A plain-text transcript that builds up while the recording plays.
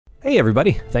Hey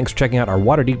everybody, thanks for checking out our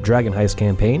Waterdeep Dragon Heist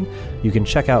campaign. You can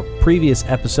check out previous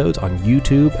episodes on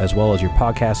YouTube as well as your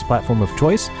podcast platform of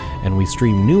choice, and we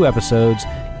stream new episodes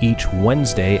each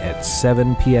Wednesday at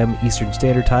 7 p.m. Eastern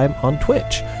Standard Time on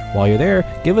Twitch. While you're there,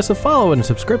 give us a follow and a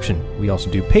subscription. We also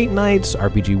do paint nights,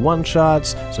 RPG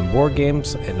one-shots, some board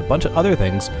games, and a bunch of other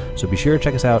things, so be sure to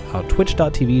check us out on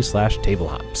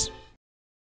twitch.tv/tablehops.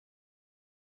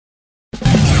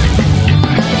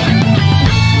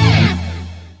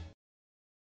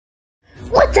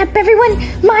 What's up, everyone?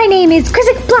 My name is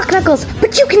Krizik Blackknuckles,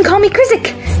 but you can call me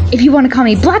Krizik. If you want to call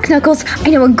me Blackknuckles, I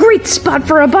know a great spot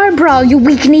for a bar brawl, you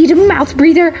weak-kneed mouth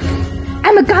breather.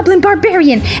 I'm a goblin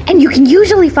barbarian, and you can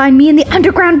usually find me in the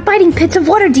underground biting pits of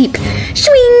Waterdeep.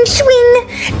 Swing, swing!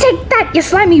 Take that, you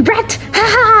slimy rat! Ha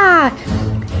ha!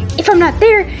 If I'm not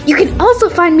there, you can also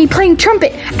find me playing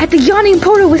trumpet at the Yawning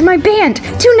Portal with my band,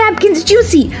 Two Napkins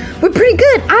Juicy. We're pretty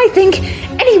good, I think.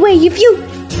 Anyway, if you...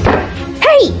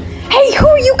 Hey, who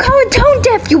are you calling tone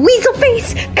deaf, you weasel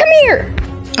face? Come here!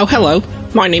 Oh, hello.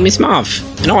 My name is Marv,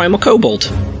 and I am a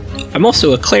kobold. I'm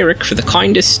also a cleric for the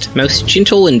kindest, most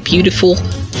gentle and beautiful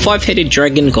five-headed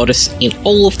dragon goddess in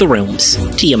all of the realms,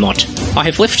 Tiamat. I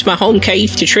have left my home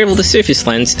cave to travel the surface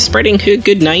lands, spreading her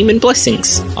good name and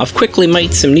blessings. I've quickly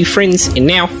made some new friends, and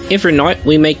now, every night,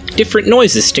 we make different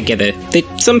noises together that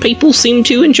some people seem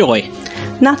to enjoy.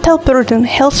 Natel Burdun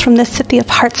hails from the city of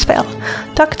Hartsvale,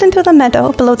 tucked into the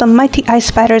meadow below the mighty ice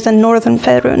spiders in northern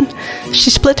Faerun. She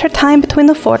split her time between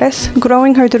the forests,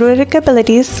 growing her druidic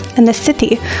abilities, and the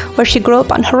city, where she grew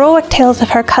up on heroic tales of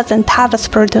her cousin Tavis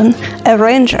Burdun, a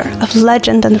ranger of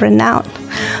legend and renown.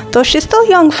 Though she's still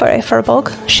young for a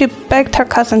Firbolg, she begged her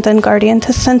cousin and guardian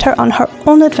to send her on her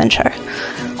own adventure,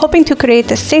 hoping to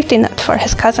create a safety net for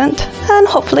his cousin and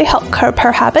hopefully help curb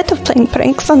her habit of playing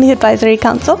pranks on the advisory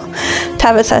council.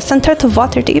 Tavis has sent her to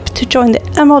Waterdeep to join the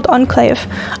Emerald Enclave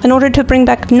in order to bring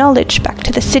back knowledge back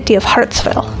to the city of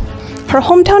Hartsvale. Her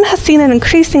hometown has seen an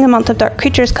increasing amount of dark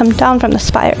creatures come down from the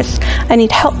spires and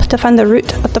need help to find the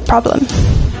root of the problem.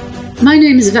 My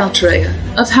name is Valtreya,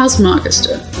 of House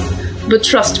Margister. But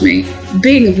trust me,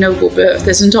 being of noble birth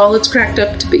isn't all it's cracked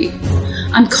up to be.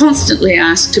 I'm constantly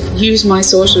asked to use my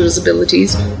sorcerer's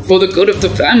abilities for the good of the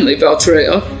family,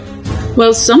 Valtreya.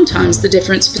 Well, sometimes the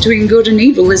difference between good and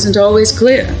evil isn't always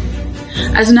clear.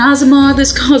 As an Aasimar,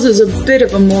 this causes a bit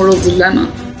of a moral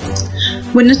dilemma.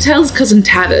 When Natel's cousin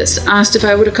Tavis asked if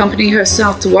I would accompany her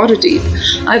south to Waterdeep,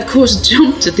 I of course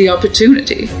jumped at the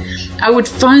opportunity. I would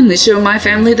finally show my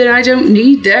family that I don't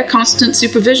need their constant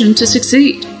supervision to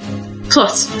succeed.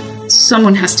 Plus,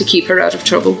 someone has to keep her out of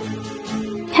trouble.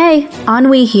 Hey,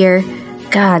 Ennui here.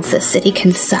 Gods, this city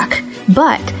can suck.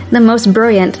 But the most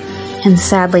brilliant, and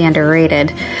sadly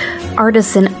underrated,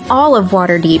 artists in all of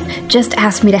Waterdeep just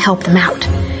asked me to help them out.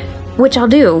 Which I'll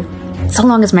do, so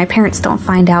long as my parents don't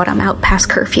find out I'm out past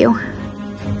curfew.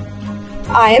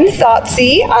 I am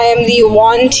Thoughtsy. I am the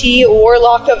Yuan-Ti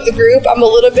warlock of the group. I'm a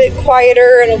little bit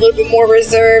quieter and a little bit more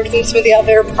reserved than some of the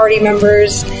other party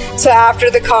members. So after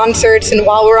the concerts and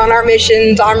while we're on our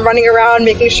missions, I'm running around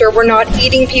making sure we're not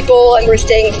eating people and we're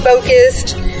staying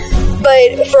focused.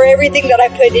 But for everything that I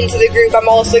put into the group, I'm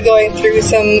also going through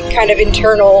some kind of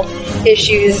internal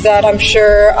issues that I'm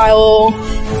sure I'll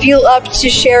feel up to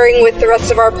sharing with the rest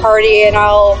of our party, and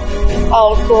I'll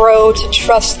grow to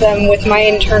trust them with my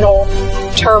internal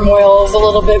turmoils a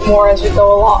little bit more as we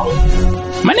go along.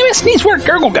 My name is Sneezewort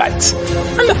Gurgleguts.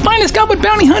 I'm the finest goblin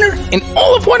bounty hunter in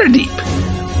all of Waterdeep.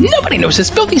 Nobody knows this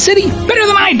filthy city better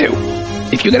than I do.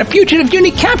 If you get a fugitive you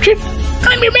need captured,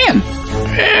 I'm your man.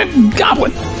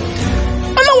 Goblin.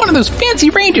 I'm not one of those fancy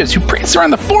rangers who prance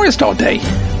around the forest all day.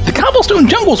 The cobblestone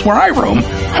jungle's where I roam,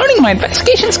 honing my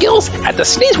investigation skills at the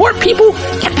Sneezewort People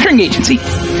Capturing Agency.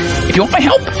 If you want my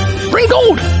help, bring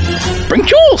gold, bring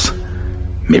jewels,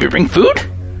 maybe bring food,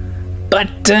 but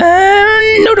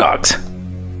no dogs.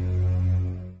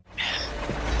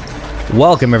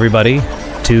 Welcome everybody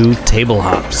to Table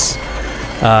Hops.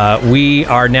 We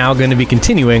are now going to be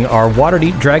continuing our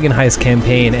Waterdeep Dragon Heist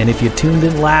campaign, and if you tuned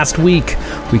in last week,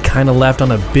 we kind of left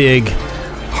on a big,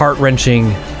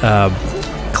 heart-wrenching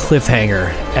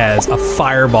cliffhanger as a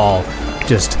fireball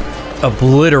just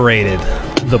obliterated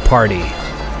the party.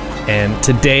 And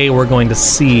today we're going to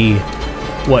see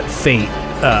what fate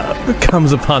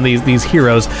comes upon these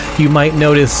heroes. You might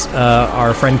notice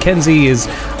our friend Kenzie is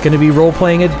going to be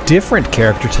role-playing a different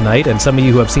character tonight, and some of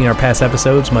you who have seen our past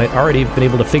episodes might already have been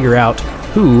able to figure out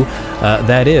who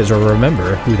that is, or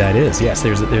remember who that is. Yes,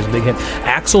 there's a big hint.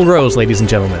 Axl Rose, ladies and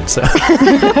gentlemen. So.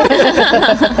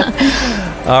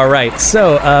 All right,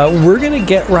 so we're going to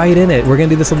get right in it. We're going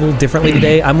to do this a little differently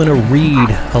today. I'm going to read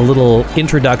a little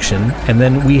introduction, and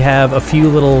then we have a few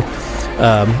little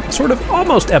sort of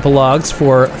almost epilogues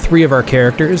for 3 of our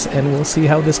characters, and we'll see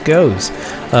how this goes.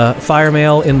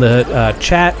 Firemail in the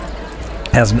chat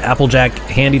has an Applejack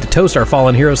handy to toast our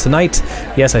fallen heroes tonight.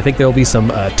 Yes, I think there will be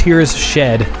some tears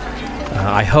shed.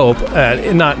 I hope,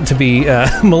 not to be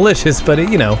malicious, but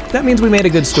that means we made a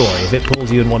good story if it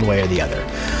pulls you in one way or the other.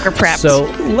 Or perhaps. So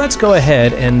let's go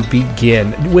ahead and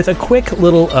begin with a quick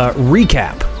little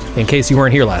recap in case you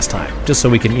weren't here last time, just so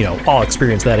we can, all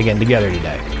experience that again together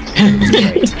today.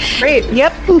 Great.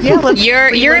 Yep. Yeah.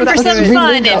 You're in for some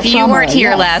fun if you weren't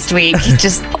here last week.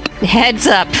 Just heads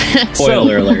up.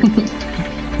 Spoiler alert.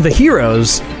 The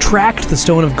heroes tracked the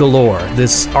Stone of Galore,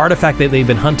 this artifact that they've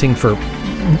been hunting for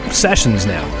sessions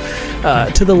now,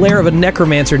 to the lair of a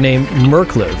necromancer named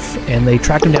Merkliv, and they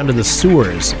tracked him down to the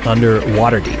sewers under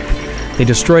Waterdeep. They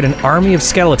destroyed an army of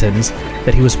skeletons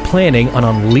that he was planning on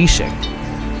unleashing.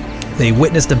 They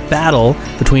witnessed a battle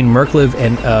between Merkliv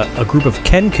and a group of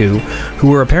Kenku, who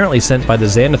were apparently sent by the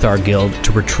Xanathar Guild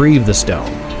to retrieve the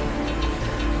stone.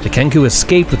 The Kenku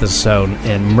escaped with the stone,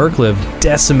 and Merkliv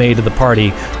decimated the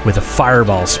party with a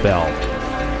fireball spell.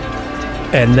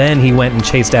 And then he went and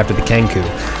chased after the Kenku.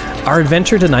 Our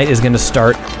adventure tonight is going to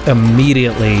start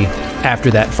immediately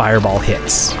after that fireball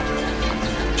hits.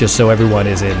 Just so everyone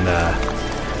is in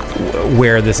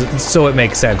where this is, so it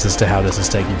makes sense as to how this is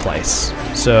taking place.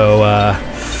 So,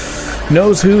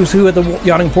 knows who's who at the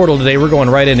Yawning Portal today. We're going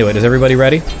right into it. Is everybody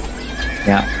ready?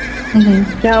 Yeah.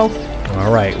 Mm-hmm. No.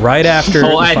 All right, right after...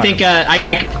 Oh, I think I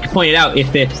pointed out,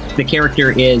 if the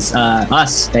character is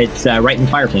us, it's right in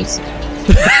the fireplace.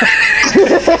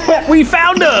 We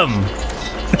found him!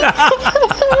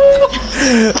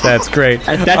 That's great.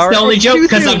 That's the only joke,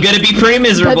 because I'm going to be pretty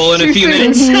miserable in a few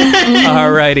minutes.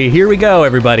 Alrighty, here we go,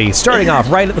 everybody. Starting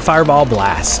off right at the fireball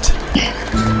blast.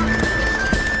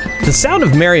 The sound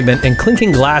of merriment and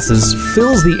clinking glasses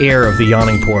fills the air of the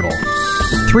Yawning Portal.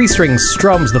 Three Strings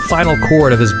strums the final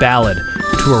chord of his ballad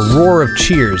to a roar of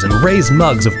cheers and raised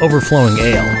mugs of overflowing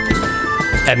ale.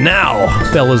 And now,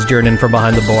 bellows Jernin from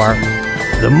behind the bar,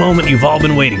 the moment you've all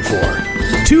been waiting for.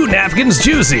 2 napkins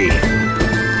juicy!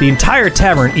 The entire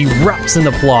tavern erupts in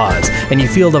applause, and you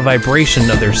feel the vibration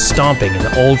of their stomping in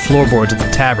the old floorboards of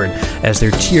the tavern as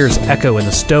their cheers echo in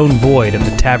the stone void of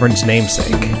the tavern's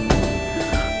namesake.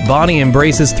 Bonnie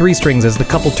embraces Three Strings as the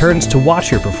couple turns to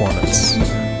watch your performance.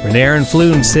 Renair and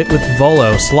Floon sit with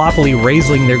Volo, sloppily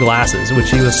raising their glasses,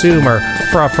 which you assume are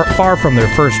far from their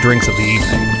first drinks of the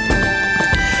evening.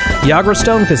 Yagra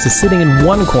Stonefist is sitting in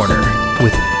one corner,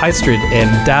 with Istrid and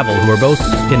Davil, who are both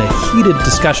in a heated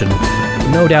discussion,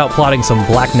 no doubt plotting some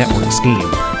Black Network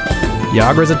scheme.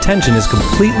 Yagra's attention is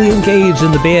completely engaged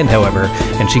in the band, however,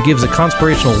 and she gives a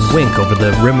conspirational wink over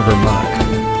the rim of her mug.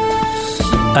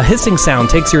 A hissing sound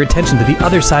takes your attention to the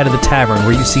other side of the tavern,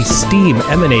 where you see steam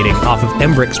emanating off of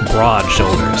Embrick's broad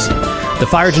shoulders. The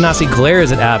Fire Genasi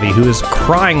glares at Avi, who is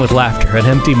crying with laughter, an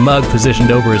empty mug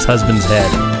positioned over his husband's head.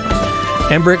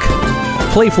 Embrick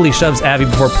playfully shoves Avi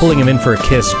before pulling him in for a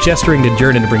kiss, gesturing to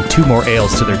Jernin to bring 2 more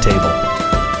ales to their table.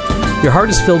 Your heart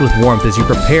is filled with warmth as you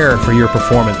prepare for your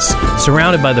performance,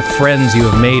 surrounded by the friends you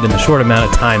have made in the short amount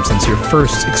of time since your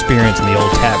first experience in the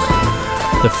old tavern.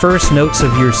 The first notes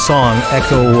of your song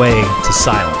echo away to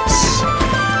silence.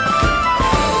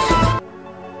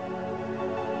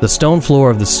 The stone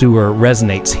floor of the sewer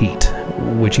resonates heat,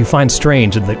 which you find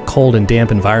strange in the cold and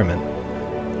damp environment.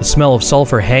 The smell of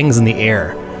sulfur hangs in the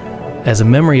air, as a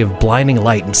memory of blinding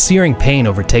light and searing pain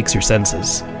overtakes your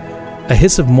senses. A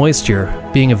hiss of moisture,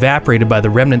 being evaporated by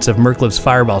the remnants of Merkliv's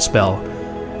fireball spell,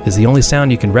 is the only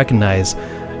sound you can recognize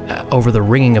over the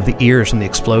ringing of the ears from the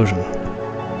explosion.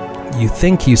 You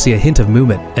think you see a hint of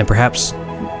movement, and perhaps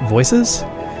voices?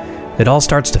 It all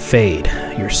starts to fade.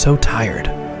 You're so tired.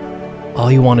 All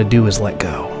you want to do is let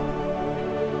go.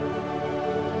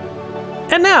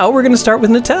 And now we're going to start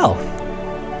with Natel.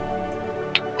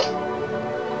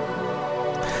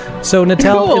 So,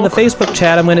 Natel, in the Facebook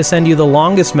chat, I'm going to send you the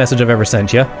longest message I've ever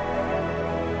sent you.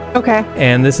 Okay.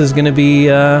 And this is going to be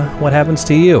what happens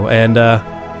to you. And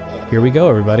here we go,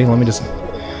 everybody. Let me just...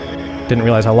 Didn't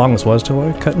realize how long this was till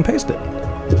I cut and paste it.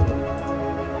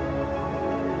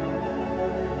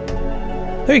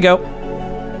 There you go.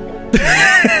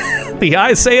 The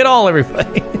eyes say it all,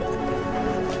 everybody.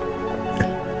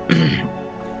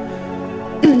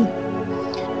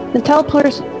 Natel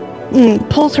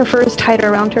pulls her furs tighter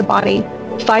around her body,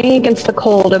 fighting against the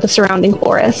cold of the surrounding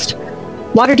forest.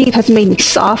 Waterdeep has made me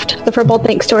soft, the Firbolg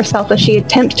thinks to herself as she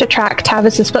attempts to track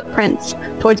Tavis's footprints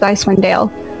towards Icewind Dale.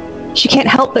 She can't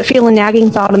help but feel a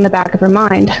nagging thought in the back of her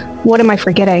mind. What am I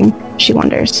forgetting? She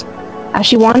wonders. As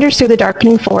she wanders through the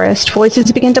darkening forest,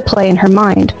 voices begin to play in her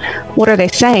mind. What are they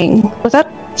saying? Was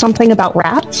that something about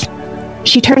rats?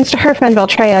 She turns to her friend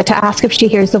Valtreya to ask if she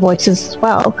hears the voices as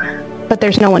well, but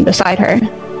there's no one beside her.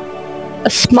 A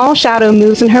small shadow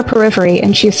moves in her periphery,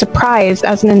 and she is surprised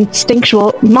as an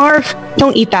instinctual "Marv,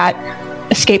 don't eat that,"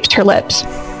 escapes her lips.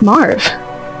 Marv.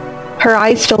 Her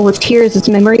eyes fill with tears as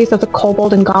memories of the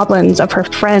kobold and goblins of her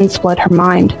friends flood her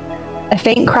mind. A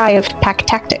faint cry of pack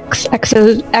tactics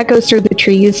echoes through the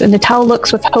trees, and Natel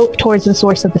looks with hope towards the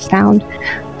source of the sound.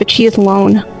 But she is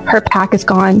alone. Her pack is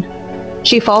gone.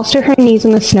 She falls to her knees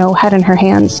in the snow, head in her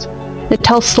hands.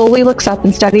 Natel slowly looks up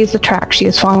and studies the track she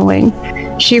is following.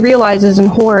 She realizes in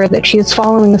horror that she is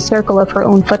following the circle of her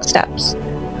own footsteps.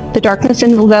 The darkness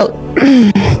envelops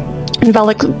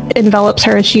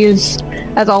her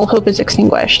as all hope is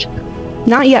extinguished.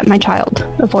 "Not yet, my child,"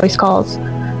 a voice calls.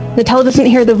 Natel doesn't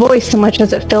hear the voice so much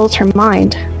as it fills her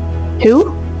mind.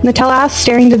 "Who?" Natel asks,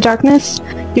 staring into darkness.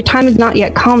 "Your time has not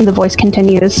yet come," the voice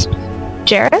continues.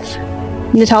 "Jareth?"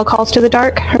 Natel calls to the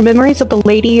dark, her memories of the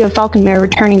Lady of Falconmere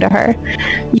returning to her.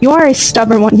 "You are a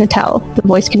stubborn one, Natel," the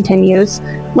voice continues.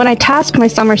 "When I task my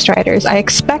summer striders, I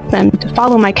expect them to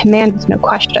follow my command with no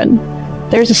question."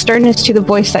 There's a sternness to the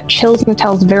voice that chills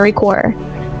Natel's very core,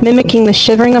 mimicking the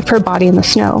shivering of her body in the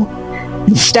snow.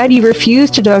 Instead, you refuse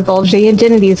to divulge the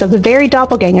identities of the very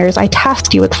doppelgangers I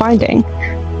tasked you with finding.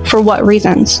 For what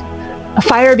reasons? A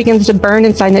fire begins to burn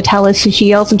inside Natel as she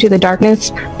yells into the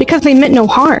darkness, because they meant no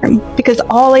harm, because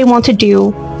all they want to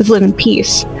do is live in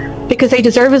peace, because they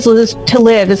deserve to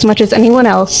live as much as anyone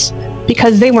else,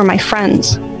 because they were my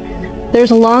friends.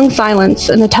 There's a long silence,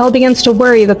 and Natel begins to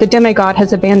worry that the demigod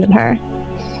has abandoned her.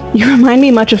 "You remind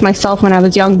me much of myself when I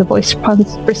was young," the voice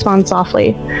responds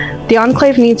softly. "The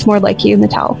Enclave needs more like you,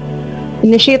 Natel.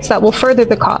 Initiates that will further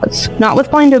the cause, not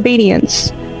with blind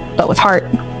obedience, but with heart.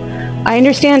 I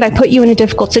understand I put you in a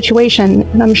difficult situation,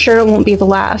 and I'm sure it won't be the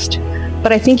last,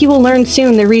 but I think you will learn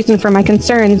soon the reason for my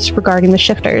concerns regarding the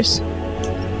shifters."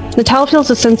 Natel feels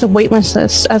a sense of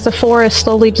weightlessness as the forest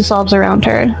slowly dissolves around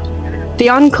her. "The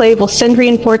Enclave will send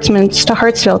reinforcements to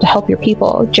Hartsville to help your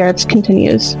people," Jareth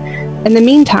continues. "In the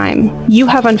meantime, you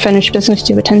have unfinished business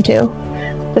to attend to.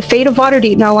 The fate of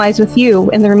Waterdeep now lies with you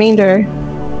and the remainder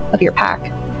of your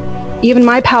pack. Even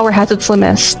my power has its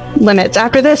limits.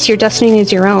 After this, your destiny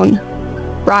is your own.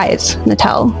 Rise,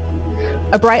 Natel."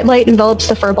 A bright light envelops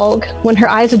the Furbolg. When her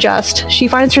eyes adjust, she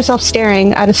finds herself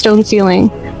staring at a stone ceiling,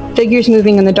 figures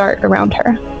moving in the dark around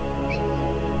her.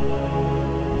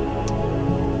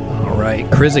 All right,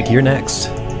 Krizik, you're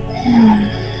next.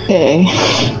 Okay.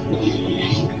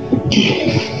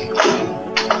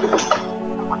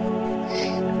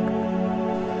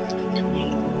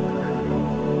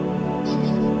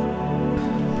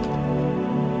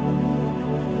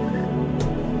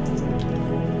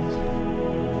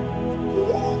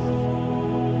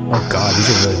 Oh god, these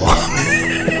are really long.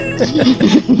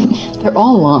 They're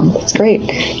all long. It's great.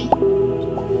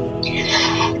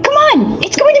 Come on!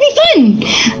 It's going to be fun!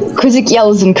 Krizik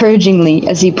yells encouragingly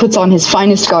as he puts on his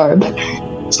finest garb.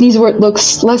 Sneezewort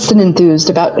looks less than enthused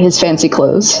about his fancy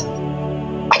clothes.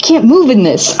 "I can't move in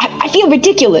this. I feel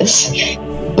ridiculous."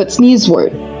 But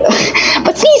Sneezewort,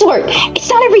 it's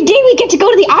not every day we get to go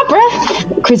to the opera,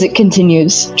 Krizik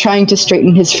continues, trying to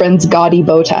straighten his friend's gaudy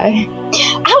bow tie.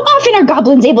 "How often are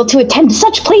goblins able to attend to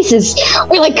such places?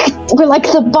 We're like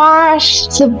the bosh,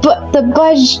 the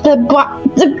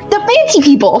fancy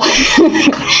people."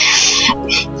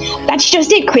 "That's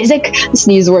just it, Krizik,"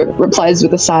 Sneezewort replies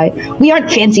with a sigh. "We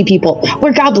aren't fancy people.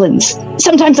 We're goblins.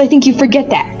 Sometimes I think you forget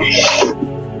that."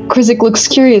 Krizik looks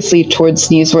curiously towards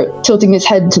Sneezewort, tilting his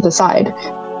head to the side.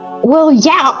 "Well,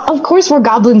 yeah, of course we're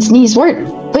goblins, Sneezewort.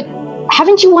 But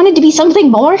haven't you wanted to be something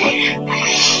more?"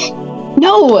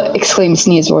 "No!" exclaims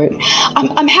Sneezewort.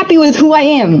 I'm happy with who I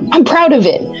am. I'm proud of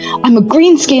it. I'm a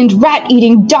green-skinned,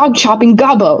 rat-eating, dog-chopping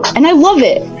gobbo, and I love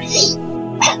it."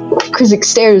 Krizik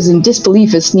stares in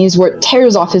disbelief as Sneezewort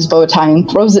tears off his bow tie and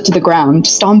throws it to the ground,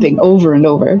 stomping over and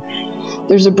over.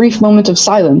 There's a brief moment of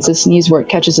silence as Sneezewort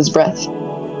catches his breath.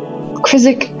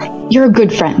 "Krizik, you're a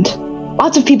good friend.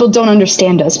 Lots of people don't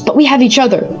understand us, but we have each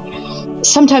other.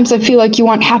 Sometimes I feel like you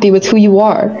aren't happy with who you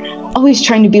are, always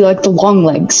trying to be like the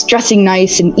Longlegs, dressing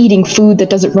nice and eating food that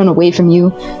doesn't run away from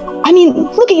you. I mean,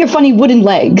 look at your funny wooden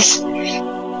legs."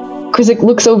 Krizik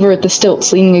looks over at the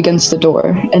stilts leaning against the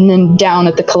door, and then down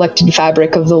at the collected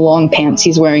fabric of the long pants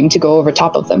he's wearing to go over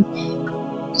top of them.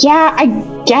 "Yeah, I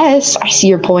guess I see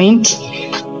your point."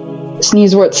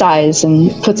 Sneezewort sighs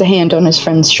and puts a hand on his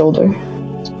friend's shoulder.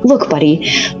 Look, buddy,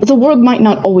 the world might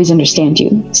not always understand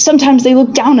you. Sometimes they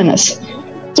look down on us.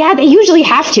 Yeah, they usually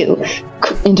have to,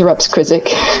 interrupts Krizik.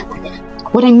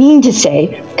 What I mean to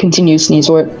say, continues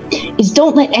Sneezewort, is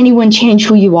don't let anyone change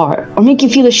who you are, or make you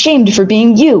feel ashamed for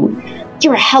being you.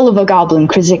 You're a hell of a goblin,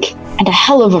 Krizik, and a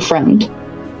hell of a friend.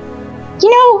 You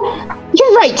know,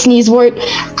 you're right, Sneezewort,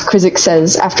 Krizik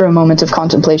says after a moment of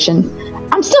contemplation.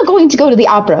 I'm still going to go to the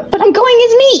opera, but I'm going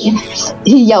as me!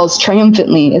 He yells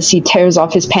triumphantly as he tears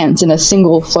off his pants in a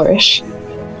single flourish.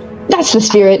 That's the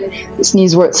spirit,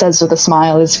 Sneezewort says with a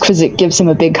smile as Krizik gives him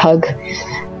a big hug.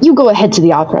 You go ahead to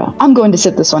the opera. I'm going to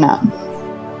sit this one out.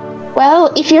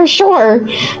 Well, if you're sure,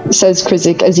 says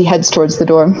Krizik as he heads towards the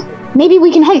door. Maybe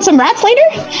we can hunt some rats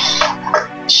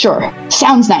later? Sure.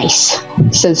 Sounds nice,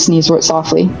 says Sneezewort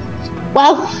softly.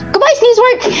 Well, goodbye,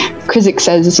 Sneezewort, Krizik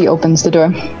says as he opens the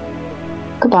door.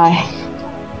 Goodbye,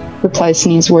 replies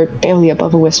Sneezewort, barely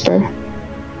above a whisper.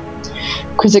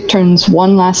 Krizik turns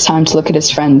one last time to look at his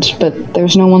friend, but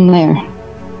there's no one there.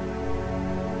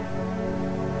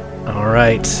 All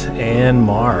right, and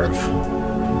Marv.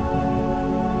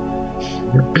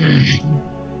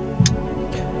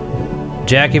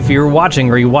 Jack, if you're watching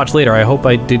or you watch later, I hope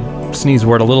I did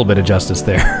Sneezewort a little bit of justice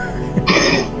there.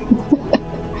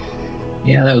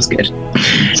 Yeah, that was good.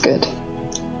 It's good.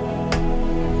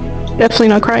 Definitely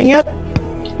not crying yet.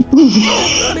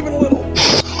 Not even a little.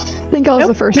 I think I was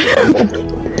the first.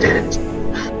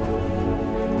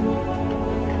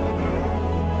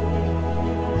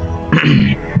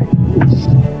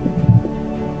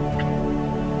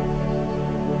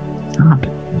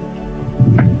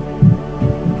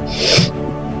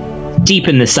 Deep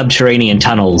in the subterranean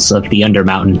tunnels of the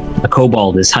Undermountain, a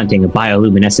kobold is hunting a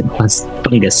bioluminescent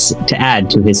fungus to add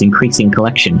to his increasing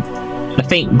collection. A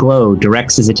faint glow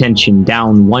directs his attention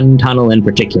down one tunnel in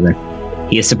particular.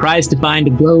 He is surprised to find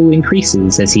the glow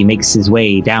increases as he makes his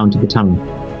way down to the tunnel,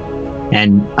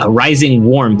 and a rising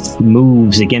warmth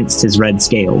moves against his red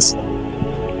scales.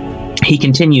 He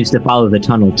continues to follow the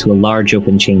tunnel to a large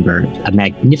open chamber. A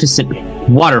magnificent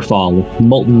waterfall of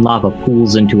molten lava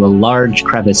pools into a large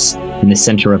crevice in the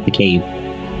center of the cave.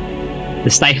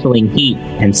 The stifling heat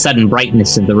and sudden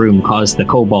brightness of the room cause the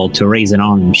kobold to raise an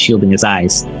arm, shielding his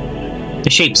eyes.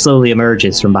 The shape slowly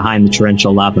emerges from behind the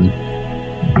torrential lava,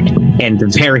 and the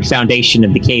very foundation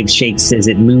of the cave shakes as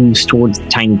it moves towards the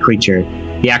tiny creature.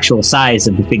 The actual size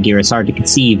of the figure is hard to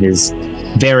conceive as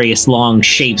various long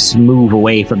shapes move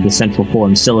away from the central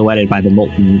form, silhouetted by the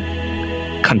molten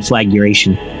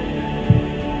conflagration.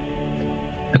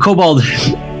 The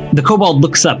kobold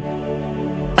looks up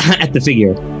at the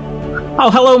figure. Oh,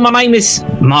 hello, my name is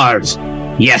Marv.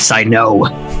 Yes, I know,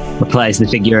 replies the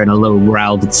figure in a low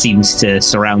growl that seems to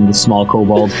surround the small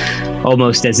kobold,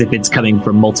 almost as if it's coming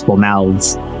from multiple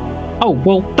mouths. Oh,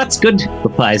 well, that's good,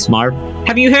 replies Marv.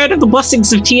 Have you heard of the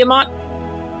blessings of Tiamat?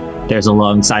 There's a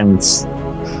long silence.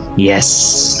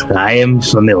 Yes, I am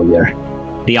familiar,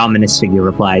 the ominous figure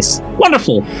replies.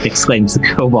 Wonderful, exclaims the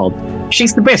kobold.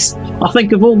 She's the best. I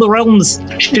think of all the realms,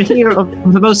 should hear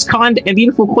of the most kind and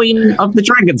beautiful queen of the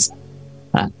dragons.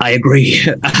 I agree.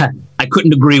 I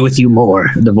couldn't agree with you more,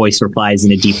 the voice replies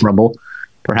in a deep rumble,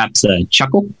 perhaps a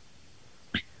chuckle.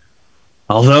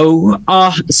 Although,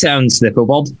 sounds the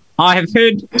kobold, I have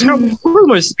heard terrible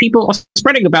rumors people are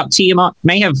spreading about Tiamat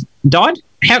may have died.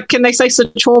 How can they say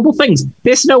such horrible things?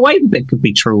 There's no way that could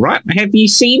be true, right? Have you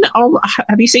seen our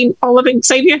living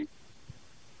savior?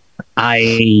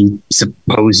 I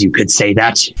suppose you could say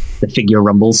that, the figure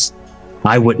rumbles.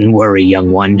 I wouldn't worry,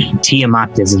 young one.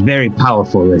 Tiamat is very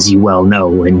powerful, as you well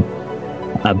know, and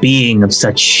a being of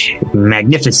such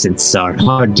magnificence are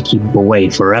hard to keep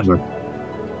away forever.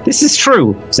 This is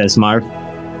true, says Marv.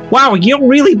 Wow, you're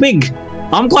really big.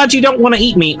 I'm glad you don't want to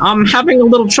eat me. I'm having a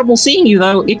little trouble seeing you,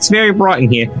 though. It's very bright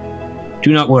in here.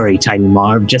 Do not worry, tiny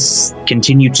Marv. Just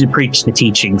continue to preach the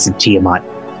teachings of Tiamat.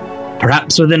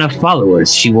 Perhaps with enough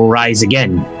followers, she will rise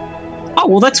again. Oh,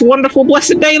 well, that's a wonderful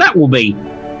blessed day that will be,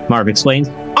 Marv explains.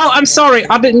 Oh, I'm sorry,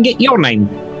 I didn't get your name.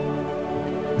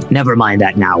 Never mind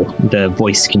that now, the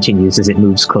voice continues as it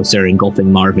moves closer,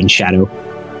 engulfing Marv in shadow.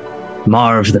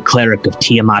 Marv, the cleric of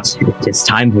Tiamat, it is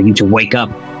time for you to wake up.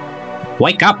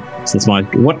 Wake up, says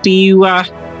Marv. What do you,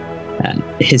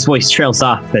 His voice trails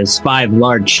off as 5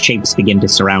 large shapes begin to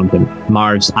surround him.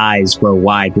 Marv's eyes grow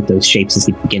wide with those shapes as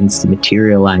he begins to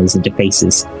materialize into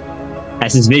faces.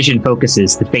 As his vision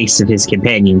focuses, the face of his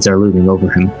companions are looming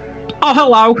over him. Oh,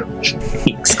 hello,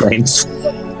 he exclaims.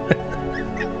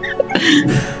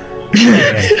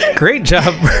 Great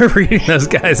job reading those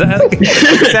guys.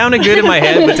 It sounded good in my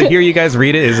head, but to hear you guys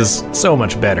read it is just so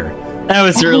much better. That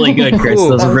was really good, Chris. That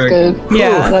was good.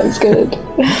 Yeah, that was good.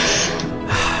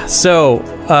 So,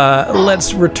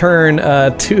 let's return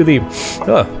to the.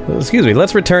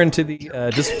 Let's return to the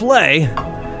display.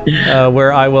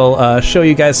 Where I will show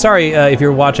you guys. Sorry if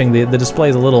you're watching, the display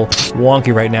is a little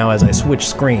wonky right now as I switch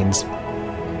screens.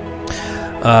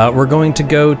 We're going to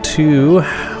go to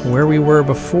where we were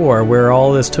before, where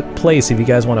all this took place, if you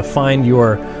guys want to find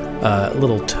your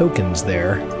little tokens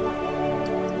there.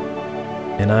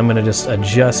 And I'm going to just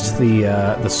adjust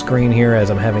the screen here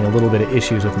as I'm having a little bit of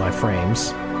issues with my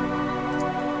frames.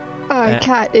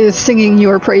 Kat is singing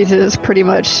your praises, pretty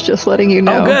much, just letting you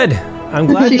know. Oh, good. I'm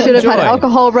glad she should have had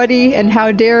alcohol ready, and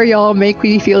how dare y'all make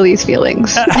me feel these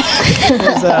feelings. So,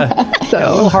 a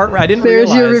little heart. I didn't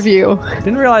there's realize, your review.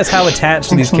 Didn't realize how attached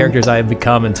to these characters I have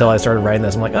become until I started writing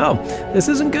this. I'm like, oh, this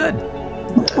isn't good.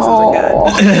 This isn't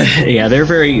good. Yeah, they're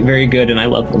very, very good, and I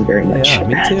love them very much. Yeah,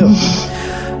 me too.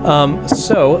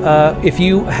 So, if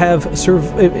you have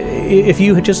if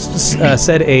you had just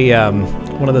said a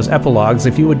one of those epilogues,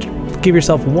 if you would give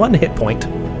yourself 1 hit point.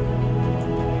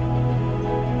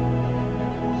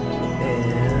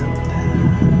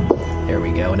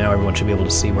 Now everyone should be able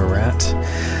to see where we're at.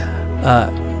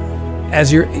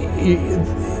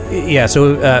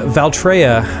 So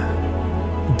Valtreya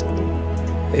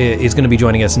is going to be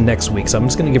joining us next week, so I'm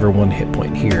just going to give her 1 hit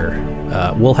point here.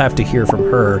 We'll have to hear from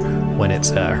her when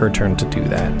it's her turn to do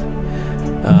that.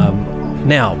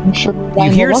 Now,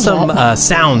 you hear some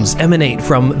sounds emanate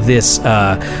from this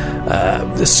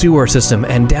sewer system,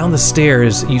 and down the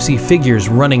stairs you see figures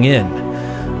running in.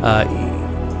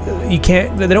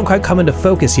 They don't quite come into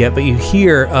focus yet, but you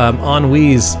hear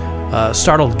Ennui's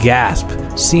startled gasp,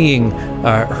 seeing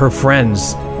her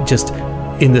friends just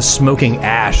in the smoking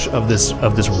ash of this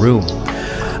room.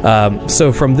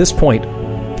 So from this point,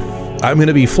 I'm going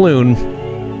to be Floon.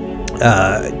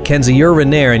 Kenzie, you're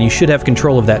Renair, and you should have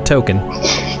control of that token.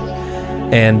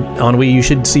 And Ennui, you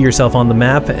should see yourself on the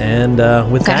map, and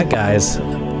with that, guys,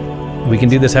 we can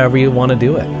do this however you want to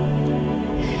do it.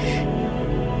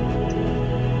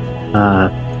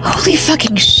 Holy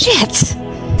fucking shit!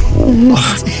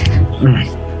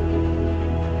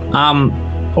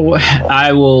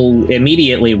 I will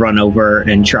immediately run over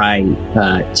and try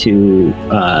to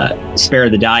spare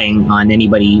the dying on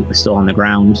anybody still on the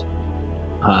ground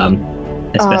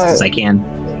as best as I can.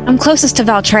 I'm closest to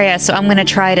Valtreya, so I'm going to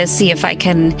try to see if I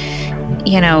can,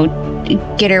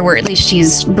 get her where at least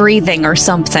she's breathing or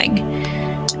something.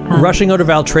 Rushing over to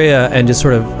Valtreya and just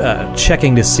sort of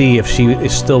checking to see if she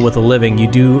is still with the living, you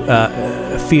do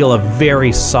feel a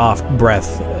very soft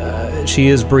breath. She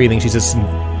is breathing. She just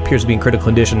appears to be in critical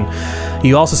condition.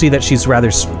 You also see that she's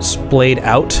rather splayed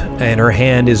out, and her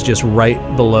hand is just right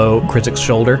below Krizik's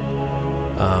shoulder.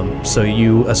 So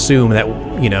you assume that,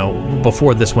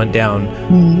 before this went down,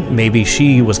 maybe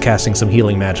she was casting some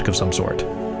healing magic of some sort.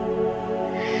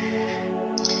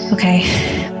 Okay.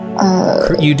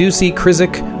 You do see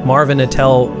Krizik, Marvin,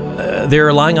 Natel,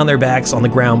 they're lying on their backs on the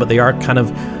ground, but they are kind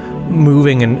of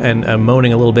moving and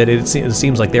moaning a little bit. It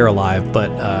seems like they're alive,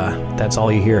 but that's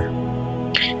all you hear.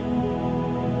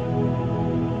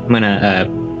 I'm gonna,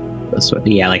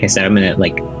 like I said, I'm gonna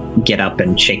get up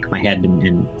and shake my head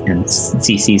and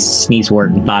see Sneezewort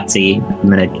and Thoughtsy. I'm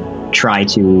gonna try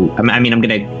to. I'm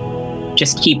gonna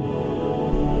just keep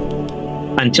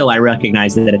until I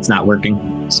recognize that it's not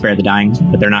working. Spare the dying,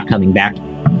 but they're not coming back.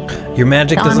 Your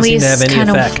magic doesn't seem to have any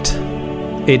effect.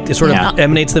 It sort of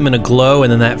emanates them in a glow,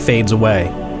 and then that fades away.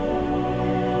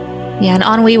 Yeah, and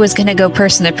Ennui was going to go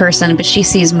person to person, but she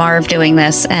sees Marv doing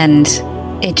this, and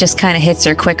it just kind of hits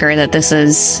her quicker that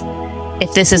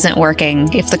if this isn't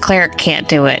working, if the cleric can't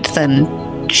do it, then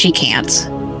she can't.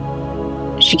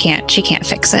 She can't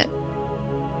fix it.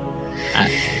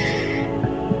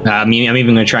 I'm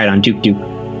even going to try it on Duke.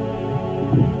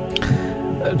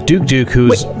 Duke,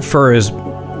 whose fur is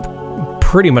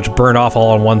pretty much burnt off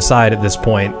all on one side at this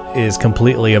point, is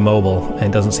completely immobile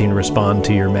and doesn't seem to respond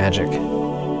to your magic.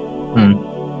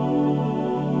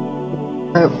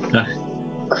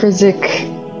 Krizik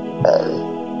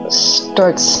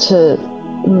starts to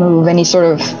move, and he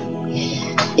sort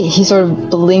of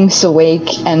blinks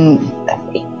awake, and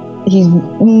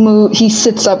he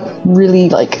sits up really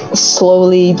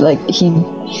slowly, he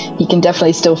can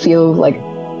definitely still feel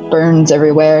burns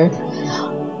everywhere,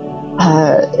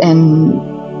 and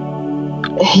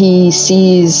he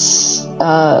sees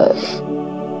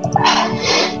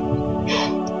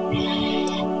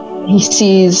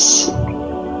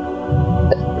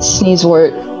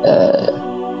Sneezewort,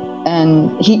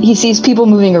 and he sees people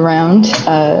moving around,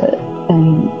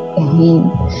 and he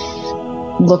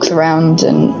looks around,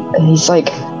 and he's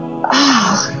like,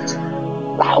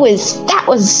 that was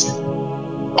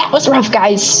rough,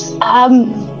 guys.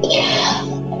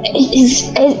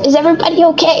 Is everybody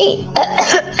okay?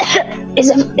 Is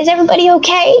everybody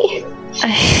okay?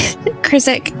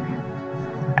 Krizik,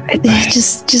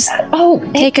 just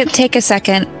take a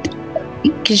second,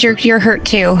 because you're hurt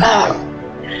too.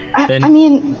 I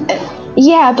mean,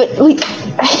 yeah, but we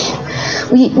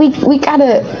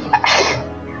gotta.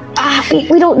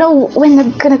 We don't know when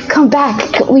they're gonna come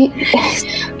back. We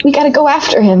gotta go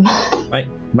after him.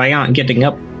 They aren't getting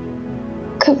up.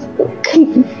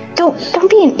 Don't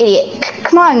be an idiot.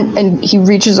 Come on. And he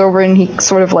reaches over and he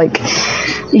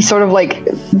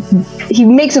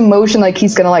makes a motion like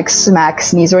he's gonna like smack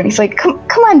Sneezewort. And he's like, come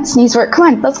on, Sneezewort, come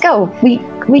on, let's go. We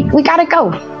gotta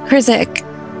go. Krizik.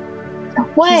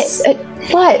 What?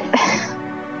 What?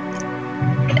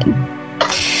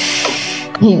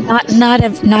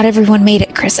 Not everyone made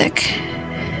it, Krizik.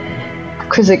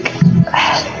 Krizik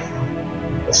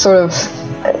sort of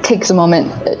takes a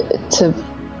moment to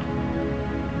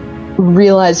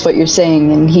realize what you're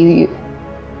saying, and he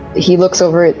looks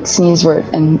over at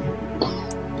Sneezewort and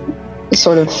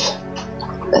sort of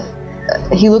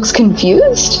he looks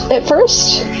confused at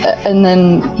first, and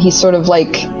then he sort of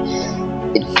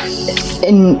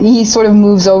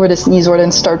moves over to Sneezewort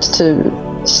and starts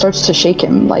to shake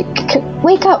him, like,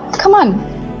 wake up, come on,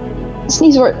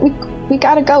 Sneezewort, we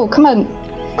gotta go, come on,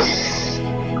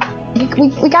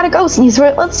 we gotta go,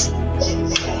 Sneezewort, let's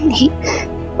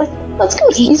go,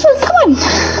 Sneezewort, come on.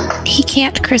 He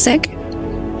can't, Krizik.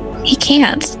 He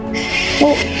can't.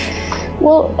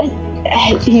 Well,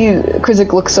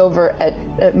 Krizik looks over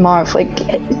at Marv, like, do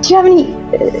you have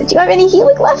any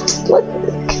healing left?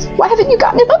 Why haven't you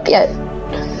gotten it up yet?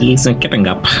 He isn't getting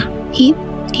up. He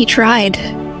tried.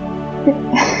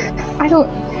 I don't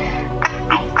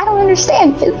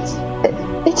understand.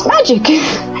 It's magic.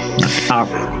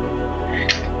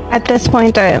 At this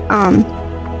point,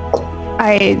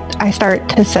 I start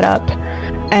to sit up,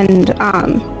 and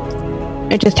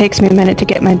it just takes me a minute to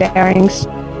get my bearings,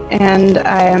 and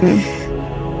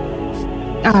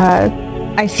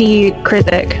I see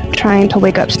Krizik trying to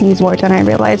wake up Sneezewort, and I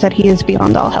realize that he is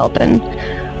beyond all help, and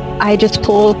I just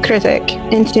pull Krizik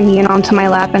into me and onto my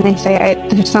lap, and I say,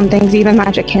 there's some things even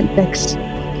magic can't fix.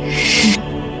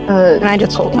 And I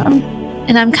just hold him.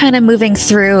 And I'm kind of moving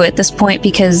through at this point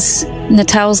because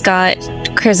Natel's got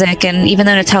Krizik, and even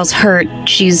though Natel's hurt,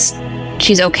 she's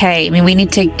okay. I mean, we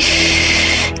need to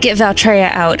get Valtreya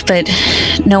out, but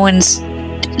no one's,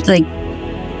 like,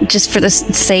 just for the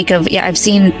sake of, I've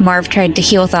seen Marv tried to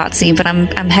heal Thoughtsy, but I'm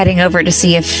heading over to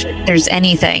see if there's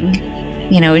anything.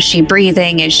 You know, is she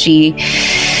breathing? Is she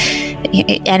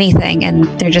anything? And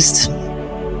there just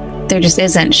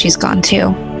isn't. She's gone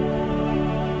too.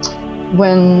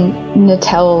 When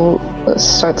Natel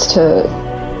starts to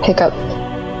pick up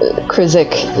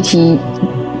Krizik,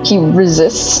 he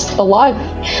resists a lot.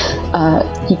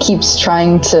 He keeps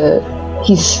trying to.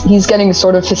 He's getting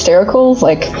sort of hysterical.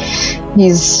 Like,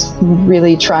 he's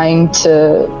really trying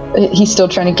to. He's still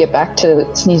trying to get back to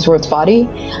Sneezewort's body,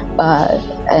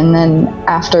 and then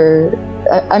after.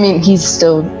 I mean, he's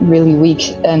still really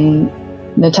weak, and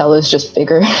Natel is just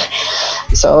bigger.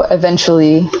 So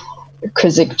eventually,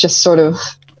 Krizik just sort of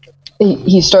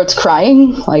he starts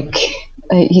crying, like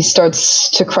he starts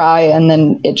to cry, and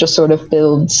then it just sort of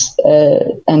builds,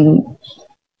 and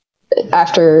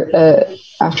after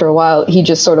a while he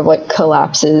just sort of like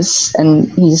collapses, and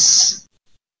he's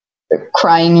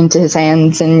crying into his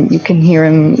hands, and you can hear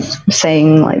him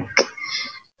saying, like,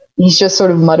 he's just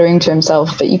sort of muttering to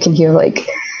himself, but you can hear, like,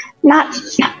 not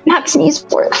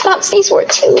Sneezewort, not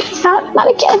Sneezewort too, not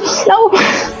again, no.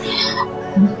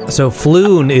 So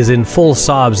Floon is in full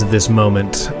sobs at this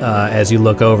moment. As you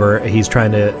look over, he's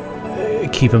trying to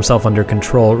keep himself under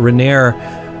control. Renair,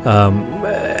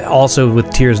 also with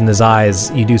tears in his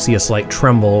eyes, you do see a slight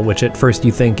tremble, which at first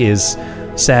you think is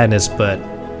sadness, but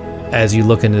as you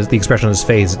look into the expression on his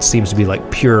face, it seems to be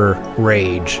like pure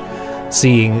rage,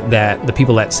 seeing that the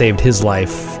people that saved his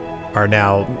life are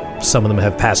now, some of them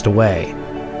have passed away.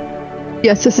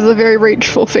 Yes, this is a very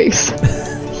rageful face.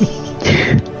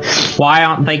 Why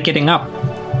aren't they getting up?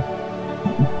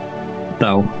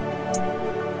 Though.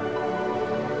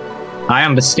 I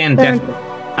understand death.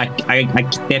 I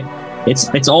get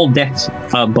it's all death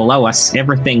below us.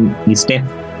 Everything is death.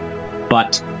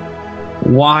 But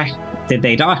why did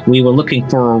they die? We were looking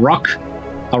for a rock.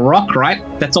 A rock, right?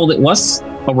 That's all it was?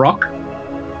 A rock?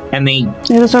 And they...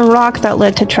 It was a rock that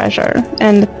led to treasure.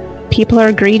 And people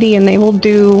are greedy, and they will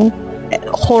do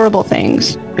horrible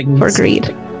things for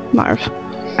greed, Marv.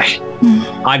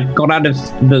 I got out of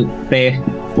there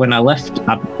when I left.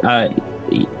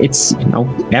 It's, you know,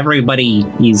 everybody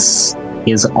is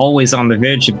always on the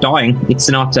verge of dying. It's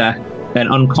not an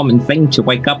uncommon thing to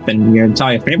wake up and your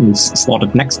entire family's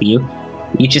slaughtered next to you.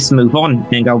 You just move on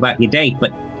and go about your day,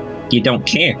 but you don't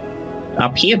care.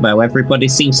 Up here, though, everybody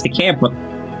seems to care, but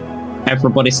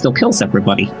everybody still kills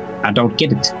everybody. I don't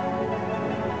get it.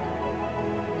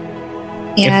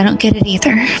 Yeah, I don't get it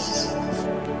either.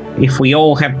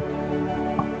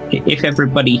 If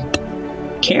everybody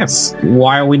cares,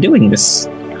 why are we doing this?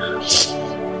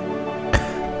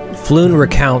 Floon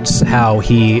recounts how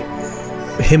him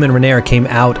and Renaer came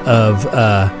out of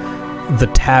the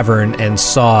tavern and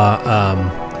saw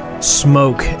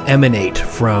smoke emanate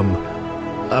from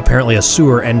apparently a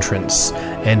sewer entrance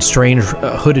and strange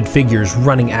hooded figures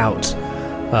running out.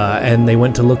 And they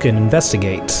went to look and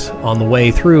investigate. On the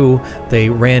way through, they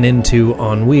ran into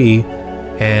Ennui,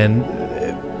 and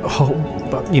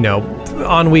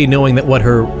Ennui, knowing that what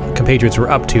her compatriots were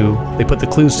up to, they put the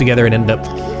clues together and ended up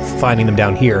finding them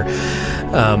down here.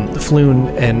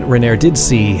 Floon and Renaer did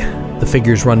see the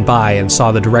figures run by and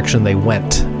saw the direction they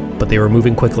went, but they were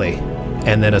moving quickly.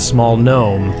 And then a small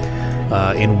gnome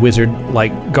in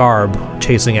wizard-like garb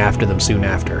chasing after them soon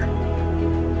after.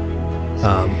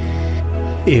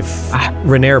 If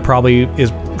Renaer probably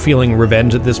is feeling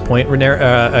revenge at this point,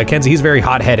 Renaer, Kenzie, he's very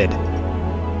hot-headed.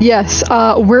 Yes,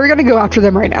 we're gonna go after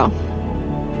them right now.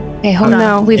 Hey, hold on.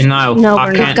 No, We've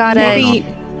got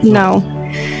No.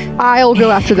 I'll go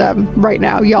after them right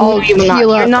now. Y'all heal up.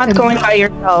 You're not going by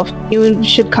yourself. You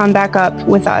should come back up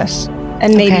with us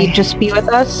and maybe just be with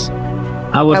us.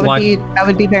 That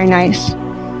would be very nice.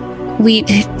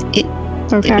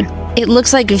 It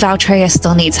looks like Valtreya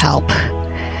still needs help.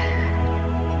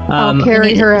 I'll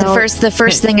carry her out. The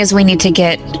first thing is we need to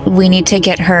get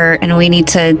her, and we need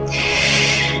to.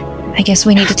 I guess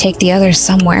we need to take the others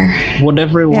somewhere. Would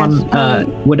everyone? I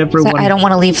don't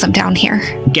want to leave them down here.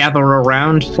 Gather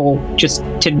around for just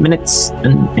 10 minutes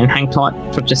and hang tight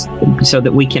for just so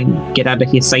that we can get out of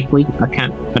here safely. I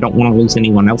don't want to lose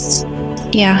anyone else.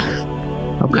 Yeah.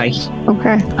 Okay.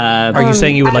 Are you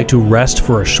saying you would like to rest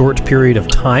for a short period of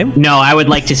time? No, I would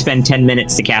like to spend 10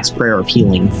 minutes to cast Prayer of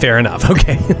Healing. Fair enough.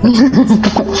 Okay.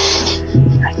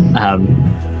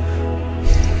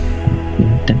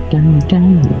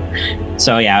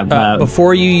 So yeah.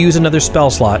 Before you use another spell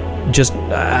slot,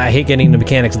 I hate getting into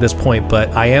mechanics at this point, but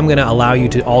I am going to allow you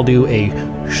to all do a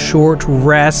short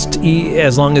rest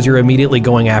as long as you're immediately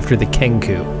going after the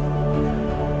Kenku.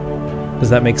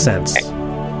 Does that make sense?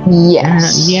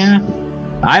 Yes. Yeah.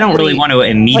 I don't really want to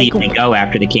immediately go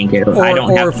after the Kenku.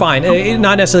 Fine.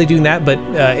 Not necessarily doing that, but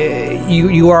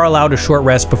you are allowed a short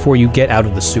rest before you get out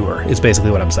of the sewer, is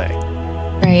basically what I'm saying.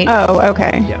 Right. Oh,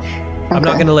 okay. Yeah. I'm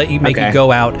not going to let you make you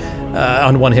go out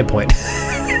on one hit point.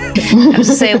 I was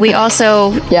to say we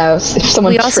also. Yeah. If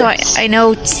someone. I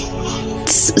know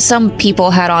some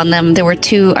people had on them. There were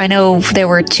two. I know there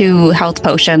were 2 health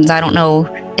potions. I don't know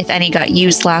if any got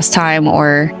used last time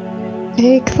or.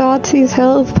 Take Thoughtsie's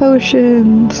health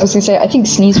potions. I was gonna say, I think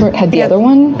Sneezewort had the other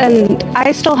one. And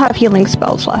I still have healing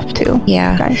spells left too.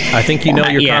 Yeah. Guys. I think your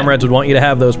comrades would want you to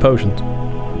have those potions.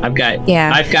 I've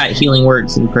got healing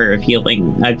words and prayer of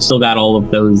healing. I've still got all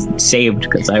of those saved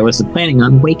because I was planning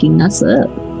on waking us up.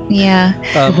 Yeah.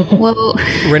 Well,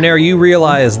 Renaer, you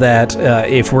realize that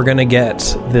if we're going to get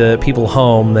the people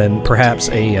home, then perhaps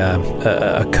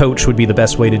a coach would be the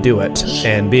best way to do it.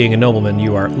 And being a nobleman,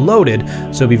 you are loaded,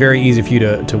 so it'd be very easy for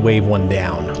you to wave one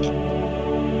down.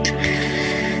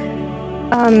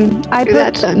 I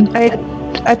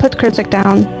put Krizik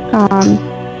down,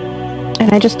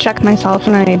 and I just check myself,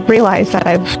 and I realize that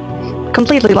I've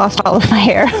completely lost all of my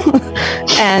hair.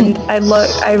 And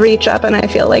I reach up, and I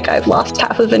feel like I've lost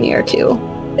half a veneer too.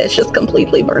 It's just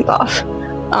completely burnt off.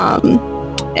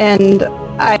 And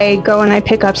I go and I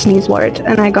pick up Sneezewort,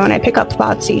 and I go and I pick up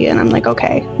Thoughtsy, and I'm like,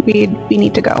 okay, we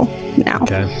need to go now.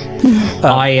 Okay.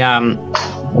 I'm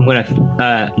gonna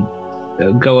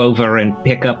go over and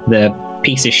pick up the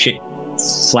piece of shit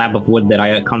slab of wood that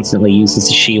I constantly use as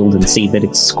a shield and see that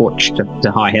it's scorched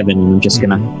to high heaven, and I'm just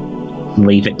gonna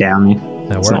leave it down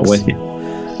there. It's not worth it.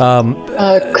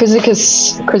 Krizik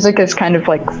is kind of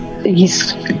like,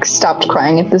 he's stopped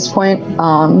crying at this point.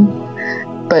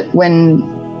 But when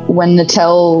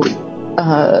Nattel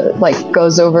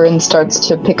goes over and starts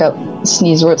to pick up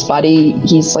Sneezewort's body,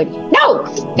 he's like, no,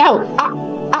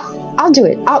 I'll do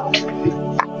it. I'll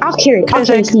carry it. I'll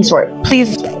carry Sneezewort.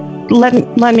 Please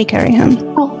let me carry him.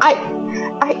 Oh, I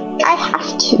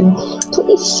have to.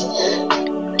 Please.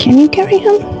 Can you carry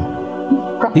him?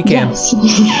 He can. Yes.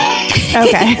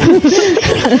 Okay.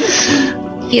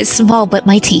 He is small but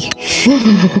mighty. He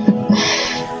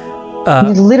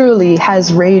literally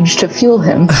has rage to fuel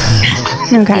him.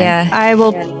 Okay. Yeah.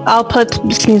 I'll put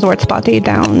Sneezewort's body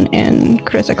down in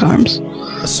Krizik's arms.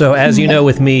 So, as you know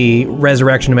with me,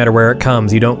 resurrection, no matter where it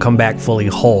comes, you don't come back fully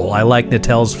whole. I like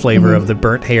Natel's flavor of the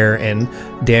burnt hair and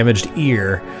damaged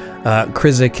ear.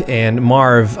 Krizik and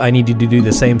Marv, I need you to do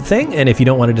the same thing, and if you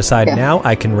don't want to decide now,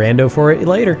 I can rando for it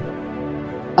later.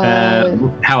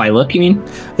 How I look, you mean?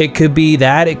 It could be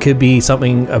that. It could be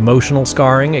something emotional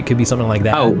scarring. It could be something like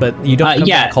that. Oh, but you don't come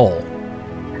back whole.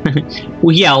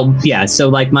 Well, yeah. So,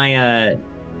 like my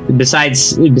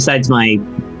besides my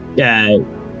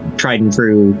tried and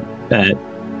true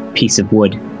piece of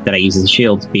wood that I use as a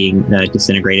shield being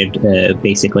disintegrated,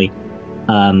 basically,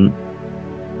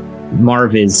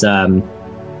 Marv is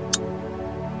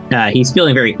he's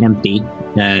feeling very empty,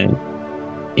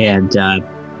 and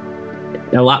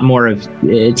a lot more of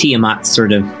Tiamat's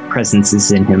sort of presence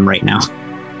is in him right now.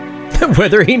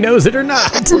 Whether he knows it or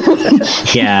not.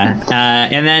 Yeah,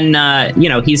 and then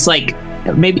he's like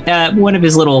maybe one of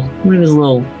his little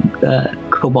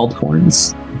cobalt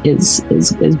horns is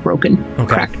broken,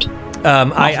 cracked.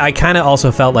 I kind of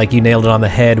also felt like you nailed it on the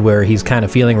head, where he's kind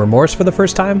of feeling remorse for the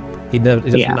first time. He's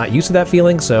not used to that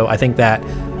feeling, so I think that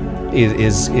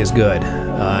is good.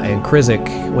 And Krizik,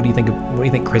 what do you think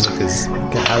Krizik is?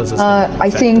 How does this?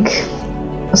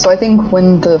 I think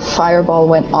when the fireball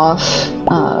went off,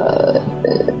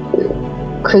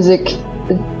 Krizik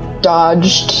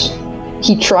dodged.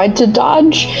 He tried to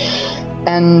dodge,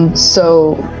 and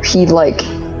so he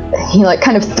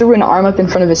kind of threw an arm up in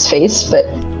front of his face, but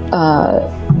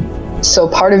so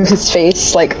part of his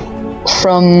face,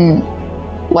 from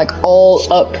all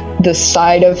up the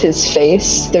side of his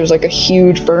face, there's a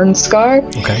huge burn scar.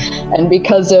 Okay. And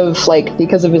because of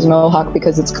his mohawk,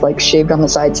 because it's shaved on the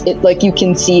sides, it you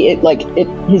can see it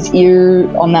his ear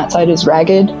on that side is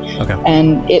ragged. Okay.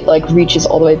 And it reaches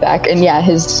all the way back, and yeah,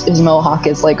 his mohawk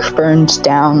is burned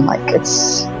down,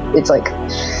 it's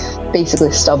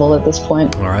basically stubble at this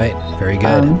point. All right, very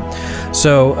good.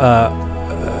 So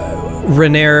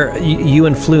Renair, you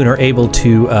and Floon are able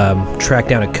to track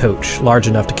down a coach large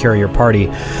enough to carry your party.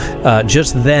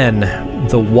 Just then,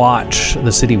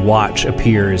 the city watch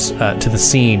appears to the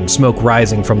scene, smoke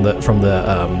rising from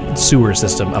the sewer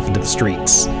system up into the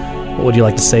streets. What would you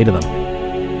like to say to them?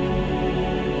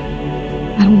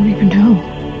 I don't even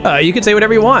know. You can say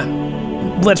whatever you want.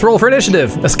 Let's roll for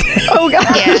initiative. Oh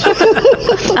god!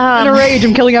 In a rage,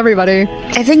 I'm killing everybody.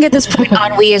 I think at this point,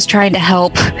 Ennui is trying to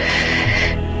help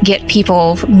get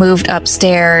people moved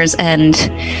upstairs and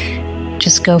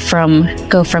just go from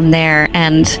there.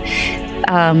 And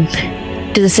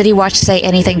do the City Watch say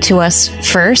anything to us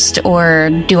first,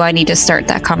 or do I need to start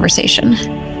that conversation?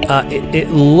 It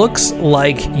looks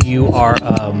like you are.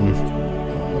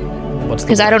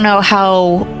 Because I don't know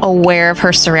how aware of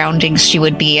her surroundings she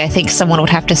would be. I think someone would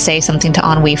have to say something to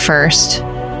Ennui first.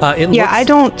 I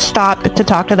don't stop to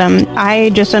talk to them. I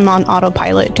just am on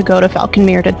autopilot to go to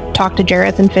Falconmere to talk to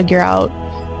Jareth and figure out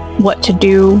what to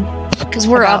do. Because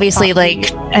we're obviously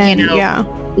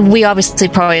we obviously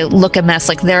probably look a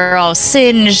mess. They're all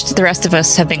singed. The rest of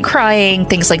us have been crying,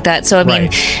 things like that. So, I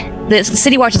mean, the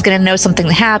City Watch is going to know something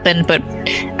happened, but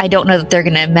I don't know that they're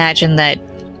going to imagine that,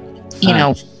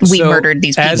 we murdered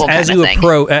these people.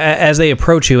 As they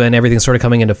approach you and everything's sort of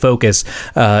coming into focus,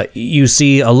 you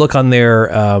see a look on their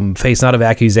face, not of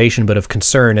accusation, but of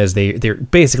concern, as they're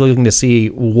basically looking to see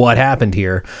what happened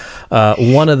here.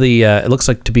 One of the, it looks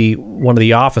like to be one of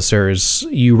the officers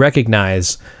you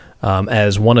recognize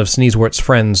as one of Sneezewort's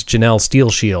friends, Janelle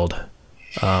Steelshield.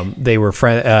 They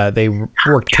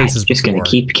worked cases before. Just going to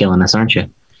keep killing us, aren't you?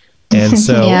 And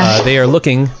so they are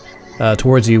looking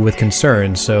towards you with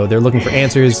concern, so they're looking for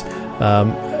answers.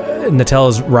 Natel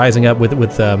is rising up with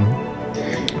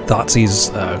Thoughtsie's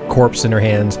corpse in her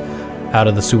hands out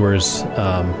of the sewers,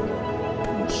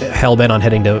 hell-bent on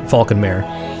heading to Falconmere.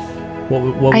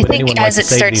 What I would think anyone as like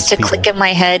to it say starts to these click people? in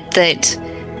my head that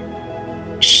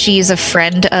she's a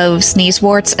friend of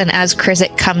Sneezewort's, and as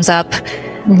Krizik comes up,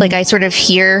 I sort of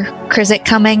hear Krizik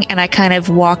coming, and I kind of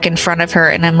walk in front of her,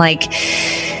 and I'm like,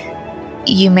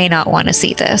 you may not want to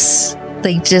see this.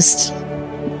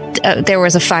 There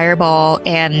was a fireball,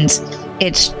 and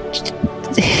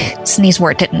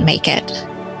Sneezewort didn't make it.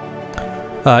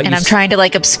 And I'm trying to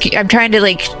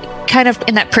kind of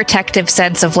in that protective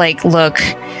sense of look,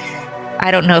 I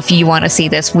don't know if you want to see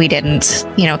this. We didn't,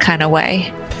 kind of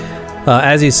way.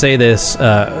 As you say this,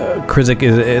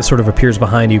 Krizik sort of appears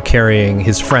behind you carrying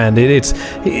his friend.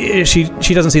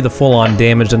 She doesn't see the full-on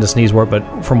damage done to Sneezewort, but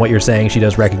from what you're saying, she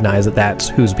does recognize that that's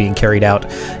who's being carried out.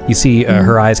 You see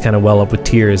her eyes kind of well up with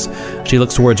tears. She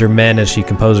looks towards her men as she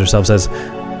composes herself, says,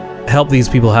 help these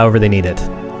people however they need it.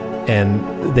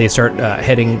 and they start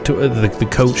heading to the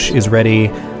coach is ready,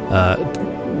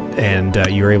 and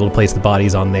you're able to place the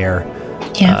bodies on there.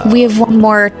 Yeah, we have one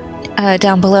more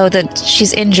down below that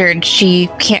she's injured. She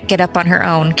can't get up on her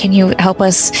own. Can you help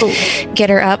us get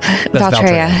her up,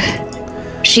 Valtreya?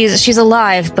 She's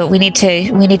alive, but we need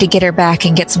to get her back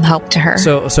and get some help to her.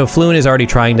 So Floon is already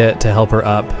trying to help her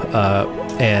up,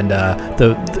 and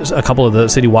a couple of the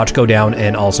City Watch go down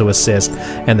and also assist,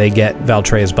 and they get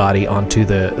Valtreya's body onto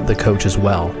the coach as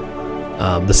well.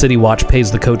 The City Watch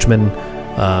pays the coachman,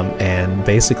 and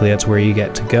basically that's where you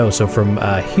get to go. So from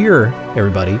here,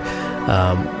 everybody,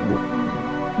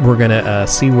 we're gonna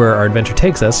see where our adventure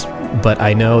takes us. But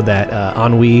I know that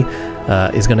Ennui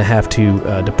is going to have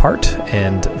to depart,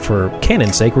 and for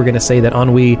canon's sake, we're going to say that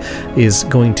Ennui is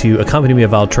going to accompany me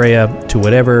of Valtreya to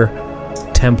whatever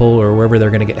temple or wherever they're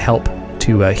going to get help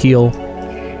to heal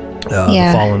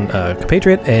the fallen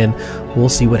compatriot, and we'll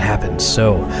see what happens.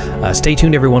 So stay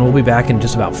tuned, everyone. We'll be back in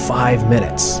just about 5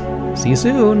 minutes. See you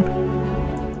soon.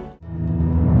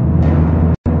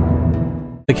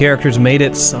 The characters made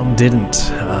it, some didn't,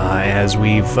 as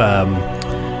we've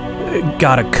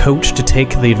got a coach to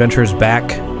take the adventurers back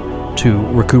to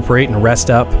recuperate and rest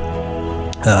up.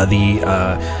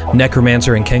 The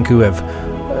Necromancer and Kenku have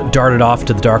darted off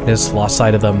to the darkness, lost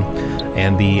sight of them,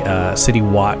 and the City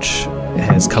Watch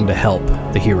has come to help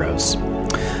the heroes.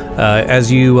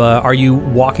 As you are you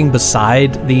walking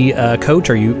beside the coach?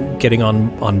 Are you getting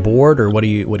on board, or what are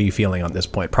you feeling on this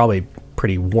point? Probably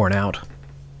pretty worn out.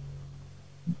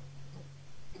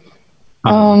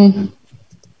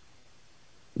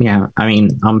 Yeah, I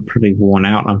mean, I'm pretty worn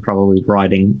out. I'm probably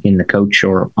riding in the coach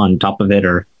or on top of it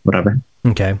or whatever.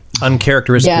 Okay.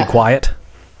 Uncharacteristically quiet?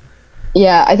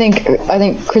 Yeah, I think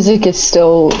Krizik is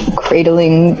still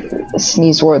cradling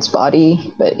Sneezeward's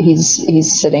body, but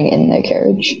he's sitting in the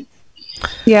carriage.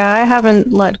 Yeah, I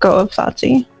haven't let go of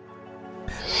Thoughtsy.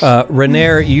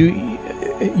 Renair,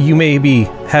 you may be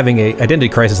having a identity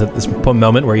crisis at this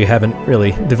moment where you haven't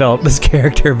really developed this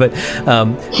character, but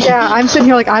yeah, I'm sitting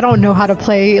here like I don't know how to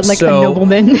play like a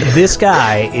nobleman. This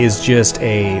guy is just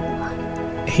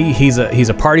he's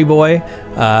a party boy,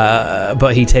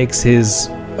 but he takes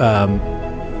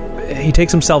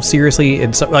himself seriously,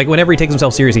 and so, like whenever he takes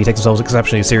himself seriously, he takes himself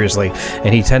exceptionally seriously,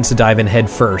 and he tends to dive in head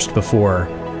first before.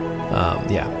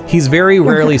 He's very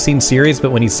rarely seen serious,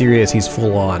 but when he's serious, he's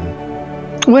full on.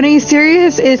 When he's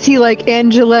serious, is he like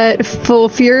Angelette full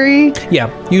fury?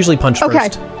 Yeah, usually punch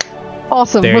first.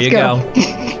 Awesome. There Let's you go.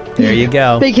 There you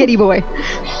go. Big hitty boy.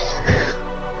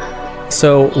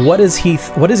 So what is he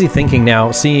thinking now,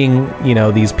 seeing,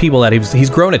 these people that he's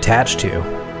grown attached to?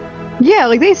 Yeah,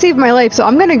 like they saved my life, so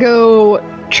I'm gonna go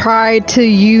try to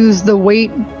use the weight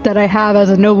that I have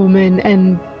as a nobleman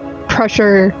and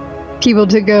pressure people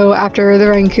to go after the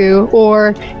Renku,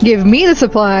 or give me the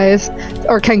supplies,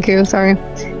 or Kenku, sorry,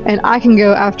 and I can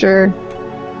go after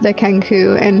the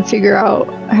Kenku and figure out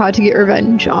how to get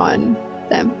revenge on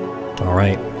them. All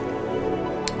right.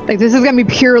 Like, this is going to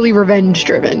be purely revenge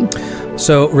driven.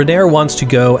 So Renair wants to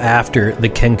go after the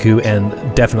Kenku and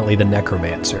definitely the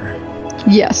Necromancer.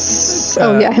 Yes.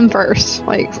 Yeah, him first.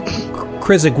 Like,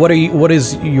 Krizik, what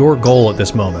is your goal at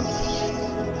this moment?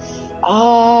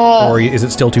 Or is it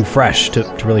still too fresh to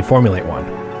really formulate one?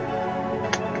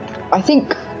 I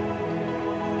think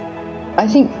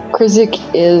Krizik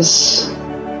is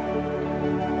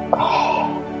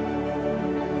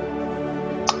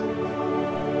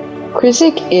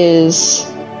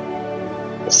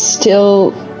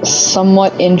still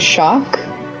somewhat in shock,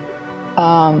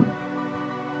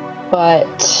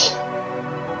 but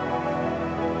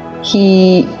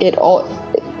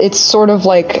it's sort of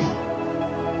like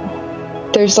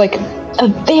there's like a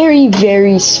very,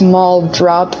 very small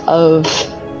drop of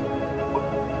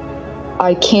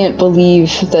I can't believe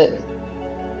that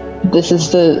this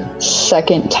is the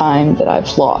second time that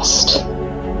I've lost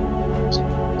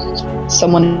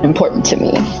someone important to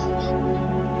me.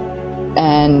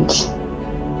 And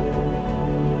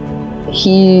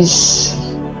he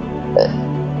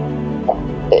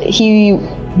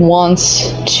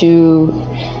wants to,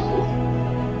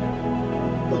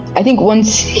 I think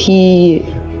once he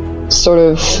sort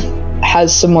of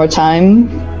has some more time,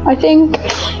 I think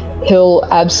he'll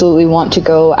absolutely want to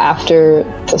go after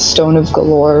the Stone of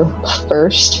Galore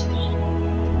first,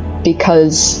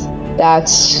 because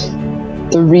that's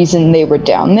the reason they were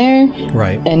down there.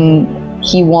 Right. And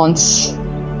he wants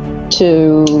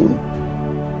to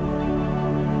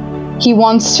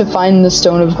find the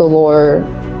Stone of Galore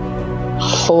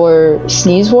for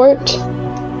Sneezewort,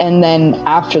 and then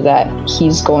after that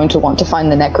he's going to want to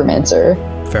find the Necromancer.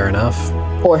 Fair enough.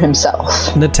 for himself.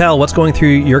 Natel, what's going through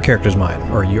your character's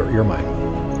mind, or your mind?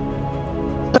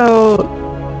 So,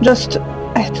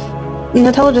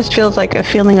 Nutella just feels like a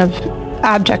feeling of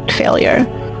abject failure.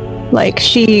 Like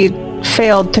she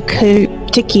failed to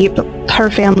keep her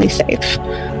family safe.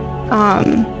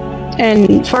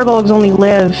 And Firbolgs only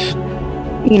live,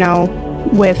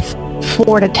 with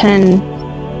 4 to 10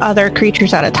 other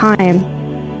creatures at a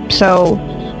time. So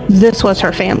this was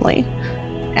her family.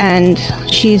 And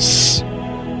she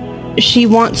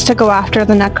wants to go after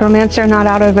the necromancer, not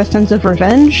out of a sense of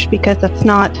revenge, because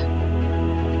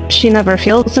she never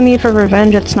feels the need for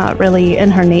revenge. It's not really in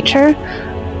her nature,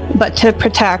 but to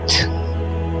protect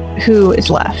who is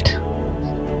left.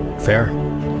 Fair.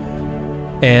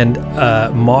 And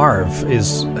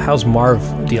how's Marv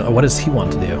dealing? What does he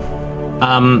want to do?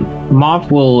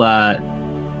 Marv will,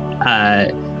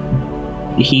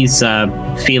 he's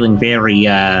feeling very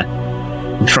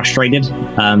frustrated.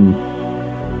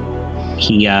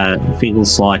 He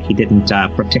feels like he didn't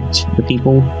protect the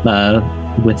people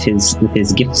with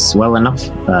his gifts well enough,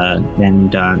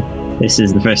 and this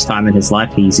is the first time in his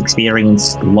life he's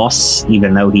experienced loss,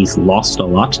 even though he's lost a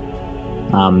lot.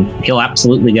 He'll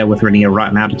absolutely go with Rainier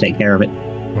right now to take care of it.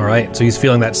 All right, so he's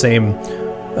feeling that same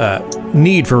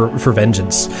need for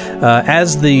vengeance.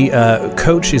 As the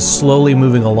coach is slowly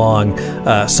moving along,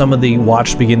 some of the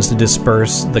watch begins to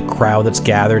disperse the crowd that's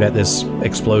gathered at this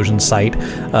explosion site.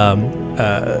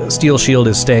 Steel Shield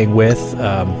is staying with.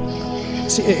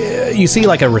 You see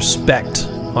like a respect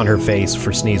on her face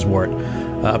for Sneezewort.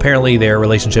 Apparently their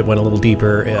relationship went a little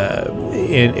deeper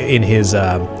in his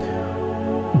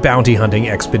bounty hunting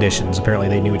expeditions. Apparently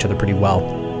they knew each other pretty well.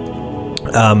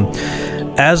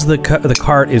 As the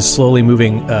cart is slowly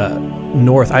moving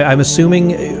north, I'm assuming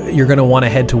you're going to want to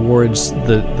head towards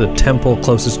the temple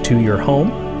closest to your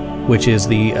home, which is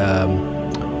the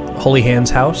Holy Hands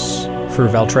house for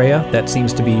Valtreya. That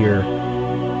seems to be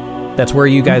that's where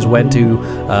you guys went to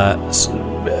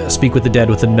speak with the dead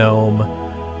with the gnome.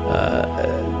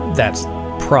 That's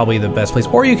probably the best place.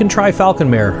 Or you can try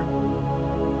Falconmere.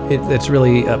 It's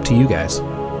really up to you guys.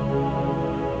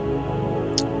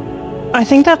 I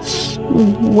think that's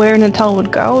where Natel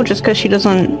would go, just because she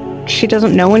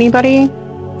doesn't know anybody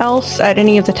else at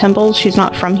any of the temples. She's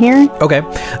not from here. Okay.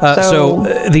 So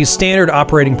the standard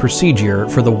operating procedure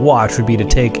for the watch would be to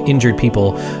take injured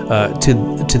people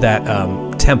to that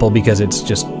temple, because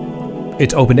it's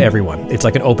open to everyone. It's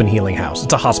like an open healing house.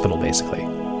 It's a hospital, basically.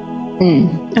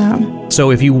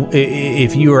 So if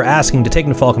you are asking to take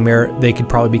them to Falconmere, they could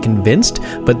probably be convinced,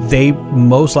 but they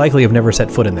most likely have never set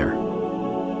foot in there.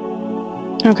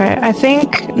 Okay, I think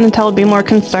Natel would be more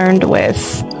concerned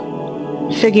with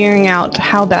figuring out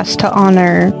how best to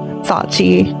honor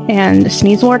Thoughtsy and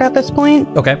Sneezewort at this point.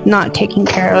 Okay. Not taking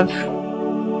care of,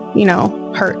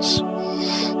 hurts.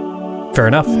 Fair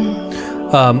enough.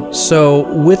 So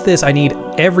with this, I need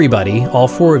everybody, all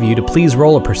 4 of you, to please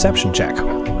roll a perception check.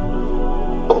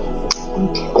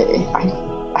 Okay,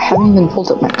 I haven't even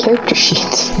pulled up my character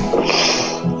sheet.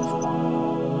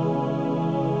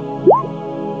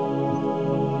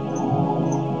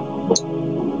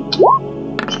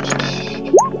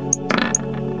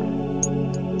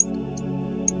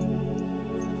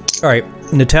 All right,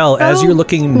 Natel, as you're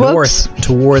looking north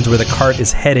towards where the cart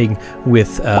is heading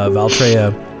with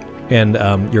Valtreya and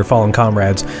your fallen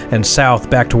comrades, and south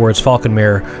back towards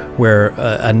Falconmere, where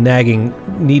a nagging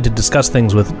need to discuss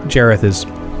things with Jareth is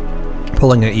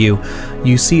pulling at you,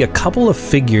 you see a couple of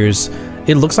figures.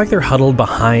 It looks like they're huddled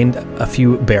behind a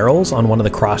few barrels on one of the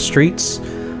cross streets.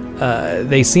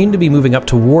 They seem to be moving up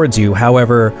towards you.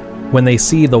 However, when they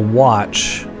see the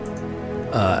watch,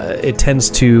 it tends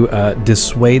to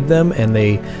dissuade them, and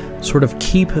they sort of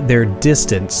keep their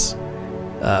distance,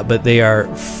 but they are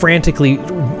frantically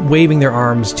waving their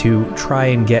arms to try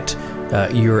and get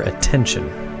your attention.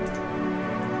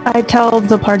 I tell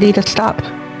the party to stop.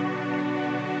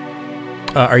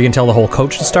 Are you going to tell the whole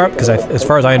coach to start? Because as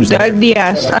far as I understand...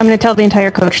 yes, I'm going to tell the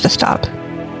entire coach to stop.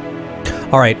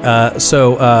 All right,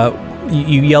 so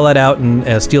you yell that out,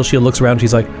 and Steel Shield looks around,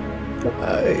 she's like,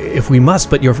 if we must,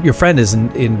 but your friend is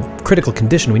in critical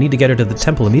condition. We need to get her to the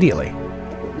temple immediately.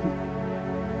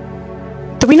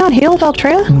 Did we not heal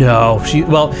Valtreya? No,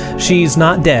 she's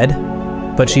not dead,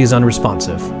 but she's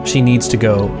unresponsive. She needs to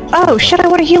go. Oh shit! I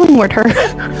want to healing word her.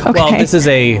 Okay. Well, this is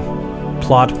a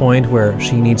plot point where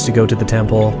she needs to go to the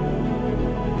temple.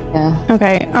 Yeah.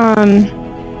 Okay.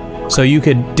 So you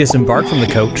could disembark from the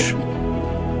coach,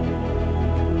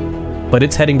 but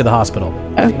it's heading to the hospital.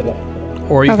 Okay.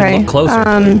 Or you can look closer.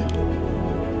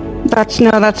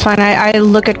 That's fine. I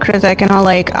look at Krizik and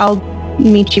I'll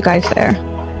meet you guys there.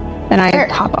 And I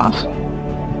hop off.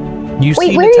 You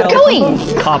Wait, see where are you Natel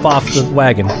going? pop off the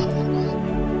wagon.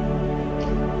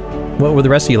 What would the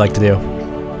rest of you like to do?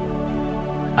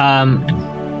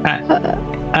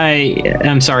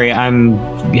 I'm sorry. I'm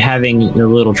having a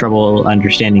little trouble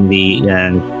understanding the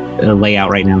layout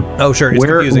right now. Oh, sure. It's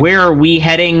confusing. Where are we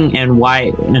heading, and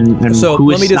why? And So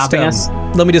who is stopping us?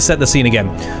 let me just set the scene again.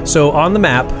 So on the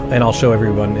map, and I'll show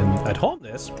everyone at home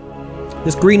this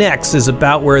green X is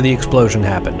about where the explosion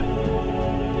happened.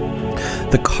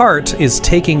 The cart is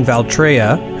taking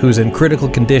Valtreya, who's in critical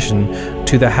condition,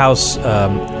 to the house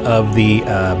of the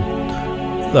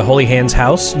Holy Hands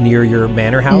house near your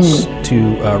manor house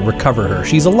to recover her.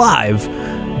 She's alive,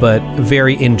 but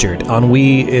very injured.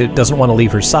 Ennui doesn't want to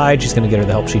leave her side. She's going to get her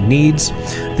the help she needs.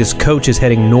 This coach is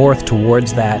heading north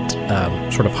towards that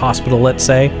sort of hospital, let's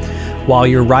say. While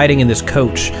you're riding in this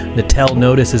coach, Natel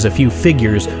notices a few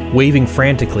figures waving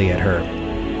frantically at her.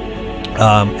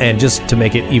 And just to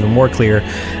make it even more clear,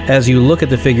 as you look at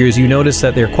the figures, you notice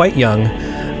that they're quite young.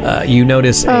 You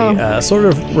notice a sort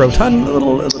of rotund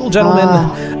little gentleman,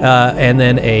 and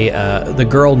then the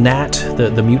girl Nat,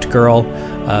 the mute girl,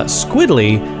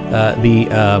 Squidly,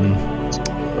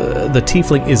 the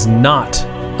tiefling is not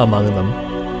among them.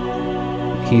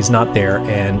 He's not there,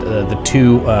 and the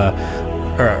two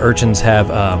urchins have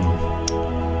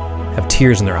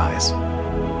tears in their eyes,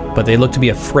 but they look to be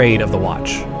afraid of the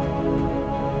watch.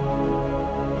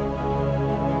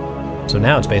 So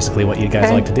now it's basically what you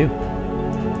guys like to do.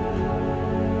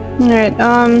 Alright,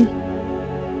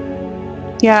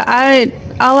 yeah,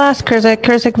 I'll ask Kurzik.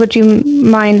 Kurzik, would you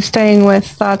mind staying with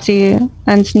Thoughtsy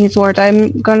and Sneezewort?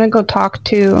 I'm gonna go talk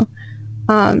to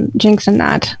Jinx and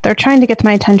Nat. They're trying to get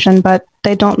my attention, but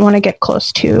they don't want to get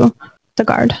close to the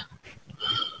guard.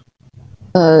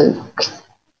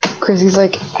 Chrissy's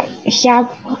like, yeah,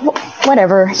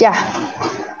 whatever, yeah.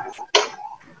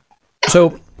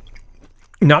 So,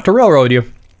 not to railroad you,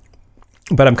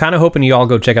 but I'm kind of hoping you all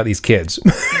go check out these kids.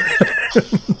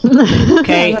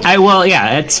 Okay,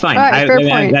 yeah, that's fine. Right, fair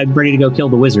point. I'm ready to go kill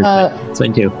the wizard. That's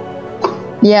fine too.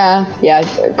 Yeah,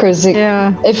 Krizik.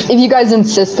 Yeah. If you guys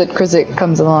insist that Krizik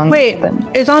comes along. Wait,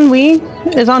 then. Is Ennui with...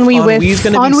 Ennui's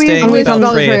going to be staying with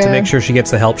Valtreya to make sure she gets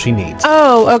the help she needs.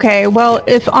 Oh, okay. Well,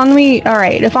 if Ennui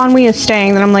is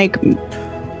staying, then I'm like...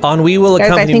 Ennui will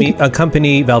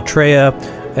accompany Valtreya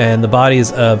and the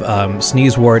bodies of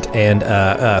Sneezewort and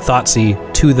Thoughtsy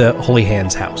to the Holy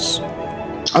Hands house.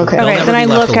 Okay, then I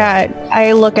look at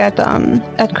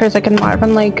Krizik and Marv.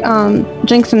 I'm like,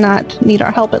 Jinx and Nat need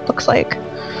our help, it looks like.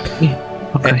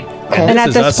 Okay. And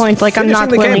at this point, like, I'm not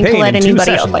willing to let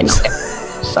anybody else I know.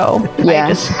 So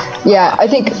yeah, I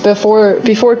think before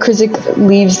Krizik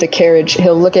leaves the carriage,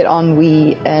 he'll look at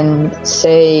Ennui and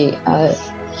say,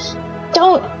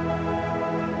 "Don't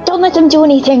let them do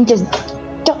anything to."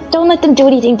 Don't let them do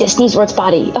anything to Sneezeworth's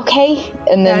body, okay?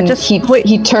 And then he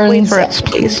turns. Wait for us,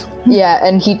 please. Yeah,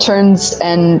 and he turns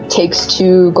and takes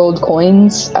 2 gold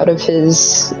coins out of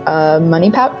his money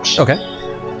pouch. Okay.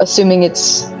 Assuming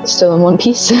it's still in one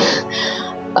piece.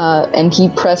 And he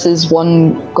presses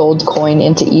 1 gold coin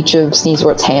into each of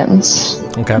Sneezeworth's hands.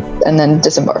 Okay. And then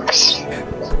disembarks.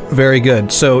 Very good.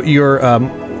 So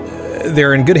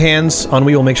they're in good hands.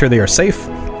 Ennui will make sure they are safe.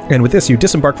 And with this, you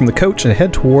disembark from the coach and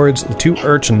head towards the 2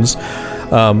 urchins,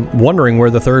 wondering where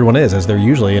the third one is, as they're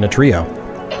usually in a trio.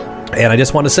 And I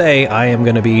just want to say, I am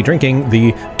going to be drinking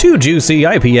the Too Juicy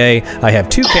IPA. I have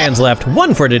 2 cans left,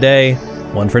 1 for today,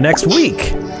 1 for next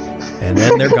week. And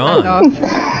then they're gone.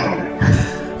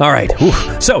 All right. Whew.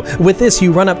 So with this,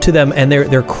 you run up to them, and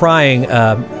they're crying.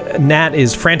 Nat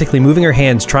is frantically moving her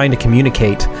hands, trying to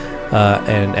communicate,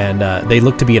 and they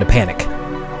look to be in a panic.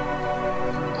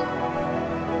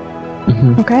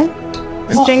 Okay.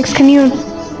 Jinx, can you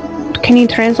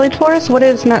translate for us? What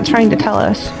is Nat trying to tell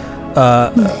us?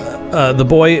 The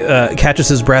boy catches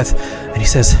his breath, and he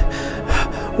says,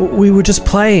 "We were just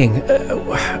playing.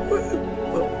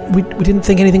 We didn't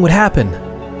think anything would happen."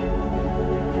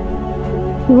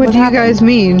 What do you guys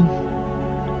mean?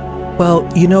 Well,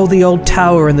 you know the old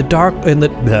tower in the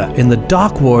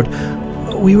dock ward.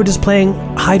 We were just playing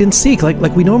hide and seek,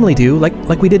 like we normally do,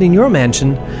 like we did in your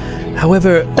mansion.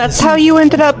 However, that's how you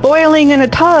ended up boiling in a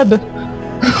tub.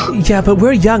 Yeah, but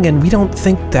we're young and we don't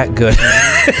think that good.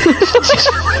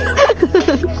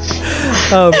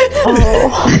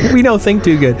 We don't think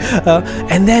too good.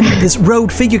 And then this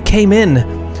rogue figure came in,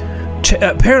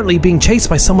 apparently being chased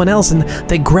by someone else, and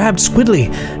they grabbed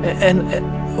Squidly,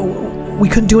 and we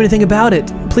couldn't do anything about it.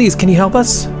 Please, can you help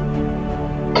us?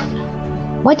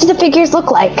 What do the figures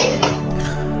look like?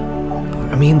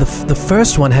 I mean, the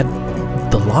first one had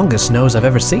the longest nose I've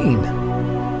ever seen.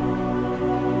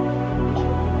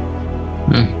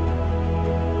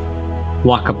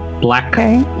 like a black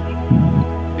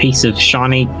piece of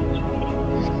shiny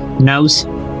nose.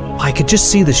 I could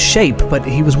just see the shape, but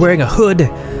he was wearing a hood,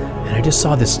 and I just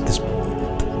saw this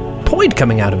point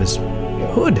coming out of his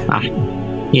hood.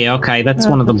 Yeah, okay, that's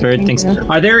one of the bird things.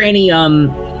 Are there any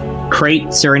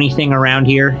crates or anything around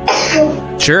here?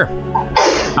 Sure.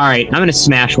 All right, I'm gonna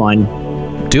smash one.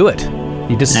 Do it.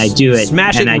 You just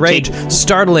smash it in rage,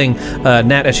 startling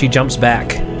Nat as she jumps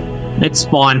back. It's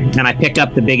fun, and I pick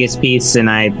up the biggest piece and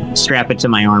I strap it to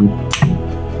my arm.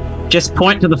 Just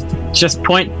point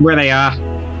where they are.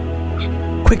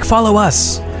 Quick, follow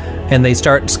us. And they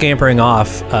start scampering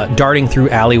off, darting through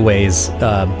alleyways.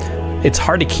 It's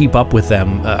hard to keep up with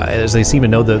them as they seem to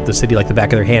know the city like the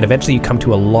back of their hand. Eventually you come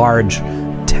to a large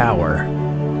tower.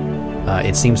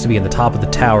 It seems to be in the top of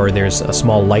the tower. There's a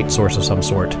small light source of some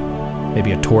sort,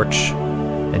 maybe a torch,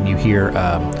 and you hear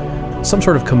some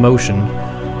sort of commotion,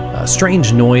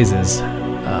 strange noises,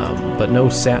 but no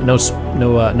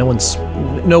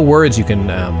words you can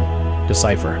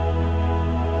decipher.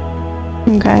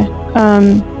 Okay.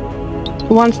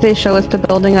 Once they show us the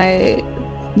building, I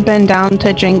bend down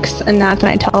to Jinx and Nat, and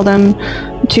I tell them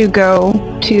to go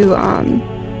to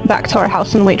back to our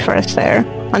house and wait for us there.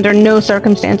 Under no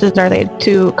circumstances are they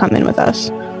to come in with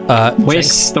us.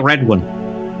 Where's the red one?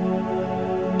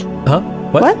 Huh?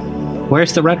 What?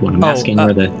 Where's the red one? I'm asking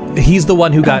where the... He's the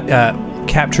one who got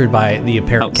captured by the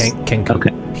apparent Kenku.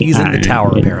 Okay. He's in the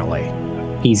tower, apparently.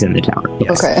 He's in the tower.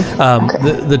 Yes. Okay.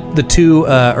 The two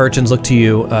urchins look to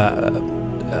you.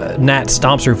 Nat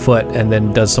stomps her foot and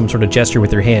then does some sort of gesture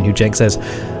with her hand. Who Jenk says,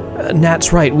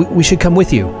 "Nat's right. We should come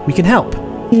with you. We can help."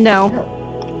 No,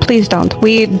 please don't.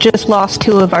 We just lost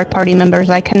 2 of our party members.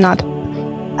 I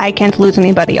can't lose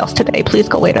anybody else today. Please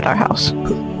go wait at our house.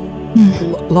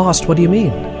 Lost? What do you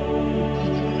mean?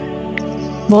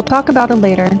 We'll talk about it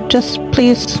later. Just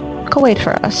please go wait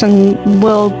for us, and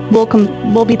we'll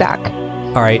be back.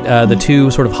 All right. The two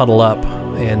sort of huddle up,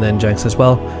 and then Jenk says,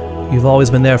 "Well, you've always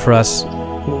been there for us.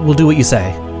 We'll do what you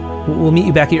say. We'll meet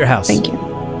you back at your house." Thank you.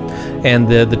 And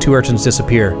the 2 urchins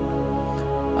disappear.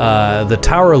 The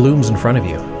tower looms in front of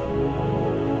you.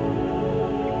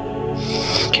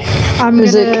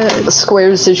 Krizik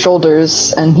squares his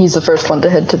shoulders, and he's the first one to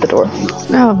head to the door.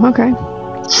 Oh, okay.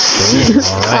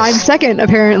 I'm second,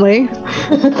 apparently. You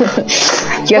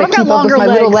gotta keep up with my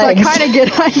little legs. I kind of get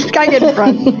in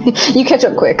front. You catch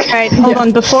up quick. All right, hold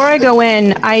on. Before I go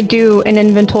in, I do an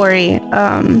inventory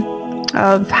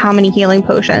of how many healing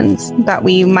potions that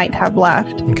we might have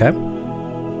left. Okay.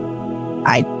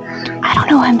 I don't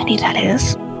know how many that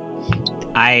is.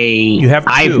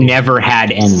 I've never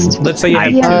had any. Let's say you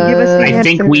have 2. I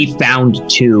think we found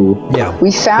 2. Yeah.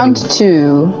 We found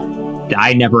 2.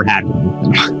 I never had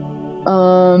one.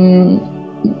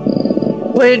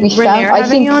 Would Renair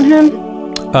have any on him?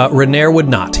 Renair would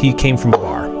not. He came from a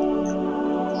bar.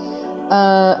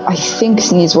 I think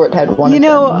Sneezewort had one. You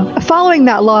know, following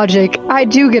that logic, I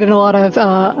do get in a lot of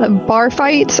bar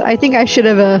fights. I think I should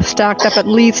have stacked up at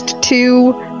least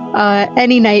 2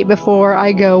 any night before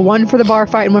I go. 1 for the bar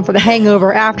fight and 1 for the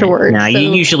hangover afterwards. Nah,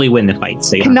 you usually win the fight.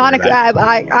 So canonically,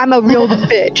 I'm a real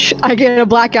bitch. I get a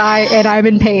black eye and I'm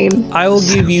in pain. I will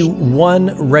give you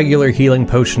 1 regular healing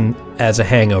potion as a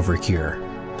hangover cure.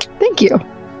 Thank you.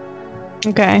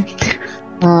 Okay.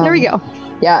 There we go.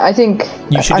 Yeah, I think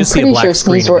you should I'm just see a pretty black sure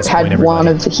screen at Sneezewort this point, had everybody. one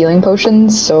of the healing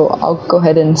potions, so I'll go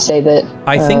ahead and say that.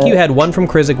 I think you had 1 from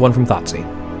Krizik, 1 from Thoughtsy.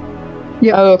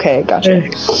 Yeah. Oh, okay, gotcha.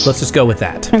 Let's just go with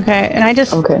that. Okay, and I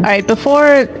just all right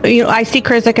before I see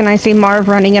Krizik and I see Marv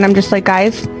running, and I'm just like,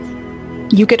 guys,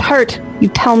 you get hurt, you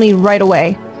tell me right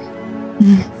away.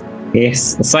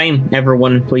 Yes, the same.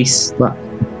 Everyone, please.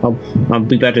 I'll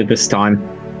be better this time.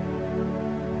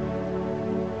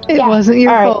 It wasn't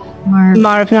your fault,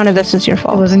 Marv. None of this is your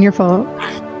fault. It wasn't your fault.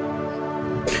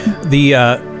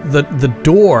 The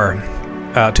door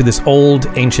to this old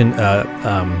ancient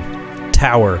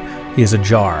tower is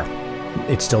ajar.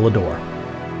 It's still a door.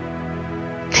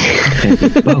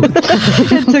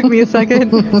 It took me a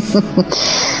second.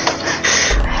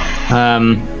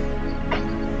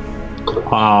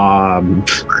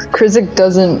 Krizik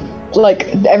doesn't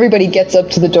everybody gets up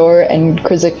to the door, and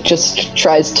Krizik just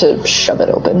tries to shove it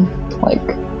open.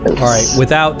 All right,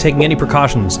 without taking any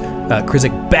precautions,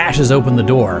 Krizik bashes open the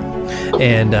door,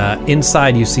 and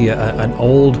inside you see an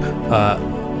old,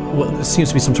 what seems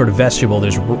to be some sort of vestibule.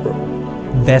 There's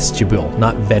vestibule,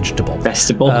 not vegetable.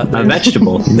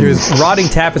 Vegetable. There's rotting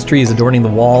tapestries adorning the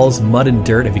walls. Mud and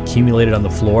dirt have accumulated on the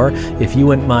floor. If you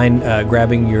wouldn't mind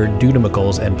grabbing your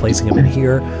Dudamicles and placing them in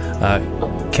here,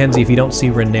 Kenzie, if you don't see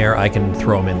Renair, I can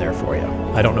throw him in there for you.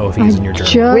 I don't know if he's in your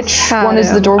journal. Which one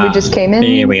is the door we just came in?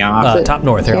 Here we are. Top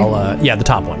north. Here, yeah, the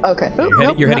top one. Okay.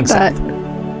 You're heading south.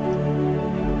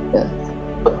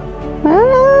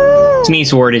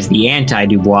 Sneezewort is the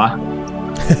anti-Dubois.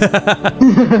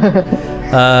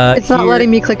 It's not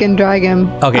letting me click and drag him.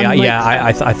 Okay,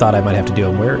 I thought I might have to do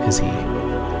him. Where is he?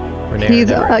 Renair,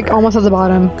 he's like almost at the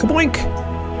bottom. Kaboink!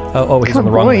 Oh, he's on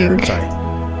the wrong layer. Sorry.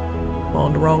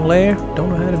 On the wrong layer. Don't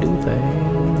know how to do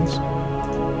things.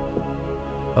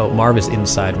 Oh, Marv is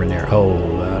inside Renair. Oh,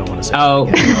 I don't want to say. Oh.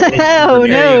 Oh,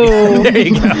 no. There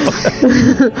you go.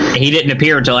 He didn't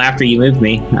appear until after you moved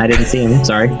me. I didn't see him.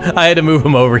 Sorry. I had to move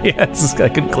him over. Yes, I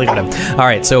couldn't click on him. All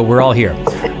right, so we're all here.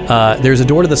 There's a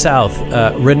door to the south.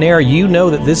 Renair, you know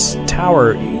that this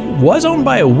tower was owned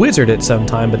by a wizard at some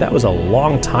time, but that was a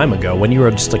long time ago when you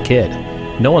were just a kid.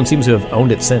 No one seems to have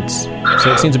owned it since.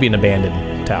 So it seems to be an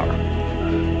abandoned tower.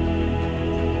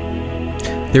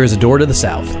 There is a door to the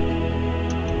south.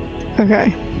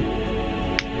 Okay.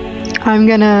 I'm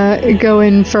gonna go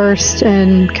in first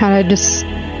and kind of just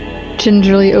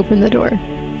gingerly open the door.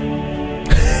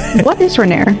 What is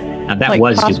Renair? That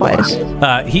was class-wise.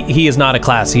 He is not a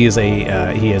class. He is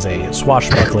a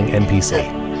swashbuckling NPC.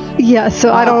 Yeah,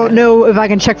 so I don't know if I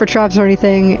can check for traps or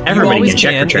anything. Everybody can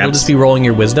check for traps. It'll just be rolling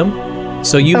your wisdom.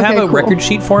 So you have a record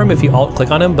sheet for him if you alt-click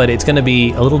on him, but it's going to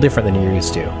be a little different than you're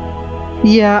used to.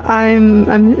 Yeah,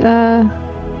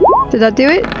 did that do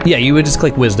it? Yeah, you would just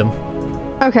click wisdom.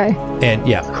 Okay. And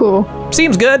yeah. Cool.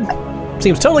 Seems good.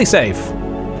 Seems totally safe.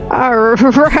 All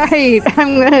right.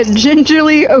 I'm going to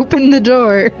gingerly open the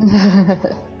door.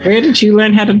 Where did you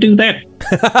learn how to do that?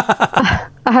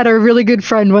 I had a really good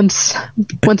friend once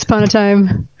upon a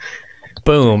time.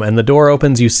 Boom, and the door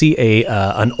opens. You see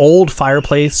an old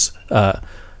fireplace.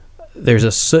 There's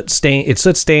a soot stain. It's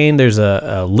soot stained. There's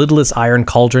a lidless iron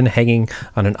cauldron hanging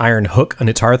on an iron hook on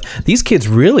its hearth. These kids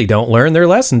really don't learn their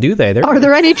lesson, do they? Are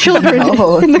there any children in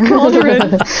the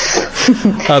cauldron?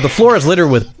 The floor is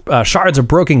littered with shards of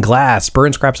broken glass,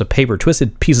 burned scraps of paper,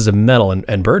 twisted pieces of metal,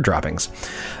 and bird droppings.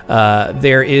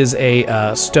 There is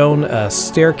a stone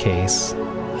staircase,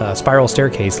 spiral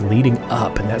staircase leading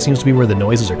up, and that seems to be where the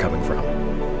noises are coming from.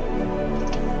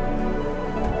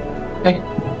 Okay,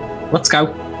 let's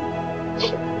go.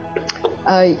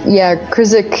 Yeah,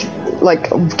 Krizik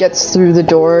gets through the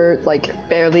door,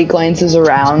 barely glances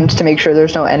around to make sure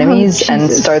there's no enemies,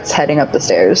 and starts heading up the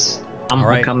stairs.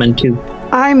 I'm coming too.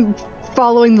 I'm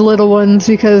following the little ones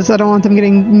because I don't want them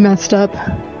getting messed up.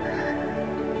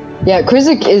 Yeah,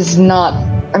 Krizik is not.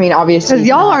 I mean, obviously, because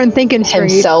y'all aren't thinking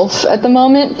himself at the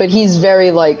moment, but he's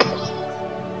very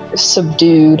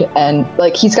subdued, and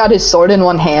he's got his sword in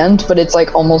one hand, but it's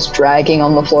almost dragging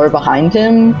on the floor behind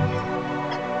him.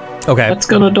 Okay. Let's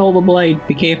go to dull the blade.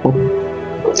 Be careful. All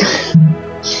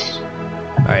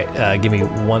right, give me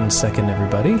 1 second,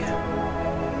 everybody.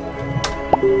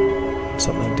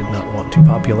 Something did not want to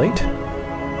populate.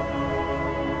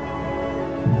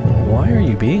 Why are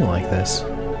you being like this?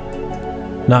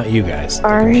 Not you guys.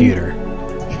 Sorry. The computer.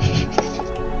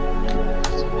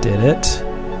 Did it.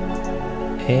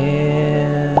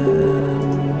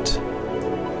 And...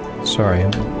 Sorry,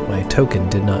 my token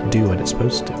did not do what it's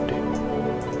supposed to do.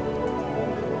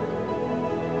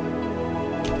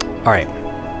 All right.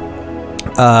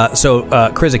 So,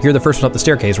 Krizik, you're the first one up the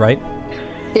staircase, right?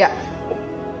 Yeah.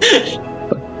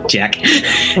 Jack.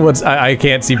 I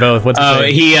can't see both. What's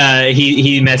he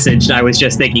messaged. I was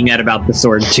just thinking that about the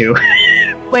sword too.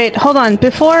 Wait, hold on.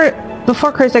 Before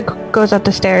Krizik goes up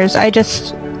the stairs, I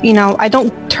just, I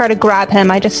don't try to grab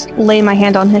him. I just lay my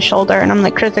hand on his shoulder, and I'm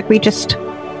like, Krizik, we just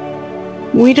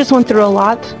went through a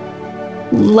lot.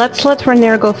 Let's let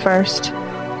Renair go first.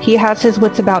 He has his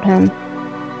wits about him.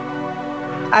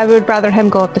 I would rather him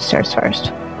go up the stairs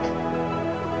first.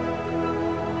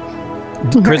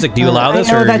 Krizik, do you allow this?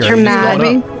 I know that you're mad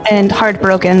and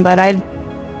heartbroken, but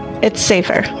it's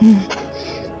safer.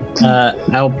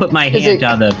 I'll put my hand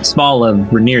on the small of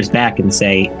Renair's back and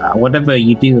say, whatever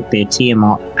you do, the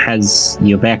Tiamat has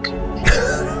your back.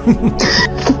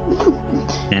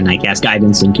 And I cast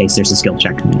guidance in case there's a skill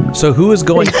check. So who is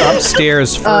going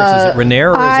upstairs first? Is it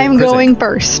Renair or I'm is it Krizik? going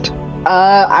first.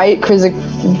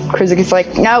 Krizik is like,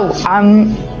 no,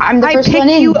 I'm the I first one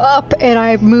pick in. you up and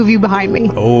I move you behind me.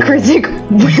 Oh.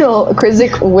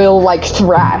 Krizik will like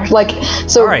thrash. Like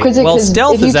so, All right, Krizik well,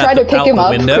 stealth if you is try to pick out him the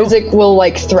up, window. Krizik will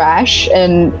like thrash,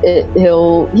 and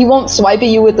he won't swipe at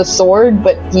you with the sword,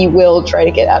 but he will try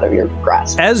to get out of your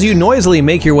grasp. As you noisily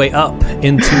make your way up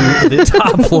into the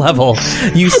top level,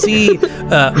 you see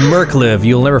Merkliv.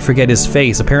 You'll never forget his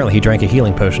face. Apparently, he drank a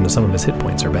healing potion, and some of his hit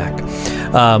points are back.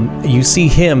 You see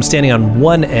him standing on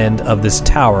one end of this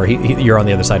tower. You're on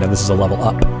the other side now. This is a level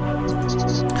up.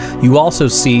 You also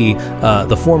see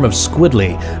the form of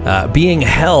Squidly being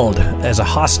held as a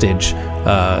hostage.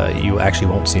 You actually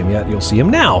won't see him yet. You'll see him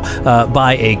now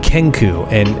by a Kenku.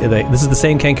 And this is the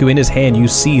same Kenku. In his hand, you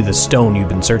see the stone you've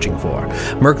been searching for.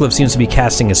 Merkliv seems to be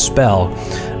casting a spell.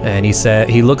 And he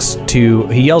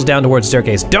yells down towards the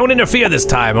staircase, "Don't interfere this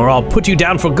time, or I'll put you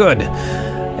down for good."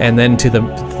 And then to the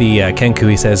Kenku,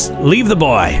 he says, "Leave the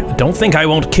boy. Don't think I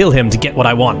won't kill him to get what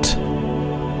I want."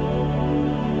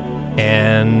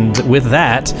 And with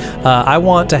that, I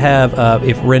want to have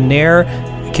if Renair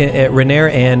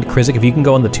and Krizik, if you can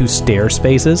go on the 2 stair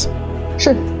spaces.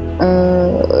 Sure.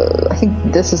 I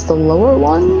think this is the lower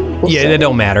one. Yeah, it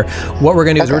don't matter. What we're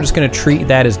going to do is we're just going to treat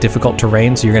that as difficult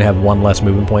terrain, so you're going to have 1 less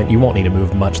movement point. You won't need to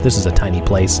move much. This is a tiny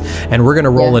place. And we're going to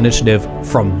roll initiative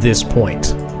from this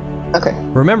point. Okay.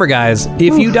 Remember, guys,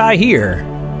 if you die here,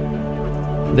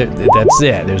 that's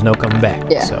it. There's no coming back.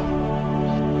 Yeah. So.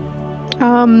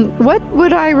 What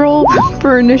would I roll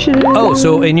for initiative? Oh,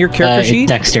 so in your character sheet?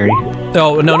 Dexterity.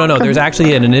 Oh, no. There's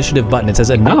actually an initiative button. It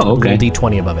says roll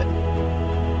D20 above it.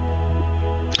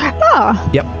 Ah.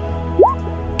 Yep.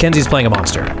 Kenzie's playing a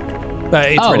monster.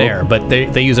 It's Renair, but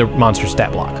they use a monster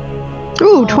stat block.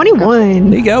 Ooh, 21.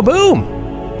 There you go. Boom.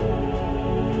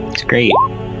 It's great.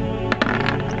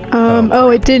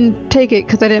 It didn't take it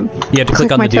because I didn't You have to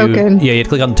click on my the token. Yeah, you have to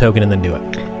click on the token and then do it.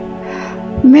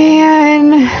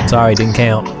 Man. Sorry, didn't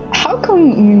count. How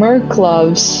come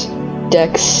Merklov's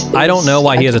dex? I don't know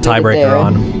why he has a tiebreaker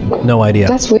on. No idea.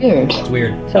 That's weird. It's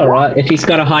weird. It's alright. If he's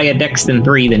got a higher dex than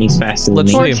 3, then he's faster than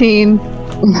Let's me. see.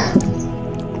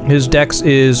 14. His dex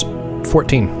is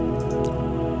 14.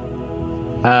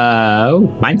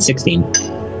 Mine's 16. Then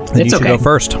It's you should okay. go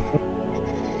first.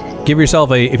 Give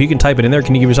yourself if you can type it in there,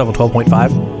 can you give yourself a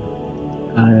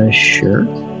 12.5? Sure. I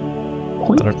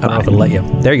don't know if it'll let you.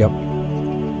 There you go.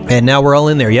 And now we're all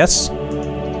in there, yes?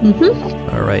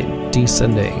 Mm-hmm. All right,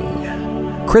 descending.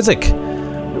 Krizik,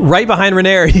 right behind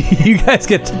Renair. You guys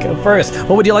get to go first.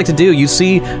 What would you like to do? You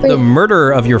see the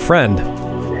murderer of your friend.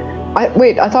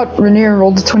 I thought Rainier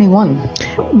rolled a 21.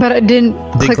 But I didn't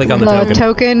click on the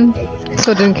token,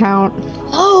 so it didn't count.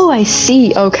 Oh, I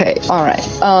see. Okay, all right.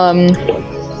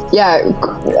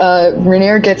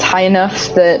 Rainier gets high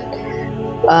enough that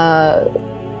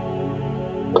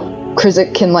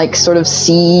Krizik can like sort of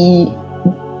see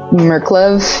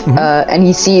Merklev, and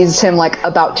he sees him like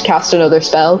about to cast another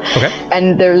spell. Okay.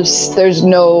 And there's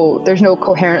no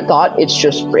coherent thought. It's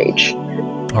just rage.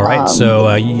 All right. So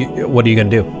what are you gonna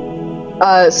do?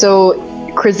 So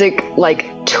Krizik like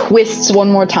twists one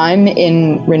more time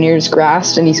in Rainier's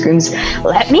grasp, and he screams,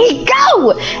 "Let me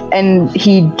go!" And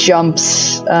he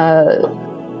jumps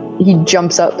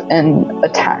up and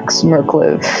attacks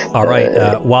Merklev. All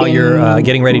right. While you're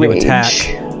getting ready to attack,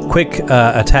 quick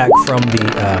attack from the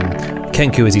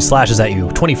Kenku as he slashes at you.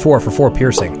 24 for 4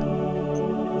 piercing.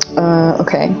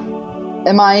 Okay.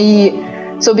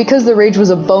 So because the rage was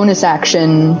a bonus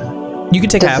action, you can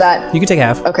take half. You can take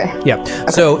half. Okay. Yeah.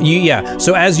 Okay.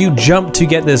 So as you jump to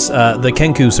get this, the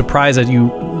Kenku, surprised at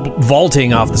you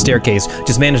vaulting off the staircase,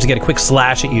 just managed to get a quick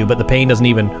slash at you, but the pain doesn't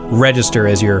even register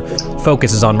as your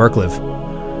focus is on Merklev.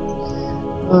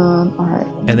 All right.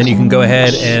 And then you can go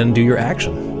ahead and do your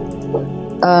action.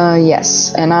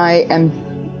 Yes, and I am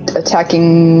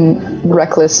attacking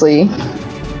recklessly,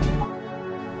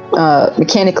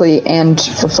 mechanically, and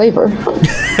for flavor.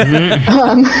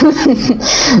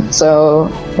 So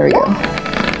there we go.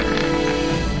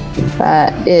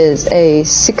 That is a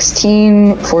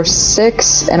 16 for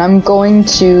 6, and I'm going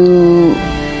to.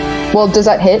 Well, does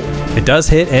that hit? It does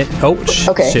hit, and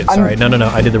okay, shit! Sorry, no,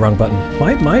 I did the wrong button.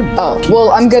 My. Oh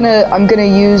well, I'm gonna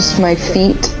use my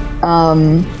feat.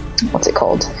 What's it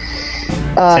called?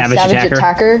 Savage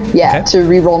Attacker. Yeah, Okay. to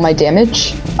re-roll my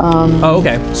damage.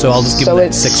 Okay. So I'll just give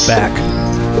that 6 back.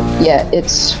 Yeah,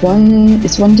 it's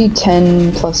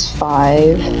 1d10 plus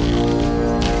 5.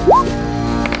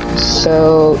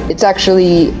 So it's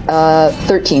actually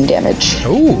 13 damage.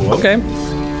 Ooh, okay.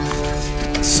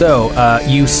 So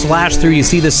you slash through. You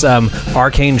see this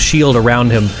arcane shield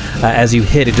around him. As you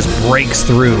hit, it just breaks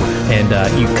through, and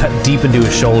you cut deep into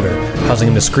his shoulder, causing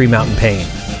him to scream out in pain.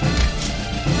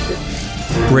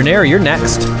 Renair, you're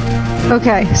next.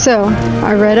 Okay, so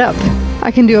I read up.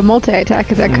 I can do a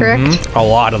multi-attack, is that correct? A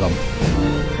lot of them.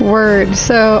 Word.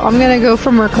 So I'm gonna go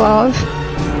for Murklov.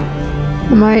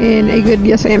 Am I in a good...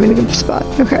 Yes, I am in a good spot.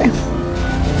 Okay.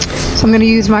 So I'm gonna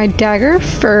use my dagger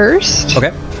first.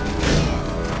 Okay.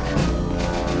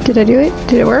 Did I do it?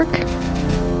 Did it work?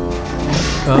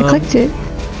 I clicked it.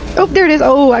 Oh, there it is.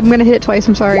 Oh, I'm gonna hit it twice.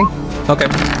 I'm sorry. Okay.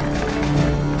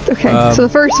 Okay, so the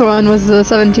first one was the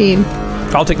 17.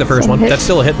 I'll take the first one. Hit. That's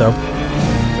still a hit, though.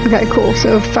 Okay, cool.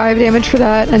 So 5 damage for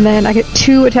that, and then I get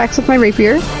 2 attacks with my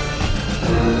rapier.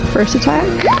 First attack.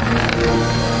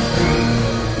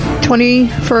 20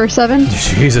 for 7.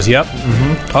 Jesus, yep.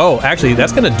 Oh, actually,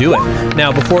 that's going to do it.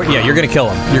 Now, before... Yeah, you're going to kill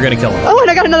him. You're going to kill him. Oh,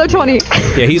 and I got another 20.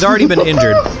 Yeah, he's already been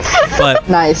injured. But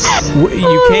nice.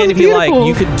 You can, if you like.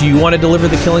 You could. Do you want to deliver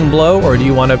the killing blow, or do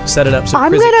you want to set it up so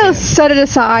I'm Krizik gonna set it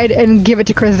aside and give it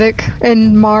to Krizik.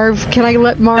 And Marv, can I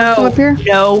let Marv come up here?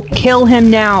 No, kill him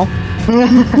now. No,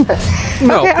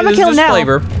 okay, I'm gonna kill him now.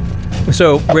 Flavor.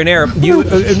 So, Renair,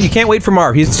 you can't wait for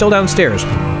Marv. He's still downstairs.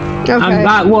 Okay.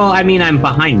 I'm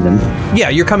behind them. Yeah,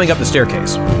 you're coming up the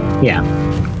staircase. Yeah.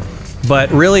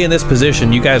 But really, in this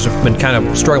position, you guys have been kind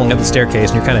of struggling up the staircase,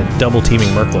 and you're kind of double teaming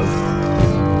Murklov.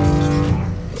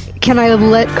 Can I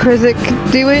let Krizik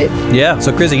do it? Yeah.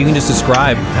 So, Krizik, you can just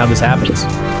describe how this happens.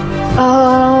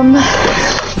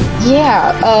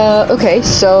 Yeah. Okay.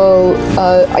 So,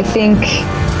 I think.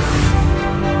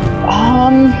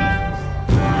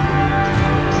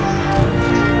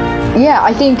 Yeah,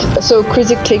 I think so.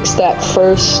 Krizik takes that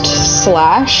first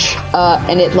slash,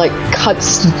 and it like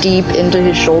cuts deep into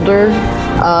his shoulder,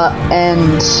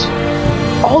 and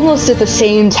almost at the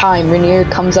same time, Rainier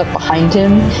comes up behind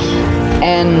him,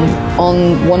 and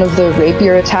on one of the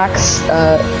rapier attacks,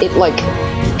 it like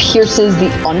pierces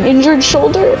the uninjured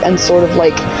shoulder and sort of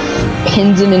like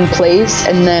pins him in place,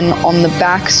 and then on the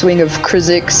backswing of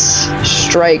Krizik's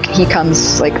strike, he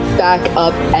comes like back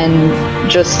up and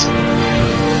just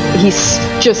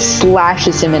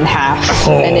slashes him in half,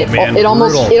 and it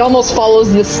almost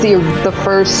follows the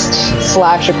first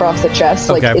slash across the chest.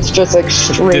 Like it's just like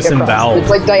straight across. It's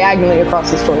like diagonally across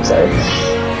his torso,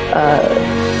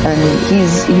 and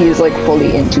he is like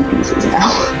fully in 2 pieces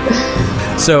now.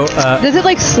 So does it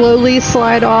like slowly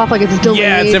slide off? Like it's delayed?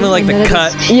 Yeah, it's definitely like the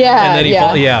cut. Yeah, and then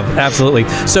he absolutely.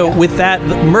 So with that,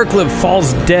 Murklov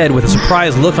falls dead with a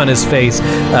surprised look on his face.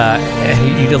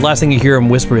 And the last thing you hear him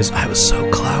whisper is, "I was so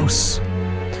close."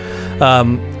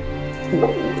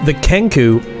 The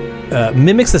Kenku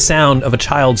mimics the sound of a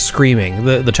child screaming,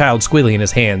 the child squealing in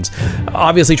his hands,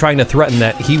 obviously trying to threaten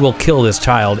that he will kill this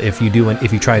child if you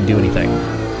try and do anything.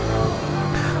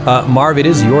 Marv, it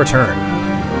is your turn.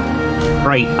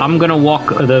 Right, I'm gonna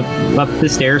walk up the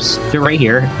stairs to right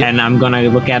here, and I'm gonna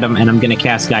look at him, and I'm gonna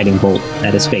cast Guiding Bolt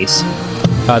at his face.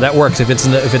 That works. If it's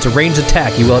a ranged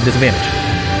attack, you will have disadvantage.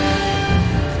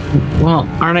 Well,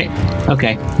 aren't I?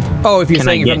 Okay. Oh, if you're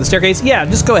saying you're from the staircase, yeah,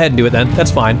 just go ahead and do it then. That's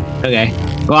fine. Okay.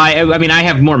 Well, I mean, I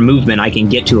have more movement. I can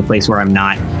get to a place where I'm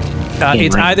not.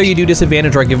 It's either you do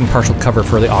disadvantage or I give him partial cover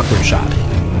for the awkward shot.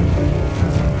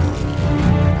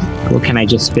 Well, can I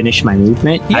just finish my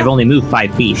movement? Yeah. I've only moved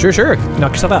 5 feet. Sure.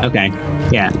 Knock yourself out. Okay.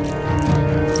 Yeah.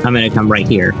 I'm gonna come right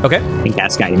here. Okay. And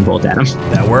cast Guiding Bolt at him.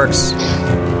 That works.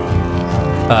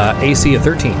 AC of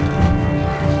 13.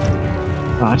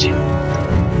 Gotcha.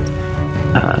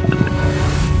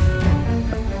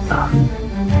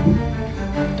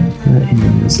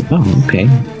 Oh, okay.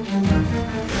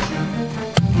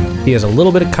 He has a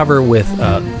little bit of cover with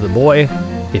the boy.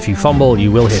 If you fumble, you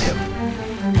will hit him.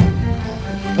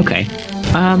 Okay.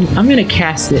 I'm gonna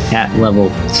cast it at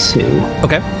level 2.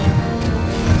 Okay.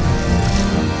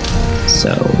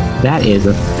 So that is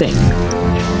a thing.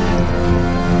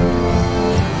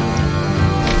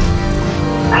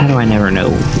 How do I never know?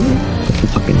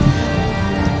 Fucking.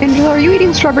 Angela, are you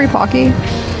eating strawberry Pocky?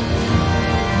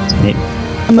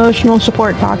 Emotional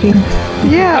support Pocky.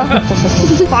 Yeah.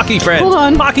 Pocky friends. Hold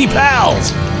on. Pocky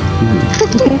pals.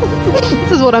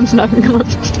 This is what I'm snuffing on.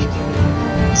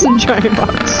 It's a giant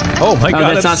box. Oh my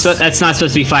god. That's not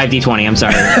supposed to be 5d20. I'm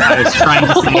sorry. I was trying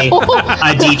to say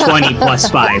a d20 plus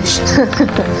 5.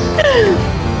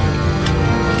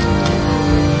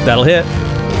 That'll hit.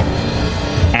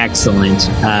 Excellent.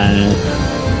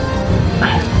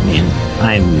 Man,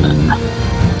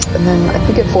 and then I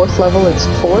think at 4th level it's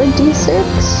 4d6?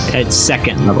 At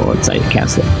 2nd level I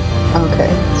cast it. Okay,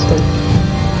 so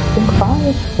I think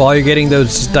 5. While you're getting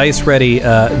those dice ready,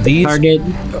 these... Target,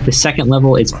 the 2nd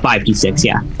level is 5d6,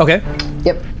 yeah. Okay.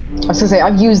 Yep. I was gonna say,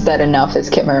 I've used that enough as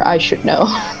Kimmer. I should know.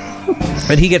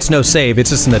 And he gets no save. It's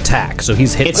just an attack. So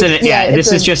he's hit.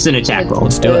 This is just an attack roll.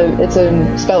 Let's do it. It's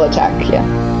a spell attack, yeah.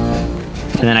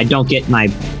 And then I don't get my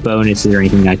bonuses or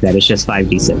anything like that. It's just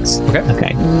 5d6.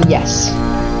 Okay. Yes.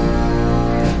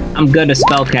 I'm good at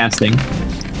spell casting.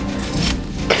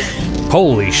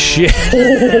 Holy shit.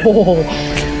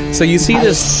 So you see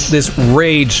this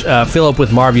rage fill up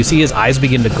with Marv. You see his eyes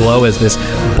begin to glow as this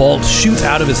bolt shoots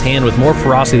out of his hand with more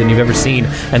ferocity than you've ever seen,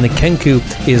 and the Kenku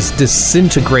is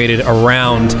disintegrated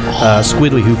around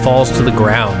Squidly, who falls to the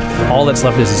ground. All that's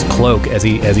left is his cloak as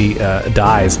he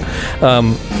dies.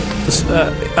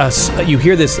 You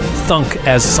hear this thunk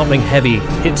as something heavy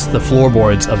hits the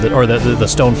floorboards of the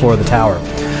stone floor of the tower.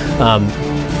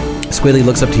 Squidly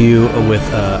looks up to you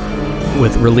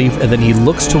with relief, and then he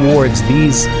looks towards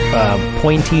these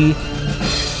pointy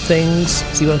things.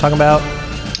 See what I'm talking about?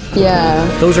 Yeah.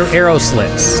 Those are arrow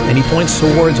slits, and he points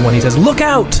towards one. He says, "Look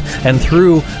out!" And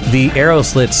through the arrow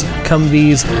slits come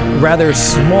these rather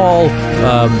small,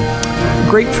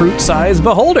 grapefruit-sized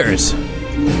beholders.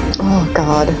 Oh,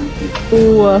 God.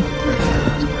 Ooh.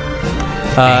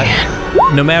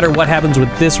 No matter what happens with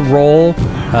this roll,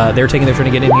 they're taking their turn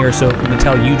to get in here, so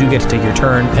Natel, you do get to take your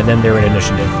turn, and then they're in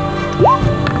initiative.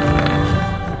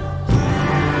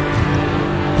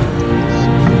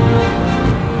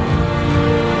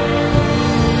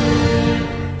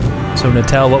 So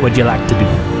Natel, what would you like to do?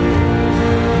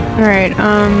 Alright,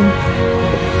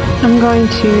 I'm going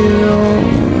to...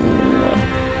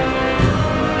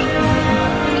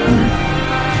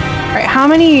 Alright, how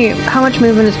much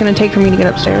movement is going to take for me to get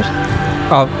upstairs?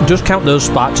 Just count those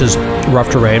spots as rough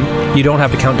terrain. You don't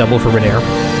have to count double for Renair.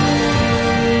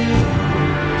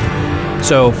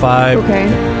 So 5,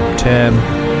 10,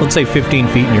 let's say 15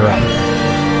 feet and you're up.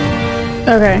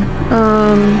 Okay,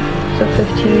 so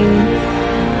 15...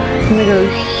 I'm gonna go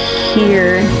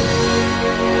here.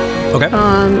 Okay.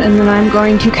 And then I'm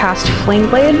going to cast Flame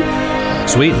Blade.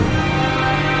 Sweet.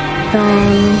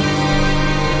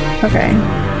 Okay.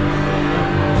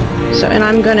 So, and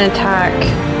I'm gonna attack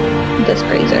this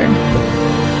brazier.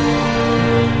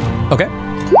 Okay.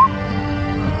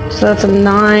 So that's a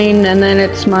 9, and then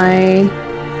it's my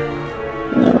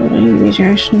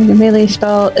melee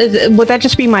spell. Would that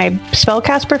just be my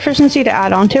spellcast proficiency to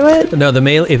add on to it? No, the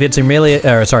melee. If it's a melee,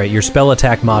 your spell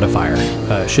attack modifier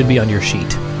should be on your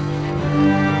sheet.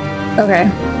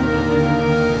 Okay.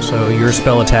 So your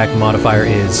spell attack modifier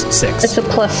is 6. It's a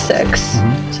plus 6.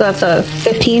 Mm-hmm. So that's a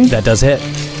 15. That does hit.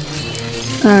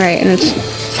 All right, and it's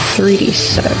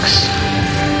 3d6.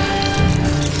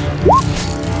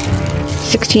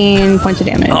 16 points of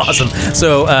damage. Awesome.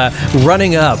 So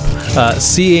running up,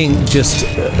 seeing just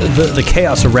the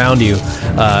chaos around you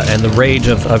and the rage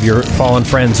of your fallen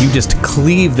friends, you just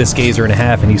cleave this gazer in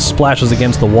half, and he splashes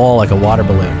against the wall like a water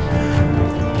balloon.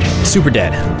 Super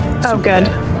dead. Oh, good.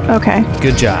 Okay.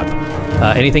 Good job.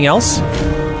 Anything else?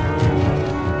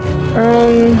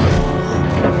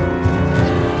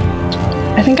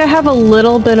 I think I have a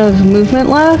little bit of movement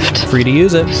left. Free to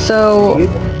use it. So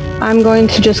I'm going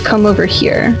to just come over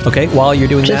here. Okay, while you're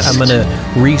doing that, I'm going to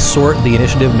resort the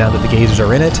initiative now that the gazers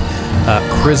are in it.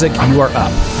 Krizik, you are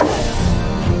up.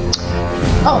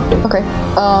 Oh, okay.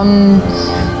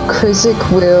 Krizik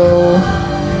will...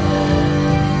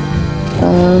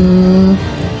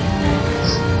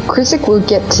 Krizik will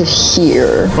get to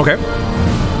here. Okay.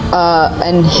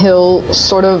 And he'll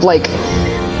sort of like...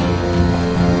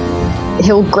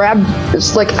 He'll grab,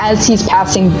 like, as he's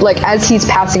passing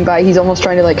by, he's almost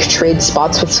trying to, like, trade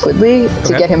spots with Squidly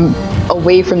to get him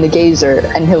away from the gazer,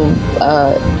 and he'll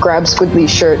grab Squidly's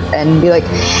shirt and be like,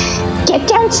 "Get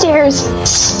downstairs,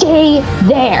 stay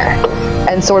there,"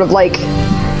 and sort of, like,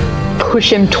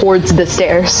 push him towards the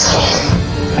stairs.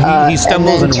 He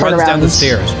stumbles and runs down the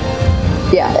stairs.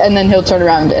 Yeah, and then he'll turn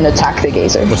around and attack the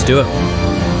gazer. Let's do it.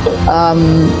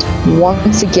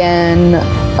 Once again,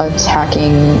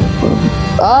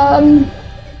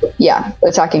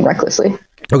 attacking recklessly.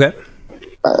 Okay.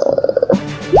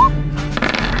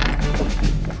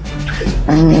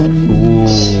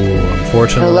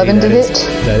 Unfortunately, 11 to hit.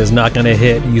 That is not going to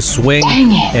hit. You swing,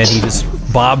 and he just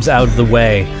bobs out of the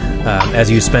way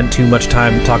as you spent too much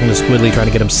time talking to Squidly, trying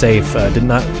to get him safe.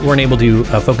 Weren't able to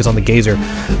focus on the gazer.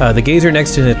 The gazer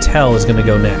next to Natel is going to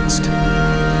go next.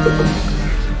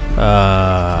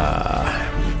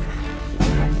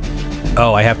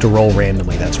 I have to roll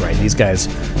randomly. That's right. These guys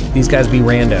be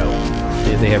rando.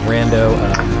 They have rando.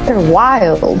 They're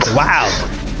wild.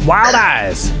 Wild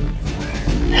eyes.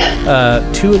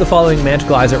 2 of the following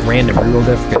magical eyes at random. Reroll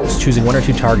difficulties. Choosing 1 or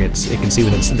 2 targets. It can see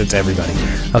when it's everybody.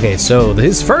 Okay, so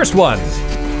his first one.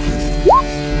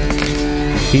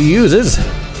 He uses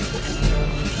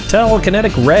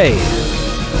telekinetic ray.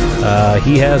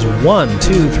 He has 1,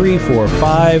 2, 3, 4,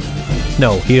 5.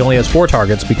 No, he only has 4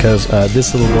 targets because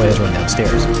this little boy has run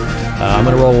downstairs. I'm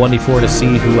going to roll 1d4 to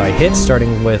see who I hit,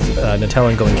 starting with Natel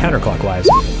and going counterclockwise.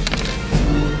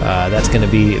 That's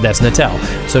Natel.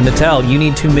 So Natel, you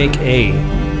need to make a...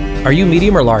 Are you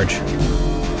medium or large?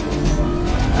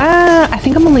 I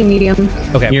think I'm only medium.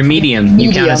 Okay. You're medium.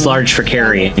 You count as large for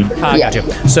carrying.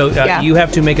 Gotcha. So you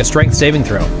have to make a strength saving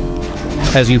throw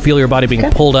as you feel your body being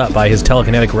pulled up by his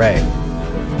telekinetic ray.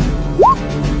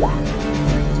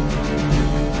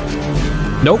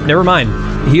 Nope, never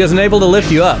mind. He is unable to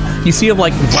lift you up. You see him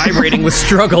like vibrating with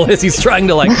struggle as he's trying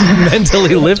to like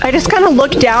mentally lift. I just kind of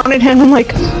look down at him. I'm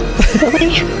like,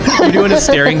 really? You're doing a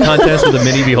staring contest with a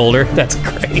mini beholder. That's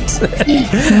great.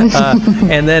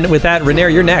 And then with that,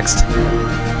 Renair, you're next.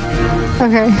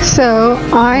 Okay, so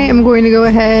I am going to go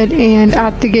ahead and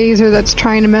at the gazer that's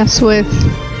trying to mess with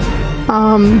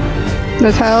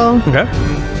Natel. Okay.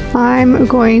 I'm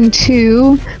going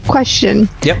to question.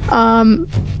 Yep.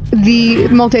 The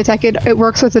multi-attack, it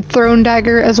works with a thrown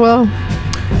dagger as well?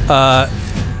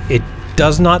 It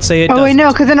does not say it does. Oh, wait,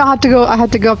 no, because then I have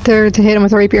to go up there to hit him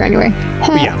with a rapier anyway.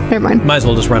 Yeah. Never mind. Might as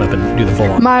well just run up and do the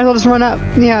full on. Might as well just run up.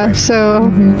 Yeah, right.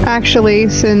 So actually,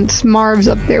 since Marv's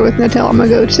up there with Natel, I'm going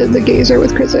to go to the gazer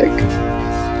with Krizik.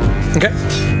 Okay.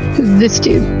 This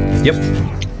dude. Yep.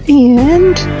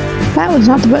 And that was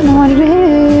not the button I wanted to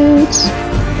hit.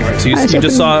 All right, so you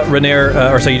just saw Renair,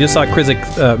 you just saw Krizik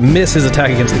miss his attack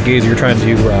against the gazer. You're trying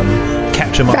to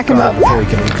catch him Back him up before he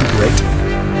can recuperate.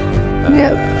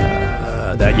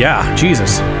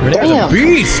 Jesus. Renair's a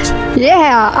beast!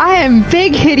 Yeah, I am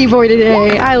big hitty boy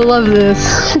today. I love this.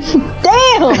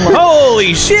 Damn!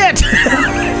 Holy shit!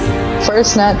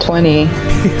 First nat 20.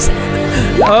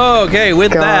 Okay,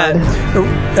 with that,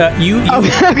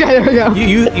 okay, there we go.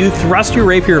 You thrust your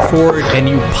rapier forward and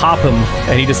you pop him,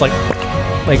 and he just like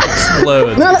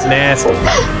explodes. It's nasty.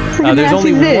 There's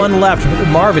only one left.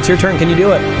 Marv, it's your turn. Can you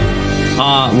do it?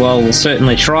 Well, we'll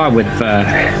certainly try with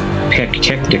Peck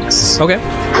Tactics. Okay.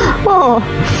 Oh.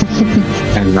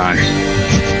 And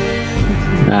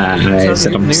I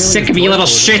said I'm sick of you little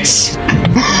shits.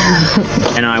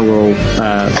 And I will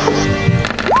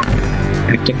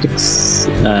Peck Tactics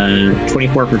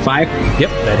 24 for 5. Yep,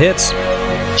 that hits.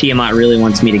 Tiamat really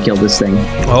wants me to kill this thing.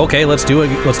 Okay, let's do it.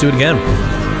 Let's do it again.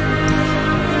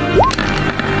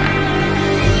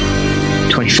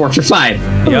 24 for 5.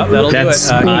 Yep, that'll do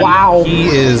it. Wow. He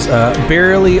is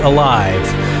barely alive.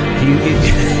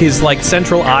 His like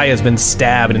central eye has been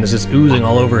stabbed and is just oozing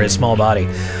all over his small body.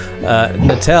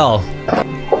 Natel.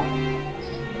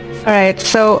 All right,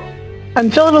 so I'm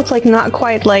filled with like not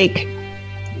quite like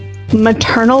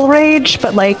maternal rage,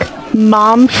 but like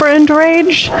mom friend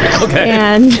rage. Okay.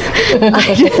 And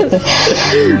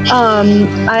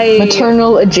I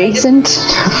maternal adjacent.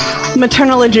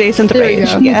 Maternal adjacent rage.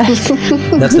 Yes.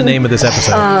 That's the name of this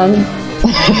episode.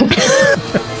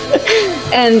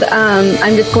 And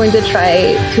I'm just going to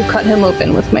try to cut him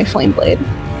open with my flame blade.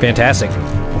 Fantastic.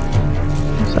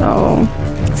 So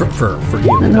for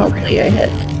you. And hopefully I hit.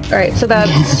 All right, so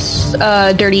that's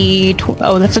dirty.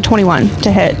 That's a 21 to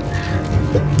hit.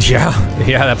 Yeah,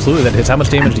 absolutely. That hits. How much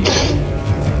damage do you do?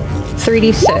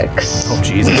 3d6. Oh,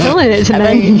 Jesus. Killing it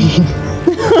tonight.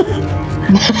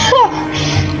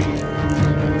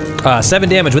 7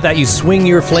 damage. With that, you swing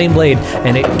your flame blade,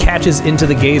 and it catches into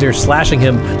the gazer, slashing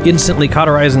him, instantly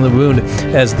cauterizing the wound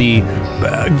as the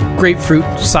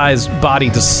grapefruit-sized body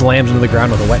just slams into the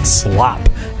ground with a wet slop.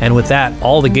 And with that,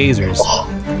 all the gazers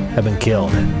have been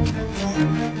killed.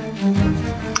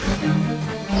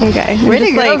 Okay. Way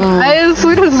to go, guys.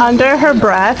 Under her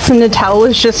breath, Natel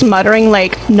was just muttering,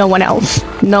 like, no one else,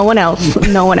 no one else,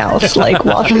 no one else, like,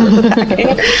 while she was attacking.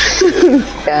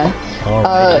 Yeah.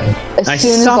 As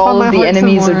soon as all of the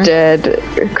enemies are dead,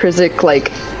 Krizik,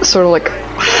 like, sort of, like,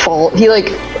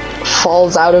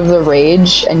 falls out of the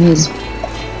rage, and he's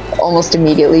almost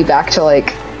immediately back to,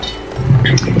 like,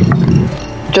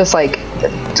 just, like,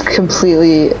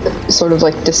 completely sort of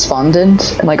like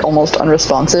despondent and like almost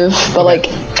unresponsive, but like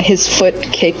his foot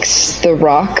kicks the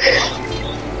rock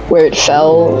where it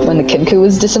fell when the Kinku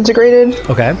was disintegrated.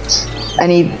 Okay.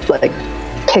 And he like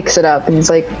picks it up and he's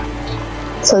like,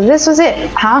 so this was it,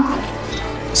 huh?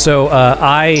 So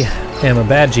I am a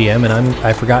bad GM and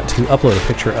I forgot to upload a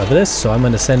picture of this, so I'm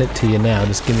going to send it to you now.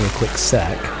 Just give me a quick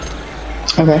sec.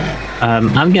 Okay.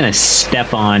 I'm going to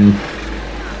step on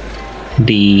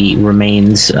the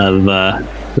remains of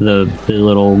the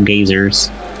little gazers,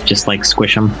 just like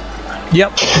squish them.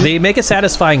 Yep, they make a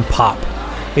satisfying pop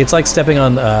It's like stepping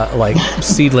on like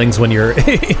seedlings when you're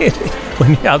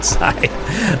when you're outside.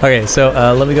 Okay, so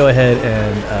let me go ahead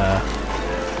and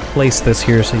place this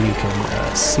here so you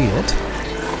can see it.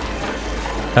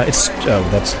 That's there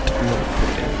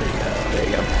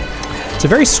you go. It's a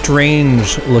very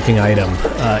strange looking item.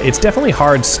 It's definitely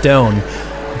hard stone,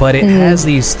 but it has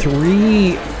these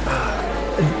three.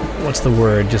 What's the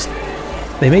word? Just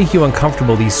they make you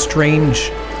uncomfortable. These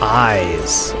strange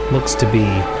eyes. Looks to be.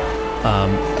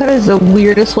 That is the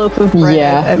weirdest loaf of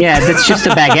bread. Yeah, that's just a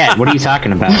baguette. What are you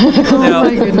talking about? Now,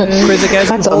 my goodness. Chris, as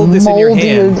That's you a hold this in your moldy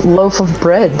hand, loaf of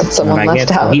bread that someone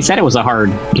left out. He said it was a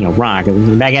hard, rock.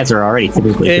 Baguettes are already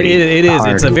typically pretty it is.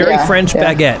 hard. It's a very French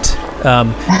baguette.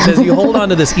 Says you hold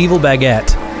onto this evil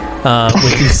baguette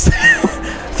with these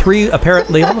three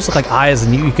apparently almost look like eyes,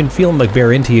 and you can feel them like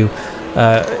bear into you.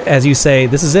 As you say,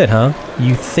 "This is it, huh?"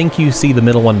 You think you see the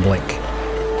middle one blink.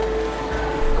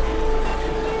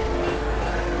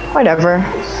 Whatever.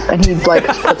 And he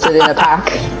puts it in a pack.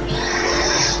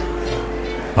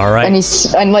 All right. And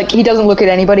he doesn't look at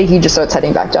anybody. He just starts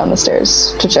heading back down the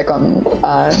stairs to check on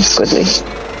Squidly.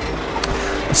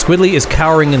 Squidly is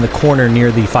cowering in the corner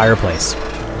near the fireplace.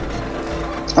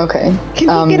 Okay.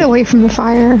 Can you get away from the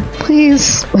fire,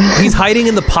 please? He's hiding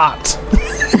in the pot.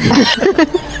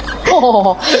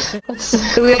 Oh,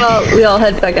 We all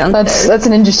head back down. that's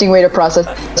an interesting way to process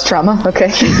trauma.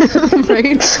 Okay.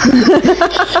 Right?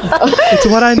 It's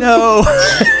what I know.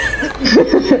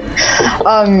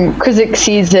 Krizik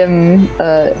sees him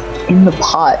in the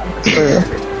pot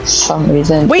for some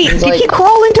reason. Wait, He's did he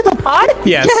crawl into the pot?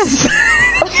 Yes.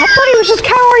 I thought he was just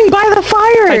cowering by the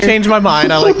fire. I changed my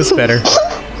mind. I like this better.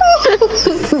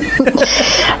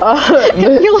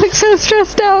 You look so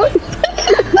stressed out.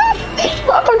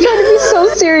 I'm trying to be so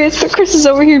serious, but Chris is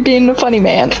over here being a funny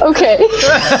man. Okay.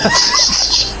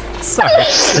 Sorry.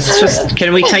 It's just,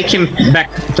 can we take him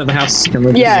back to the house? Can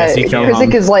we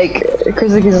Krizik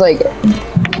is like,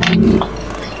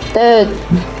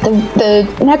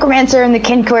 the necromancer and the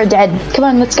Kinku are dead. Come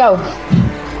on, let's go.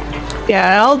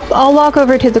 Yeah, I'll walk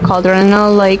over to the cauldron and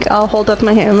I'll hold up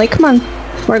my hand come on,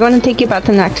 we're going to take you back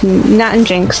to Nat and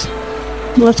Jinx.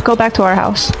 Let's go back to our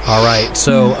house. All right.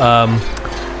 So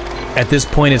at this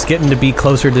point, it's getting to be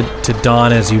closer to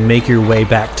dawn. As you make your way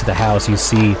back to the house, you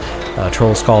see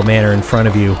Troll Skull Manor in front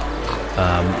of you.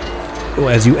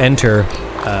 As you enter,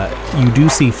 you do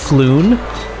see Floon.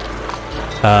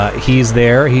 He's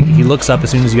there. He looks up as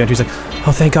soon as you enter. He's like,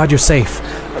 "Oh, thank God you're safe.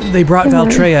 They brought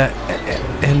Valtreya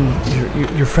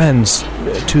and your friends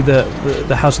to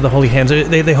the House of the Holy Hands.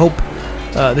 They hope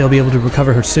they'll be able to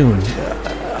recover her soon.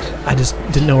 I just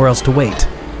didn't know where else to wait."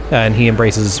 And he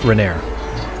embraces Renair.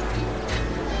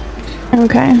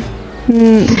 Okay.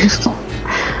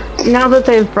 Now that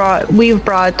we've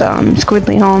brought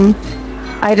Squidly home,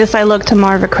 I look to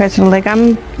Marva, Chris, and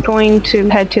I'm going to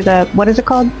head to the, what is it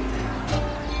called?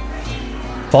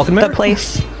 Falconmere? The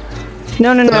place.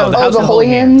 No. the House of the Holy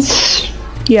Hands.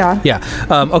 Yeah. Yeah.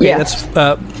 Okay. Yeah. That's.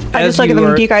 I just like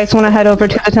them. Do you guys want to head over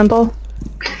to the temple?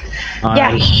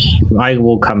 I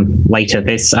will come later.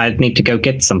 I need to go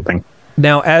get something.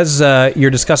 Now, as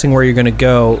you're discussing where you're going to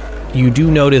go, you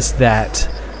do notice that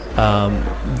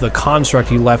the construct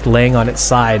you left laying on its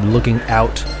side, looking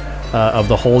out of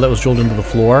the hole that was drilled into the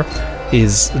floor,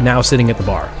 is now sitting at the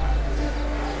bar.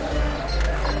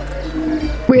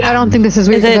 Wait, I don't think this is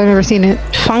weird because I've never seen it.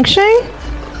 Functioning?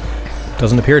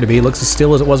 Doesn't appear to be. It looks as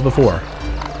still as it was before.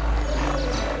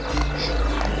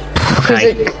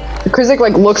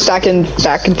 Krizik looks back and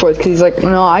forth because he's like,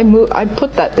 no, I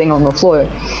put that thing on the floor.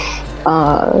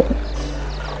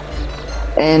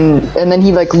 And then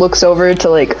he looks over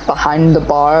to behind the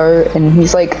bar and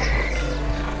he's like,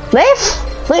 Liv,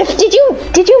 did you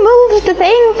move the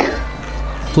thing?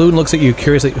 Floon looks at you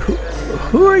curiously.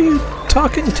 Who are you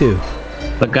talking to?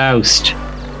 The ghost.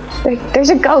 There's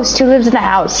a ghost who lives in the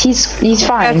house. He's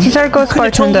fine. He's our ghost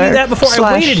bartender. Told me that before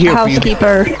I waited here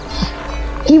housekeeper. For you.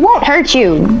 He won't hurt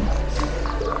you.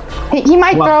 He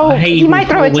might throw a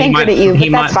tankard at you, but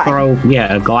that's fine. Throw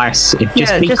a glass.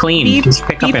 Just be clean. Just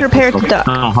pick up. Be prepared to duck.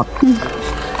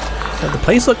 The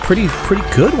place looked pretty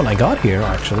good when I got here,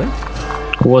 actually.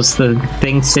 Was the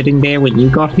thing sitting there when you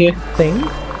got here? Thing?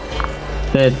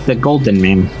 The golden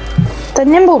man. The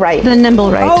Nimblewright. The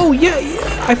Nimblewright. Oh yeah.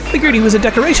 I figured he was a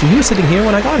decoration. He was sitting here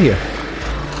when I got here.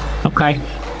 Okay.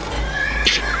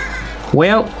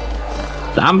 Well,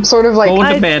 I'm sort of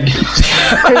going to bed.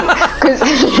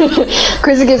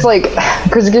 Krizik is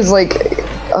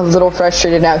a little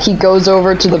frustrated now. He goes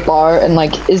over to the bar and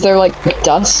is there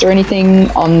dust or anything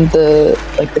on the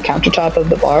the countertop of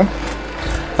the bar?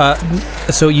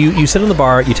 So you sit on the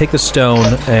bar, you take the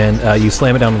stone and you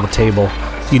slam it down on the table,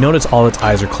 You notice all its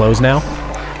eyes are closed now.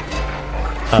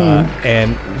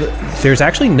 And there's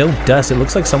actually no dust. It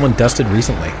looks like someone dusted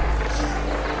recently,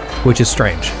 which is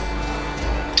strange.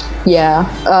 Yeah.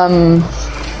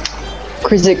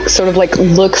 Krizik sort of like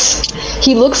looks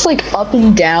like up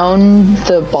and down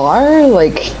the bar,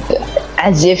 like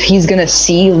as if he's gonna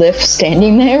see Lif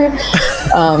standing there.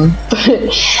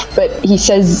 But he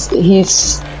says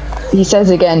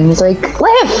again, he's like,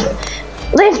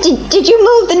 Lif, did you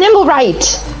move the nimble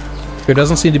right? There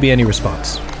doesn't seem to be any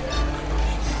response.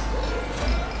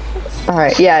 All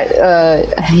right, yeah.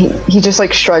 He just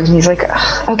like shrugs and he's like,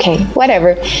 okay,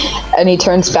 whatever. And he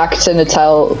turns back to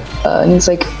Natel and he's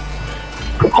like,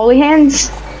 holy hands.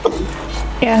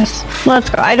 Yes, let's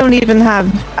go. I don't even have.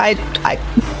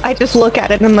 I just look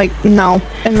at it and I'm like, no,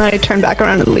 and then I turn back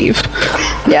around and leave.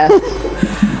 Yeah.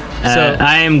 So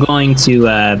I am going to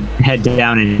head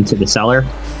down into the cellar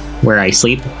where I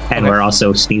sleep and where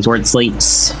also Sneezewort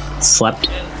slept.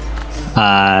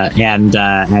 And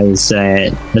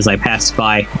as I pass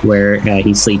by where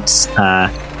he sleeps,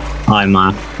 I'm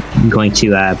going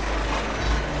to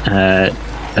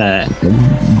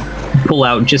pull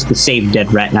out just the saved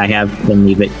dead rat I have and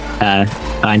leave it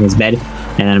on his bed,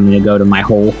 and then I'm going to go to my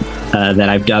hole that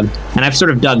I've dug, and I've sort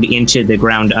of dug into the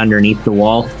ground underneath the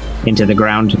wall, into the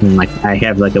ground, and like I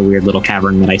have like a weird little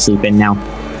cavern that I sleep in now.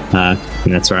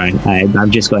 And that's where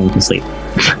I'm just going to sleep.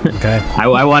 Okay. I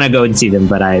want to go and see them,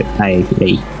 but I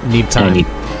need time.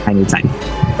 I need time.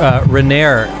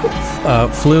 Renair,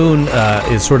 Floon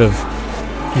is sort of,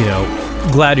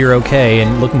 glad you're okay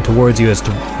and looking towards you as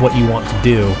to what you want to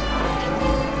do.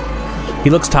 He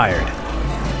looks tired.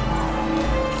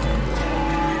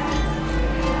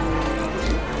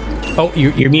 Oh,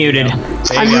 you're muted.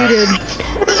 I'm muted.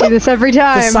 Do this every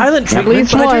time. The silent treatment, At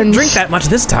least but I didn't once. drink that much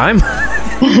this time.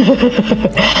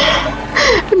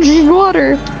 Drink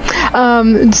water.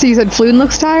 So you said Floon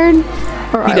looks tired?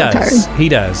 Or He I look does. tired? He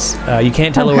does. You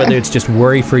can't tell Okay. whether it's just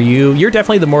worry for you. You're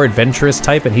definitely the more adventurous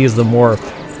type, and he is the more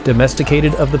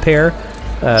domesticated of the pair.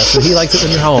 So he likes it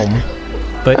when you're home.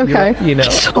 But Okay.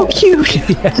 so cute.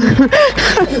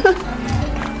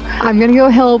 I'm gonna go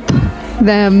help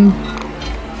them.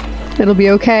 It'll be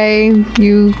okay.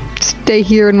 You stay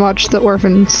here and watch the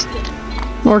orphans.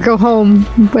 Or go home,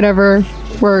 whatever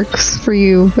works for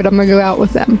you, but I'm gonna go out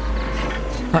with them.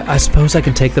 I suppose I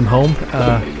can take them home.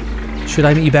 Should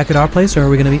I meet you back at our place, or are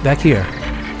we going to meet back here?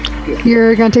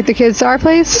 You're gonna take the kids to our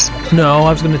place? No,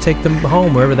 I was going to take them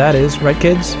home, wherever that is. Right,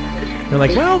 kids? They're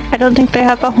like, well... I don't think they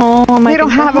have a home. They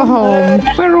don't have a home.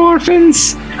 We're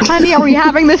orphans. Honey, are we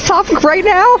having this topic right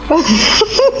now?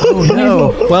 Oh,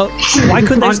 no. Well, why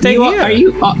couldn't they stay here? Are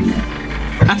you...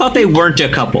 I thought they weren't a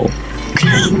couple.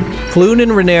 Floon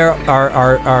and Renair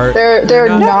are They're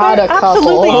not a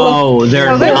couple. Oh,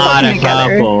 they're not a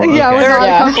couple. Yeah, we're not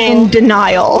a couple. In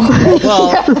denial.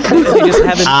 Well, they just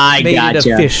haven't I made it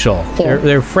gotcha. official.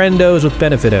 They're friendos with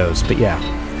benefitos, but yeah.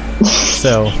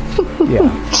 So, yeah.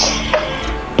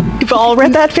 You've all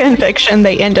read that fan fiction.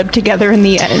 They end up together in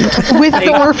the end. With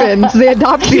the orphans. They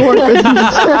adopt the orphans.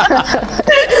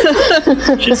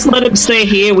 Just let them stay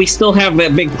here. We still have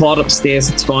that big plot upstairs.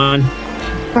 It's fine.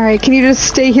 Alright, can you just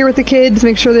stay here with the kids?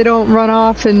 Make sure they don't run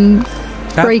off and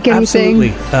break anything?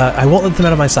 Absolutely. I won't let them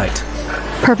out of my sight.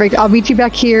 Perfect. I'll meet you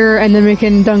back here and then we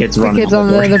can dunk Kids the run kids on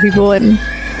the overboard. other people and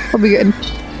we'll be good.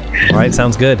 All right,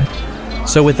 sounds good.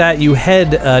 So with that, you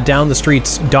head down the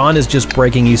streets. Dawn is just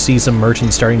breaking. You see some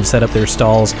merchants starting to set up their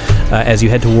stalls as you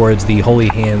head towards the Holy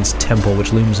Hands Temple,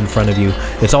 which looms in front of you.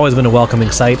 It's always been a welcoming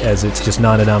sight, as it's just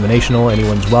non-denominational.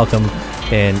 Anyone's welcome,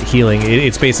 and healing.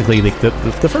 It's basically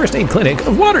the first aid clinic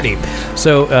of Waterdeep.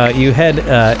 So you head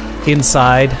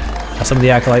inside. Some of the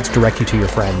acolytes direct you to your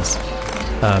friends.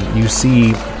 You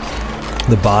see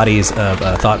the bodies of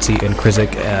Thoughtsy and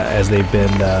Krizik as they've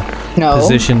been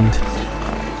positioned.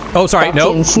 Oh, sorry,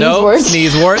 no,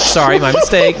 Sneezewort. Sorry, my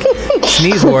mistake.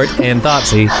 Sneezewort and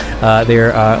Thoughtsy.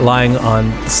 They're lying on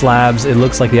slabs. It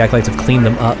looks like the acolytes have cleaned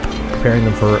them up, preparing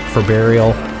them for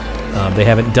burial. They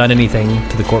haven't done anything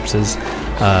to the corpses.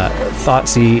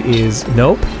 Thoughtsy is...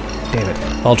 Nope. Damn it.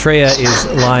 Altrea is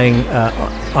lying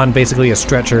on basically a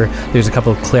stretcher. There's a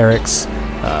couple of clerics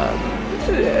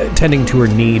tending to her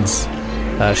needs.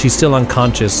 She's still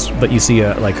unconscious, but you see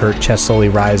like her chest slowly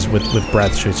rise with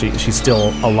breath. She's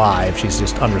still alive. She's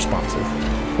just unresponsive.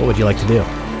 What would you like to do?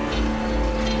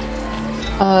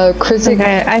 Krizik.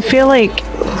 Okay, I feel like.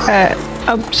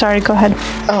 Oh, sorry. Go ahead.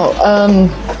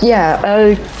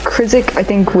 Krizik, I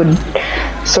think, would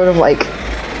sort of like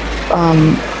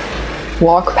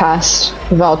walk past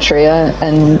Valtrea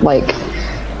and like,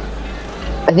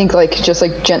 I think like just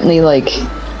like gently like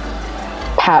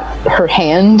pat her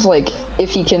hand like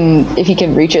if he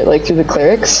can reach it like through the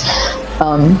clerics.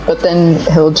 But then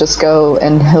he'll just go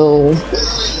and he'll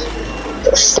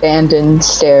stand and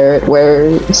stare at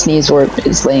where Sneezewort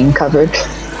is laying covered.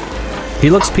 He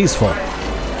looks peaceful.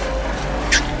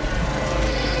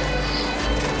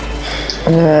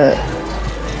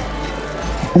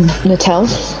 Natel?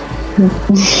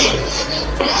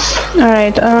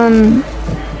 Alright,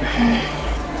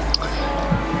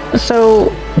 so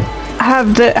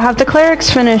have the clerics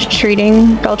finished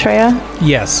treating Beltrea?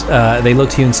 Yes, they look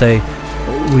to you and say,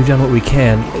 "We've done what we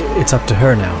can. It's up to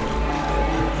her now."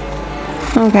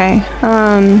 Okay.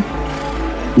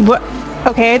 What?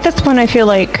 Okay. At this point, I feel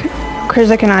like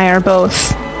Krizik and I are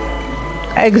both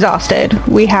exhausted.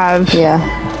 We have. Yeah.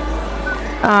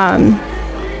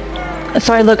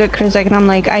 So I look at Krizik and I'm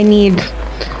like, I need.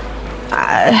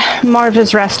 Marv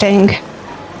is resting.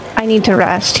 I need to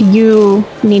rest. You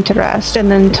need to rest, and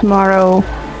then tomorrow,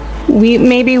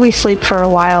 we sleep for a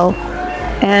while,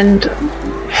 and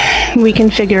we can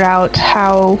figure out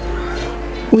how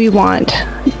we want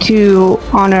to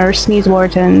honor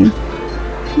Sneezewort and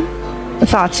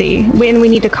Thoughtsy. We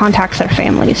need to contact their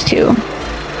families too.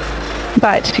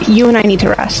 But you and I need to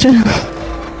rest.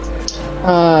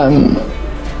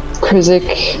 Krizik,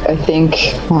 I think,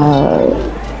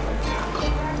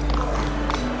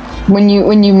 when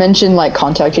you mention like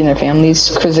contacting their families,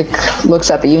 Krizik looks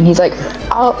up at you and he's like,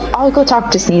 I'll go talk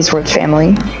to Sneezeworth's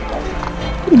family.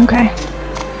 Okay.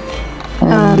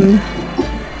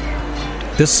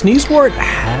 Does Sneezewort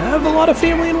have a lot of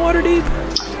family in Waterdeep?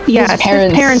 Yeah, his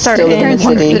parents are in the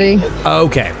city.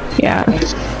 Okay. Yeah.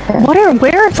 Where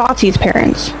are Thoughtsy's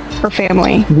parents or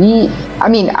family?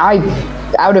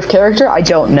 Out of character, I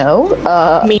don't know.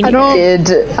 I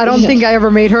don't think I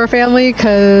ever made her a family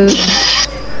because.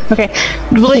 Okay.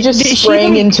 He just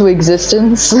sprang into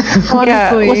existence.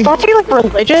 Yeah. Was Thoughtsy like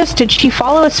religious? Did she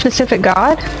follow a specific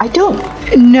god? I don't.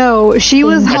 No, she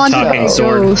was haunted by a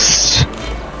sword. ghost.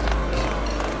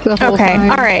 Okay.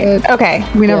 time, All right. Okay.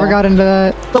 We never got into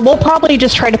that. But we'll probably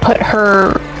just try to put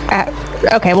her at.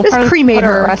 Okay. We'll Just probably cremate put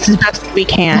her. as best as we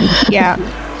can. Yeah.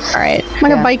 All right.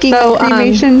 Like a Viking So,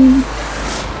 cremation.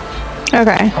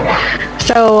 Okay.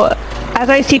 So, as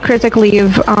I see Krizik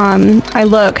leave, I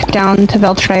look down to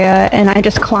Beltrea and I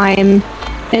just climb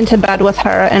into bed with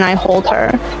her and I hold her.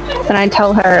 And I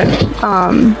tell her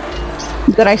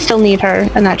that I still need her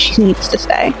and that she needs to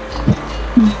stay.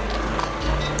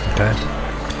 Okay.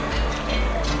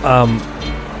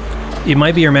 It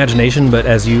might be your imagination, but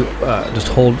as you just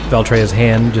hold Beltrea's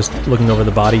hand, just looking over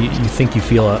the body, you think you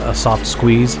feel a soft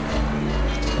squeeze,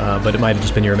 but it might have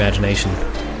just been your imagination.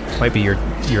 Might be your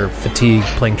fatigue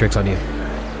playing tricks on you.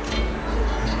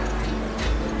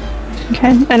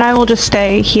 Okay, and I will just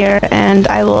stay here and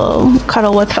I will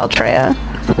cuddle with Beltrea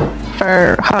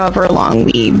for however long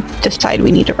we decide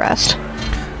we need to rest.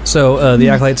 So the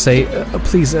acolytes say,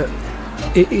 please,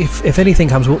 if anything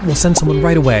comes, we'll send someone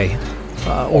right away.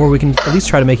 Or we can at least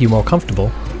try to make you more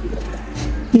comfortable.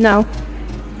 No.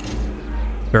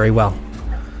 Very well.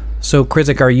 So,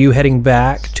 Krizik, are you heading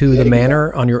back to the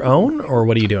manor on your own, or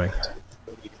what are you doing?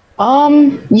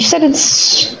 You said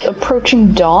it's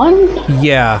approaching dawn?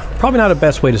 Yeah, probably not the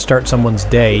best way to start someone's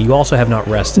day. You also have not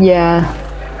rested. Yeah,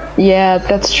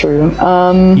 that's true.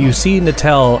 You see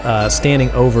Natel standing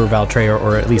over Valtrea,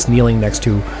 or at least kneeling next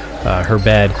to her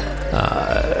bed.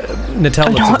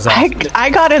 Natel looks exhausted. I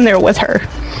got in there with her.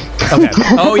 Okay.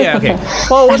 Oh, yeah, okay.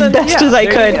 Well, as best as I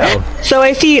could. So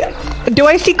do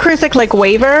I see Krizik like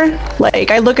waver?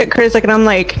 Like, I look at Krizik and I'm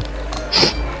like...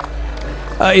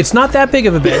 it's not that big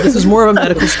of a bed. This is more of a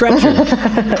medical stretcher.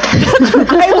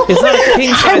 It's not a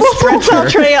king-size stretcher. I will put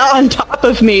Beltrea on top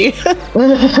of me.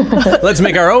 Let's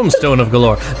make our own Stone of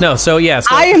Galore. No, so yeah. So,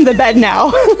 I am the bed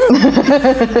now.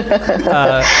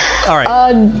 all right.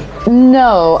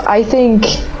 No, I think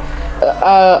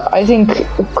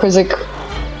Krizik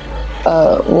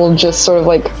will just sort of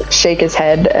like shake his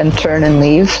head and turn and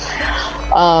leave.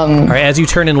 All right, as you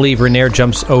turn and leave, Renair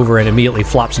jumps over and immediately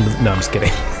flops into... No, I'm just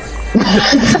kidding.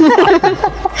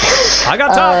 I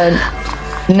got time.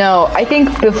 No, I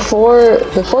think before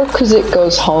Krizik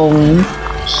goes home,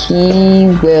 he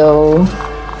will...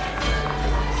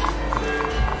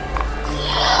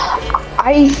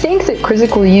 I think that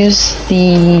Krizik will use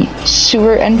the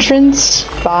sewer entrance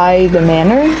by the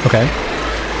manor. Okay.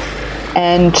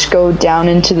 And go down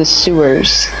into the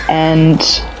sewers and...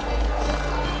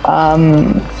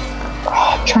 I'm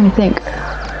trying to think.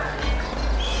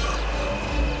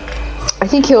 I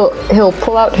think he'll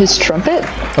pull out his trumpet.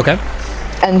 Okay.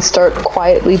 And start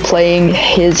quietly playing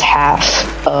his half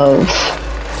of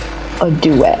a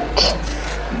duet.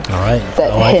 All right.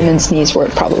 That him and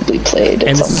Sneezewort probably played.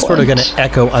 And this is sort of going to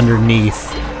echo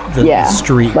underneath the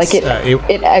streets. Like it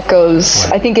echoes.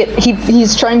 Right. I think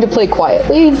he's trying to play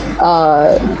quietly,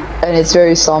 and it's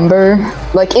very somber.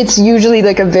 Like it's usually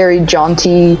like a very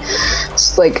jaunty,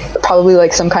 like probably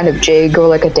like some kind of jig or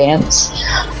like a dance,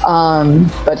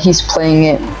 but he's playing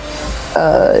it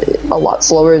a lot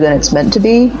slower than it's meant to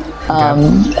be.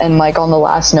 And like on the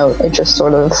last note, it just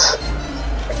sort of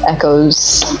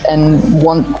echoes, and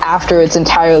after it's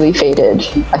entirely faded,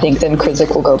 I think then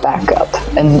Krizik will go back up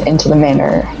and into the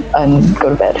manor and go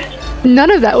to bed.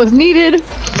 None of that was needed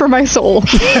for my soul.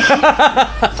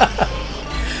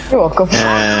 You're welcome.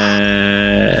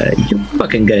 You're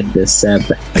fucking good at this, Seb.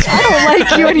 I don't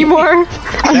like you anymore.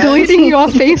 I'm deleting you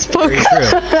off Facebook.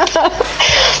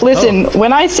 Listen,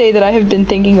 when I say that I have been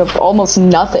thinking of almost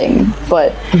nothing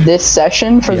but this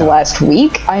session for the last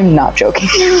week, I'm not joking.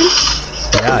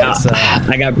 Yeah,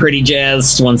 I got pretty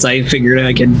jazzed once I figured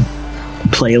I could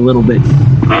play a little bit.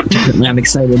 I'm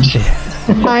excited.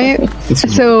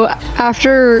 So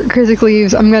after Krizik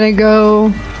leaves, I'm gonna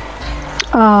go.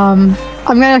 I'm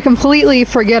gonna completely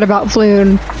forget about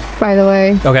Floon, by the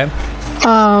way. Okay.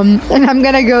 And I'm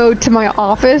gonna go to my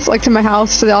office, like to my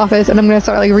house, to the office, and I'm gonna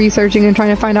start like researching and trying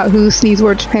to find out who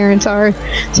Sneezewort's parents are,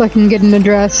 so I can get an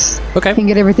address. Okay. And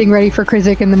get everything ready for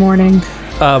Krizik in the morning.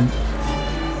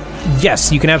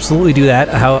 Yes, you can absolutely do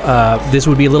that. This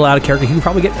would be a little out of character. You could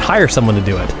probably hire someone to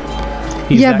do it.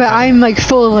 But I'm like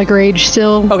full of like rage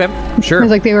still. Okay, sure. Because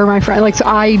like they were my friend. Like so,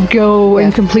 I go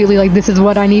and completely like this is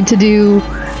what I need to do,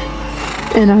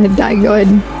 and I go ahead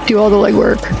and do all the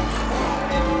legwork.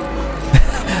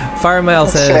 Firemail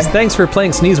says, "Thanks for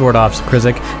playing Sneezewort off,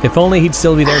 Krizik. If only he'd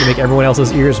still be there to make everyone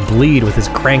else's ears bleed with his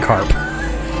crank harp."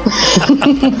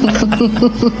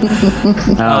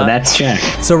 That's Jack.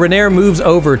 So Renair moves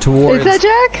over towards... Is that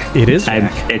Jack? It is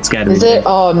Jack. It's got to be. Is it?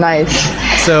 Oh, nice.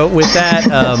 So with that,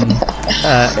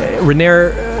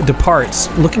 Renair departs,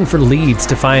 looking for leads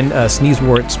to find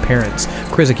Sneezewort's parents.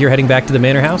 Krizik, you're heading back to the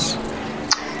manor house?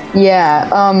 Yeah,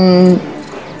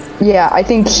 I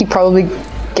think he probably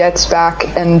gets back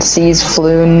and sees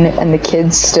Floon and the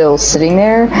kids still sitting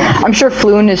there. I'm sure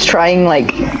Floon is trying,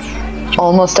 like,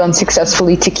 almost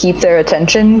unsuccessfully to keep their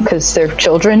attention because they're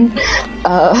children.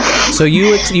 So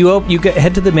you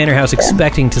head to the manor house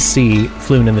expecting to see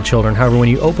Floon and the children. However, when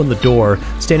you open the door,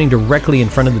 standing directly in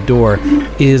front of the door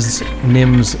is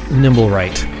Nim's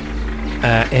Nimblewright,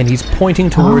 and he's pointing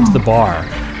towards the bar.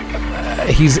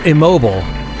 He's immobile,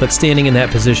 but standing in that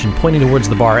position, pointing towards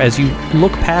the bar. As you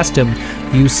look past him,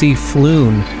 you see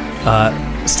Floon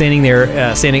standing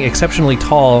there, standing exceptionally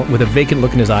tall with a vacant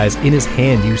look in his eyes. In his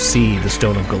hand, you see the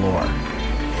Stone of Galore.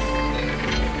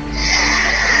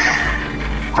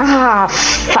 Ah,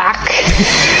 fuck.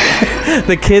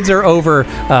 The kids are over.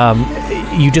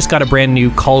 You just got a brand new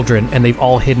cauldron, and they've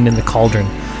all hidden in the cauldron.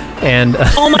 And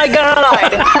oh my god!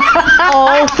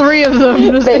 All three of them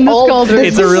in this cauldron.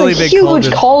 It's a really big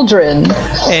huge cauldron.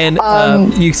 And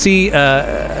you see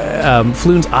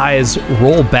Floon's eyes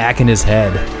roll back in his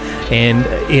head, and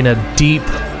in a deep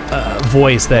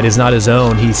voice that is not his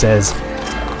own, he says,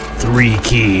 3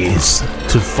 keys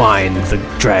to find the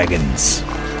dragons.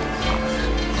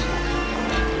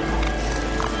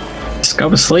 Just go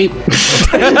to sleep.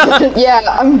 Yeah,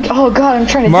 I'm trying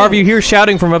to... Marv, you hear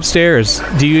shouting from upstairs.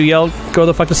 Do you yell, go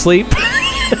the fuck to sleep?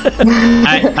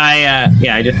 I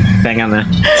just bang on the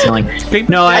ceiling.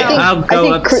 No, I'll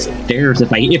go upstairs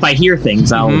if I hear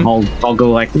things. I'll go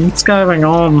like, what's going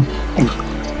on?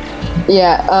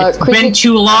 Yeah, it's been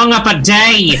too long of a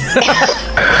day.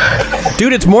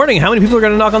 Dude, it's morning. How many people are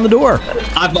going to knock on the door?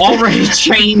 I've already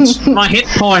changed my hit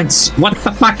points. What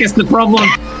the fuck is the problem?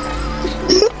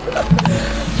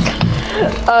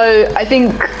 I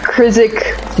think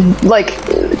Krizik, like,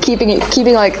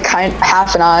 keeping like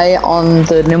half an eye on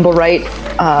the Nimblewright,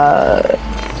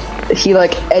 he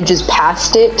like edges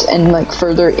past it and like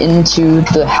further into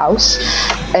the house,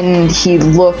 and he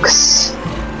looks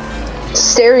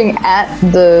staring at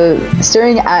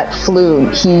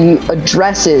Floon. He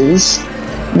addresses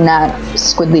Nat,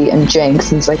 Squidly, and Jenks.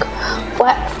 He's like,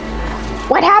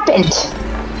 "What happened?"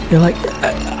 You're like,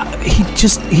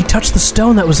 he touched the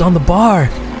stone that was on the bar,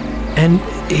 and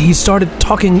he started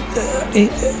talking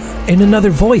in another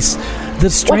voice. The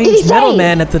strange metal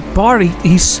man at the bar,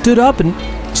 he stood up and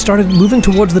started moving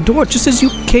towards the door just as you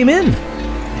came in.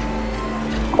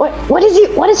 What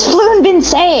has Floon been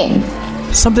saying?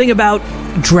 Something about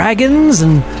dragons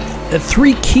and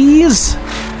 3 keys.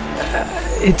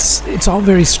 It's all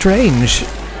very strange.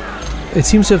 It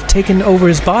seems to have taken over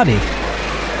his body.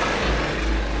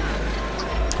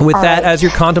 With that, as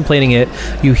you're contemplating it,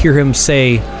 you hear him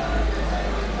say,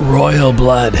 Royal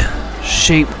blood,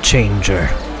 shape changer,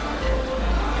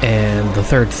 and the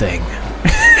third thing.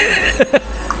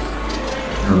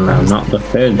 No, not the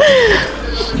third.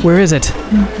 Where is it?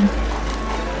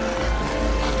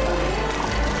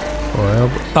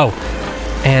 Royal.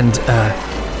 And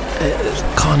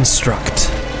construct.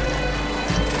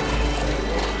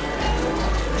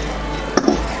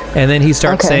 And then he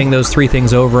starts saying those three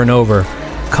things over and over.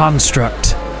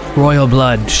 Construct, royal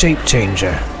blood, shape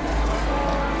changer.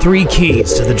 3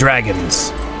 keys to the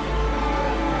dragons.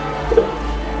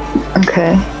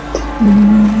 Okay.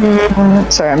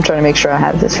 Sorry, I'm trying to make sure I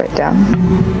have this right down.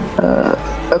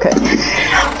 Okay.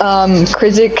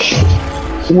 Krizik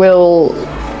will...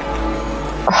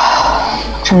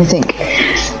 I'm trying to think.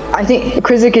 I think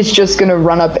Krizik is just gonna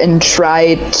run up and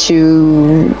try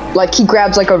to... Like, he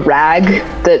grabs, like, a rag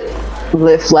that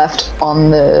left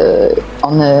on the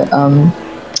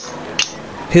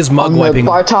his mug wiping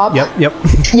bar top. Yep.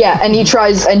 Yeah, and he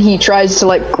tries to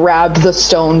like grab the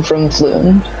stone from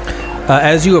Floon.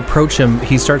 As you approach him,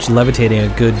 he starts levitating a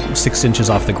good 6 inches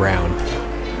off the ground,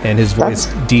 and his voice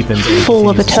deepens. Full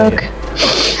of a toke.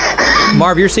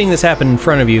 Marv, you're seeing this happen in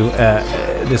front of you.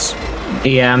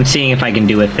 Yeah, I'm seeing if I can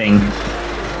do a thing.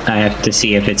 I have to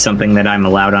see if it's something that I'm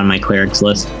allowed on my cleric's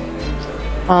list.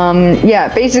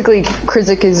 Yeah, basically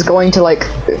Krizik is going to like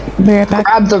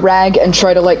grab the rag and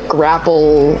try to like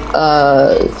grapple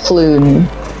Floon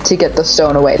to get the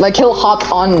stone away. Like he'll hop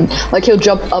on, like he'll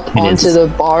jump up onto the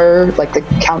bar, like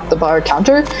the bar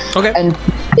counter. Okay. And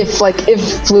if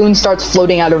Floon starts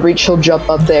floating out of reach, he'll jump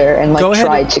up there and like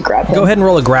try to grab him. Go ahead and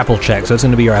roll a grapple check. So it's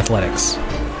going to be your athletics.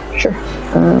 Sure.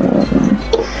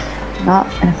 Not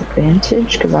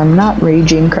advantage because I'm not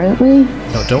raging currently.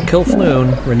 No, don't kill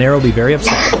Floon. Renero will be very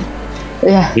upset.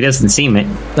 Yeah. He doesn't seem it.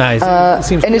 It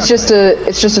seems and it's just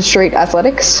a straight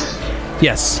athletics.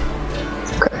 Yes.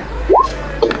 Okay.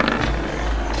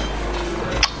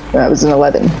 That was an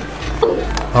 11.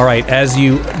 All right, as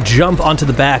you jump onto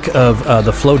the back of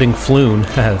the floating Floon,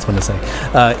 that's fun to say,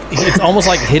 it's almost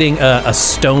like hitting a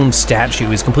stone statue.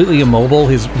 He's completely immobile.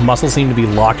 His muscles seem to be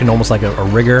locked in almost like a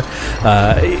rigor.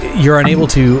 You're unable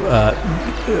to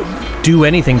do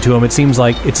anything to him. It seems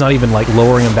like it's not even like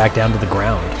lowering him back down to the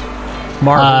ground.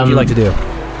 Mark, what would you like to do?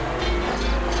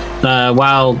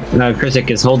 While Krizik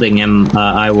is holding him,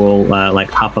 I will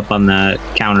like hop up on the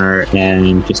counter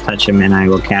and just touch him, and I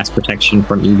will cast protection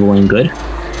from evil and good.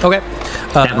 Okay,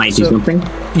 that might do something.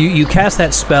 You cast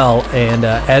that spell, and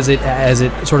as it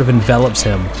sort of envelops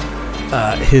him,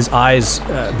 his eyes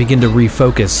begin to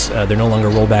refocus. They're no longer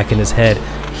rolled back in his head.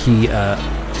 He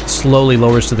slowly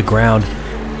lowers to the ground,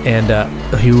 and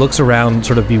he looks around,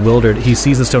 sort of bewildered. He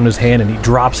sees the stone in his hand, and he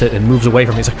drops it and moves away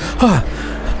from it. He's like,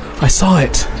 I saw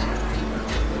it.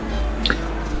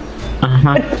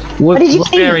 What did you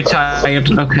see? Very tired.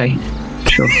 Okay,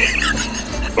 sure.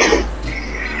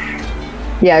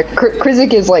 Yeah,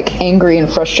 Krizik is like angry and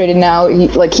frustrated now. He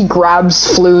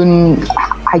grabs Floon.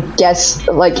 I guess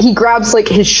like he grabs like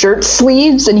his shirt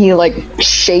sleeves and he like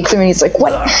shakes him and he's like,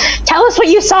 "What? Tell us what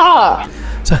you saw."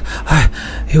 So,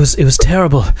 it was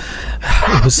terrible.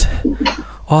 It was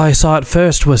all I saw at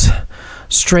first was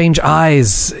strange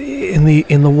eyes in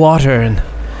the water and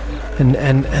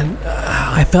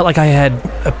I felt like I had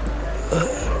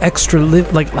extra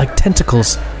like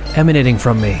tentacles emanating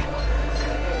from me.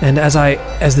 And as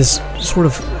this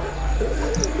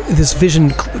vision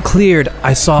cleared,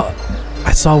 I saw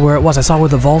where it was. I saw where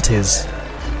the vault is.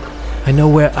 I know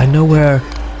where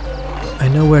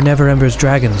Neverember's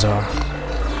dragons are.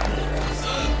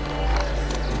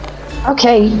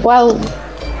 Okay, well,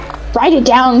 write it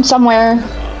down somewhere.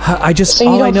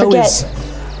 All I know is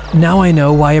now I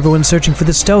know why everyone's searching for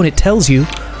the stone. It tells you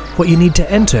what you need to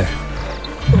enter.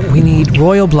 We need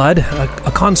royal blood,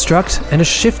 a construct, and a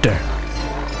shifter.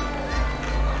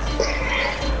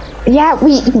 Yeah,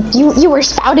 you were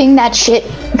spouting that shit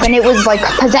when it was like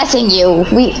possessing you.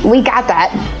 We got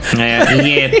that.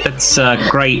 Yeah, that's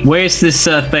great. Where's this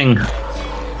thing?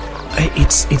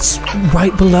 It's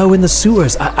right below in the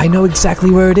sewers. I know exactly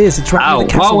where it is. It's right near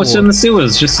the castle wall. It's in the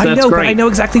sewers. I know, great. But I know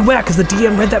exactly where because the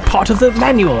DM read that part of the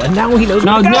manual, and now he knows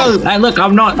where to go. No, look,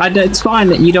 I'm not. It's fine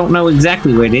that you don't know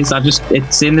exactly where it is.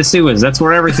 It's in the sewers. That's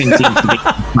where everything seems to be.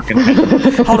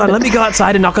 Hold on, let me go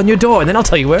outside and knock on your door, and then I'll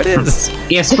tell you where it is.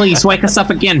 Yes, please wake us up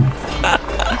again.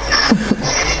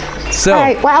 So. All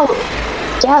right. Well,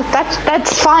 yeah,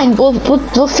 that's fine.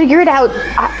 We'll figure it out.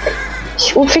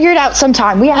 We'll figure it out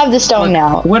sometime. We have the stone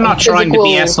now. We're not Crizik trying to be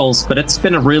will- assholes, but it's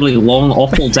been a really long,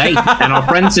 awful day, and our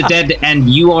friends are dead, and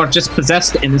you are just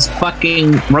possessed, and this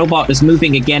fucking robot is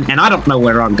moving again, and I don't know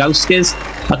where our ghost is.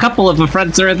 A couple of our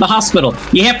friends are in the hospital.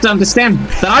 You have to understand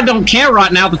that I don't care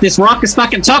right now that this rock is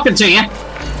fucking talking to you.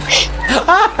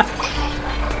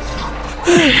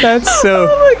 That's so.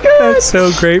 That's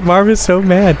so great. Marv is so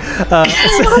mad.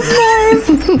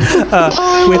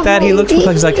 With that, he looks.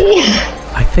 He's like,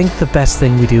 I think the best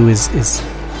thing we do is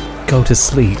go to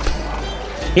sleep.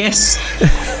 Yes,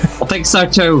 I think so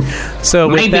too. So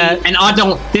maybe, with that, and I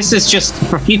don't. This is just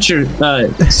for future,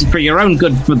 for your own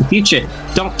good for the future.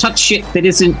 Don't touch shit that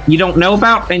you don't know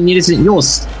about and it isn't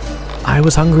yours. I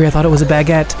was hungry. I thought it was a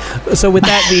baguette. So with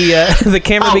that, the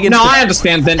camera begins. No, I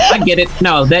understand. Then I get it.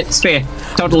 No, that's fair.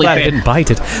 Totally glad fair. I didn't bite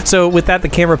it. So with that, the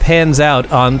camera pans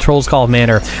out on Troll's Call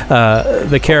Manor.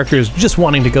 The characters just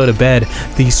wanting to go to bed.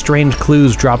 These strange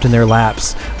clues dropped in their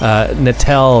laps.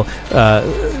 Natel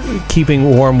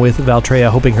keeping warm with Valtreya,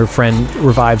 hoping her friend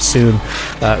revives soon.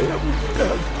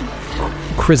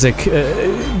 Krizik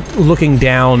looking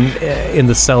down in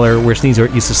the cellar where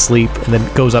Sneezort used to sleep, and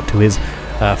then goes up to his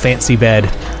fancy bed,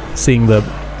 seeing the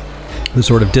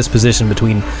sort of disposition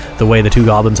between the way the two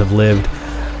goblins have lived.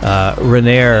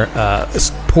 Renaer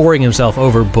pouring himself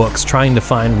over books, trying to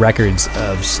find records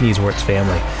of Sneezort's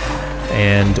family.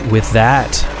 And with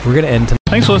that, we're going to end tonight.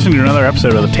 Thanks for listening to another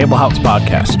episode of the Table Hops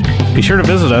Podcast. Be sure to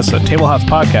visit us at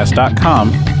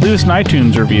tablehopspodcast.com, leave us an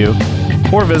iTunes review,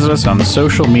 or visit us on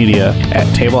social media at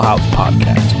Table Hops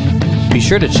Podcast. Be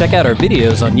sure to check out our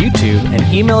videos on YouTube and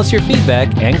email us your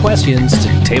feedback and questions to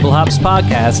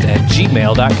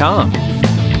tablehopspodcast@gmail.com.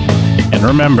 And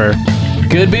remember,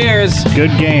 good beers,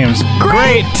 good games,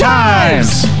 great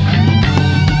times!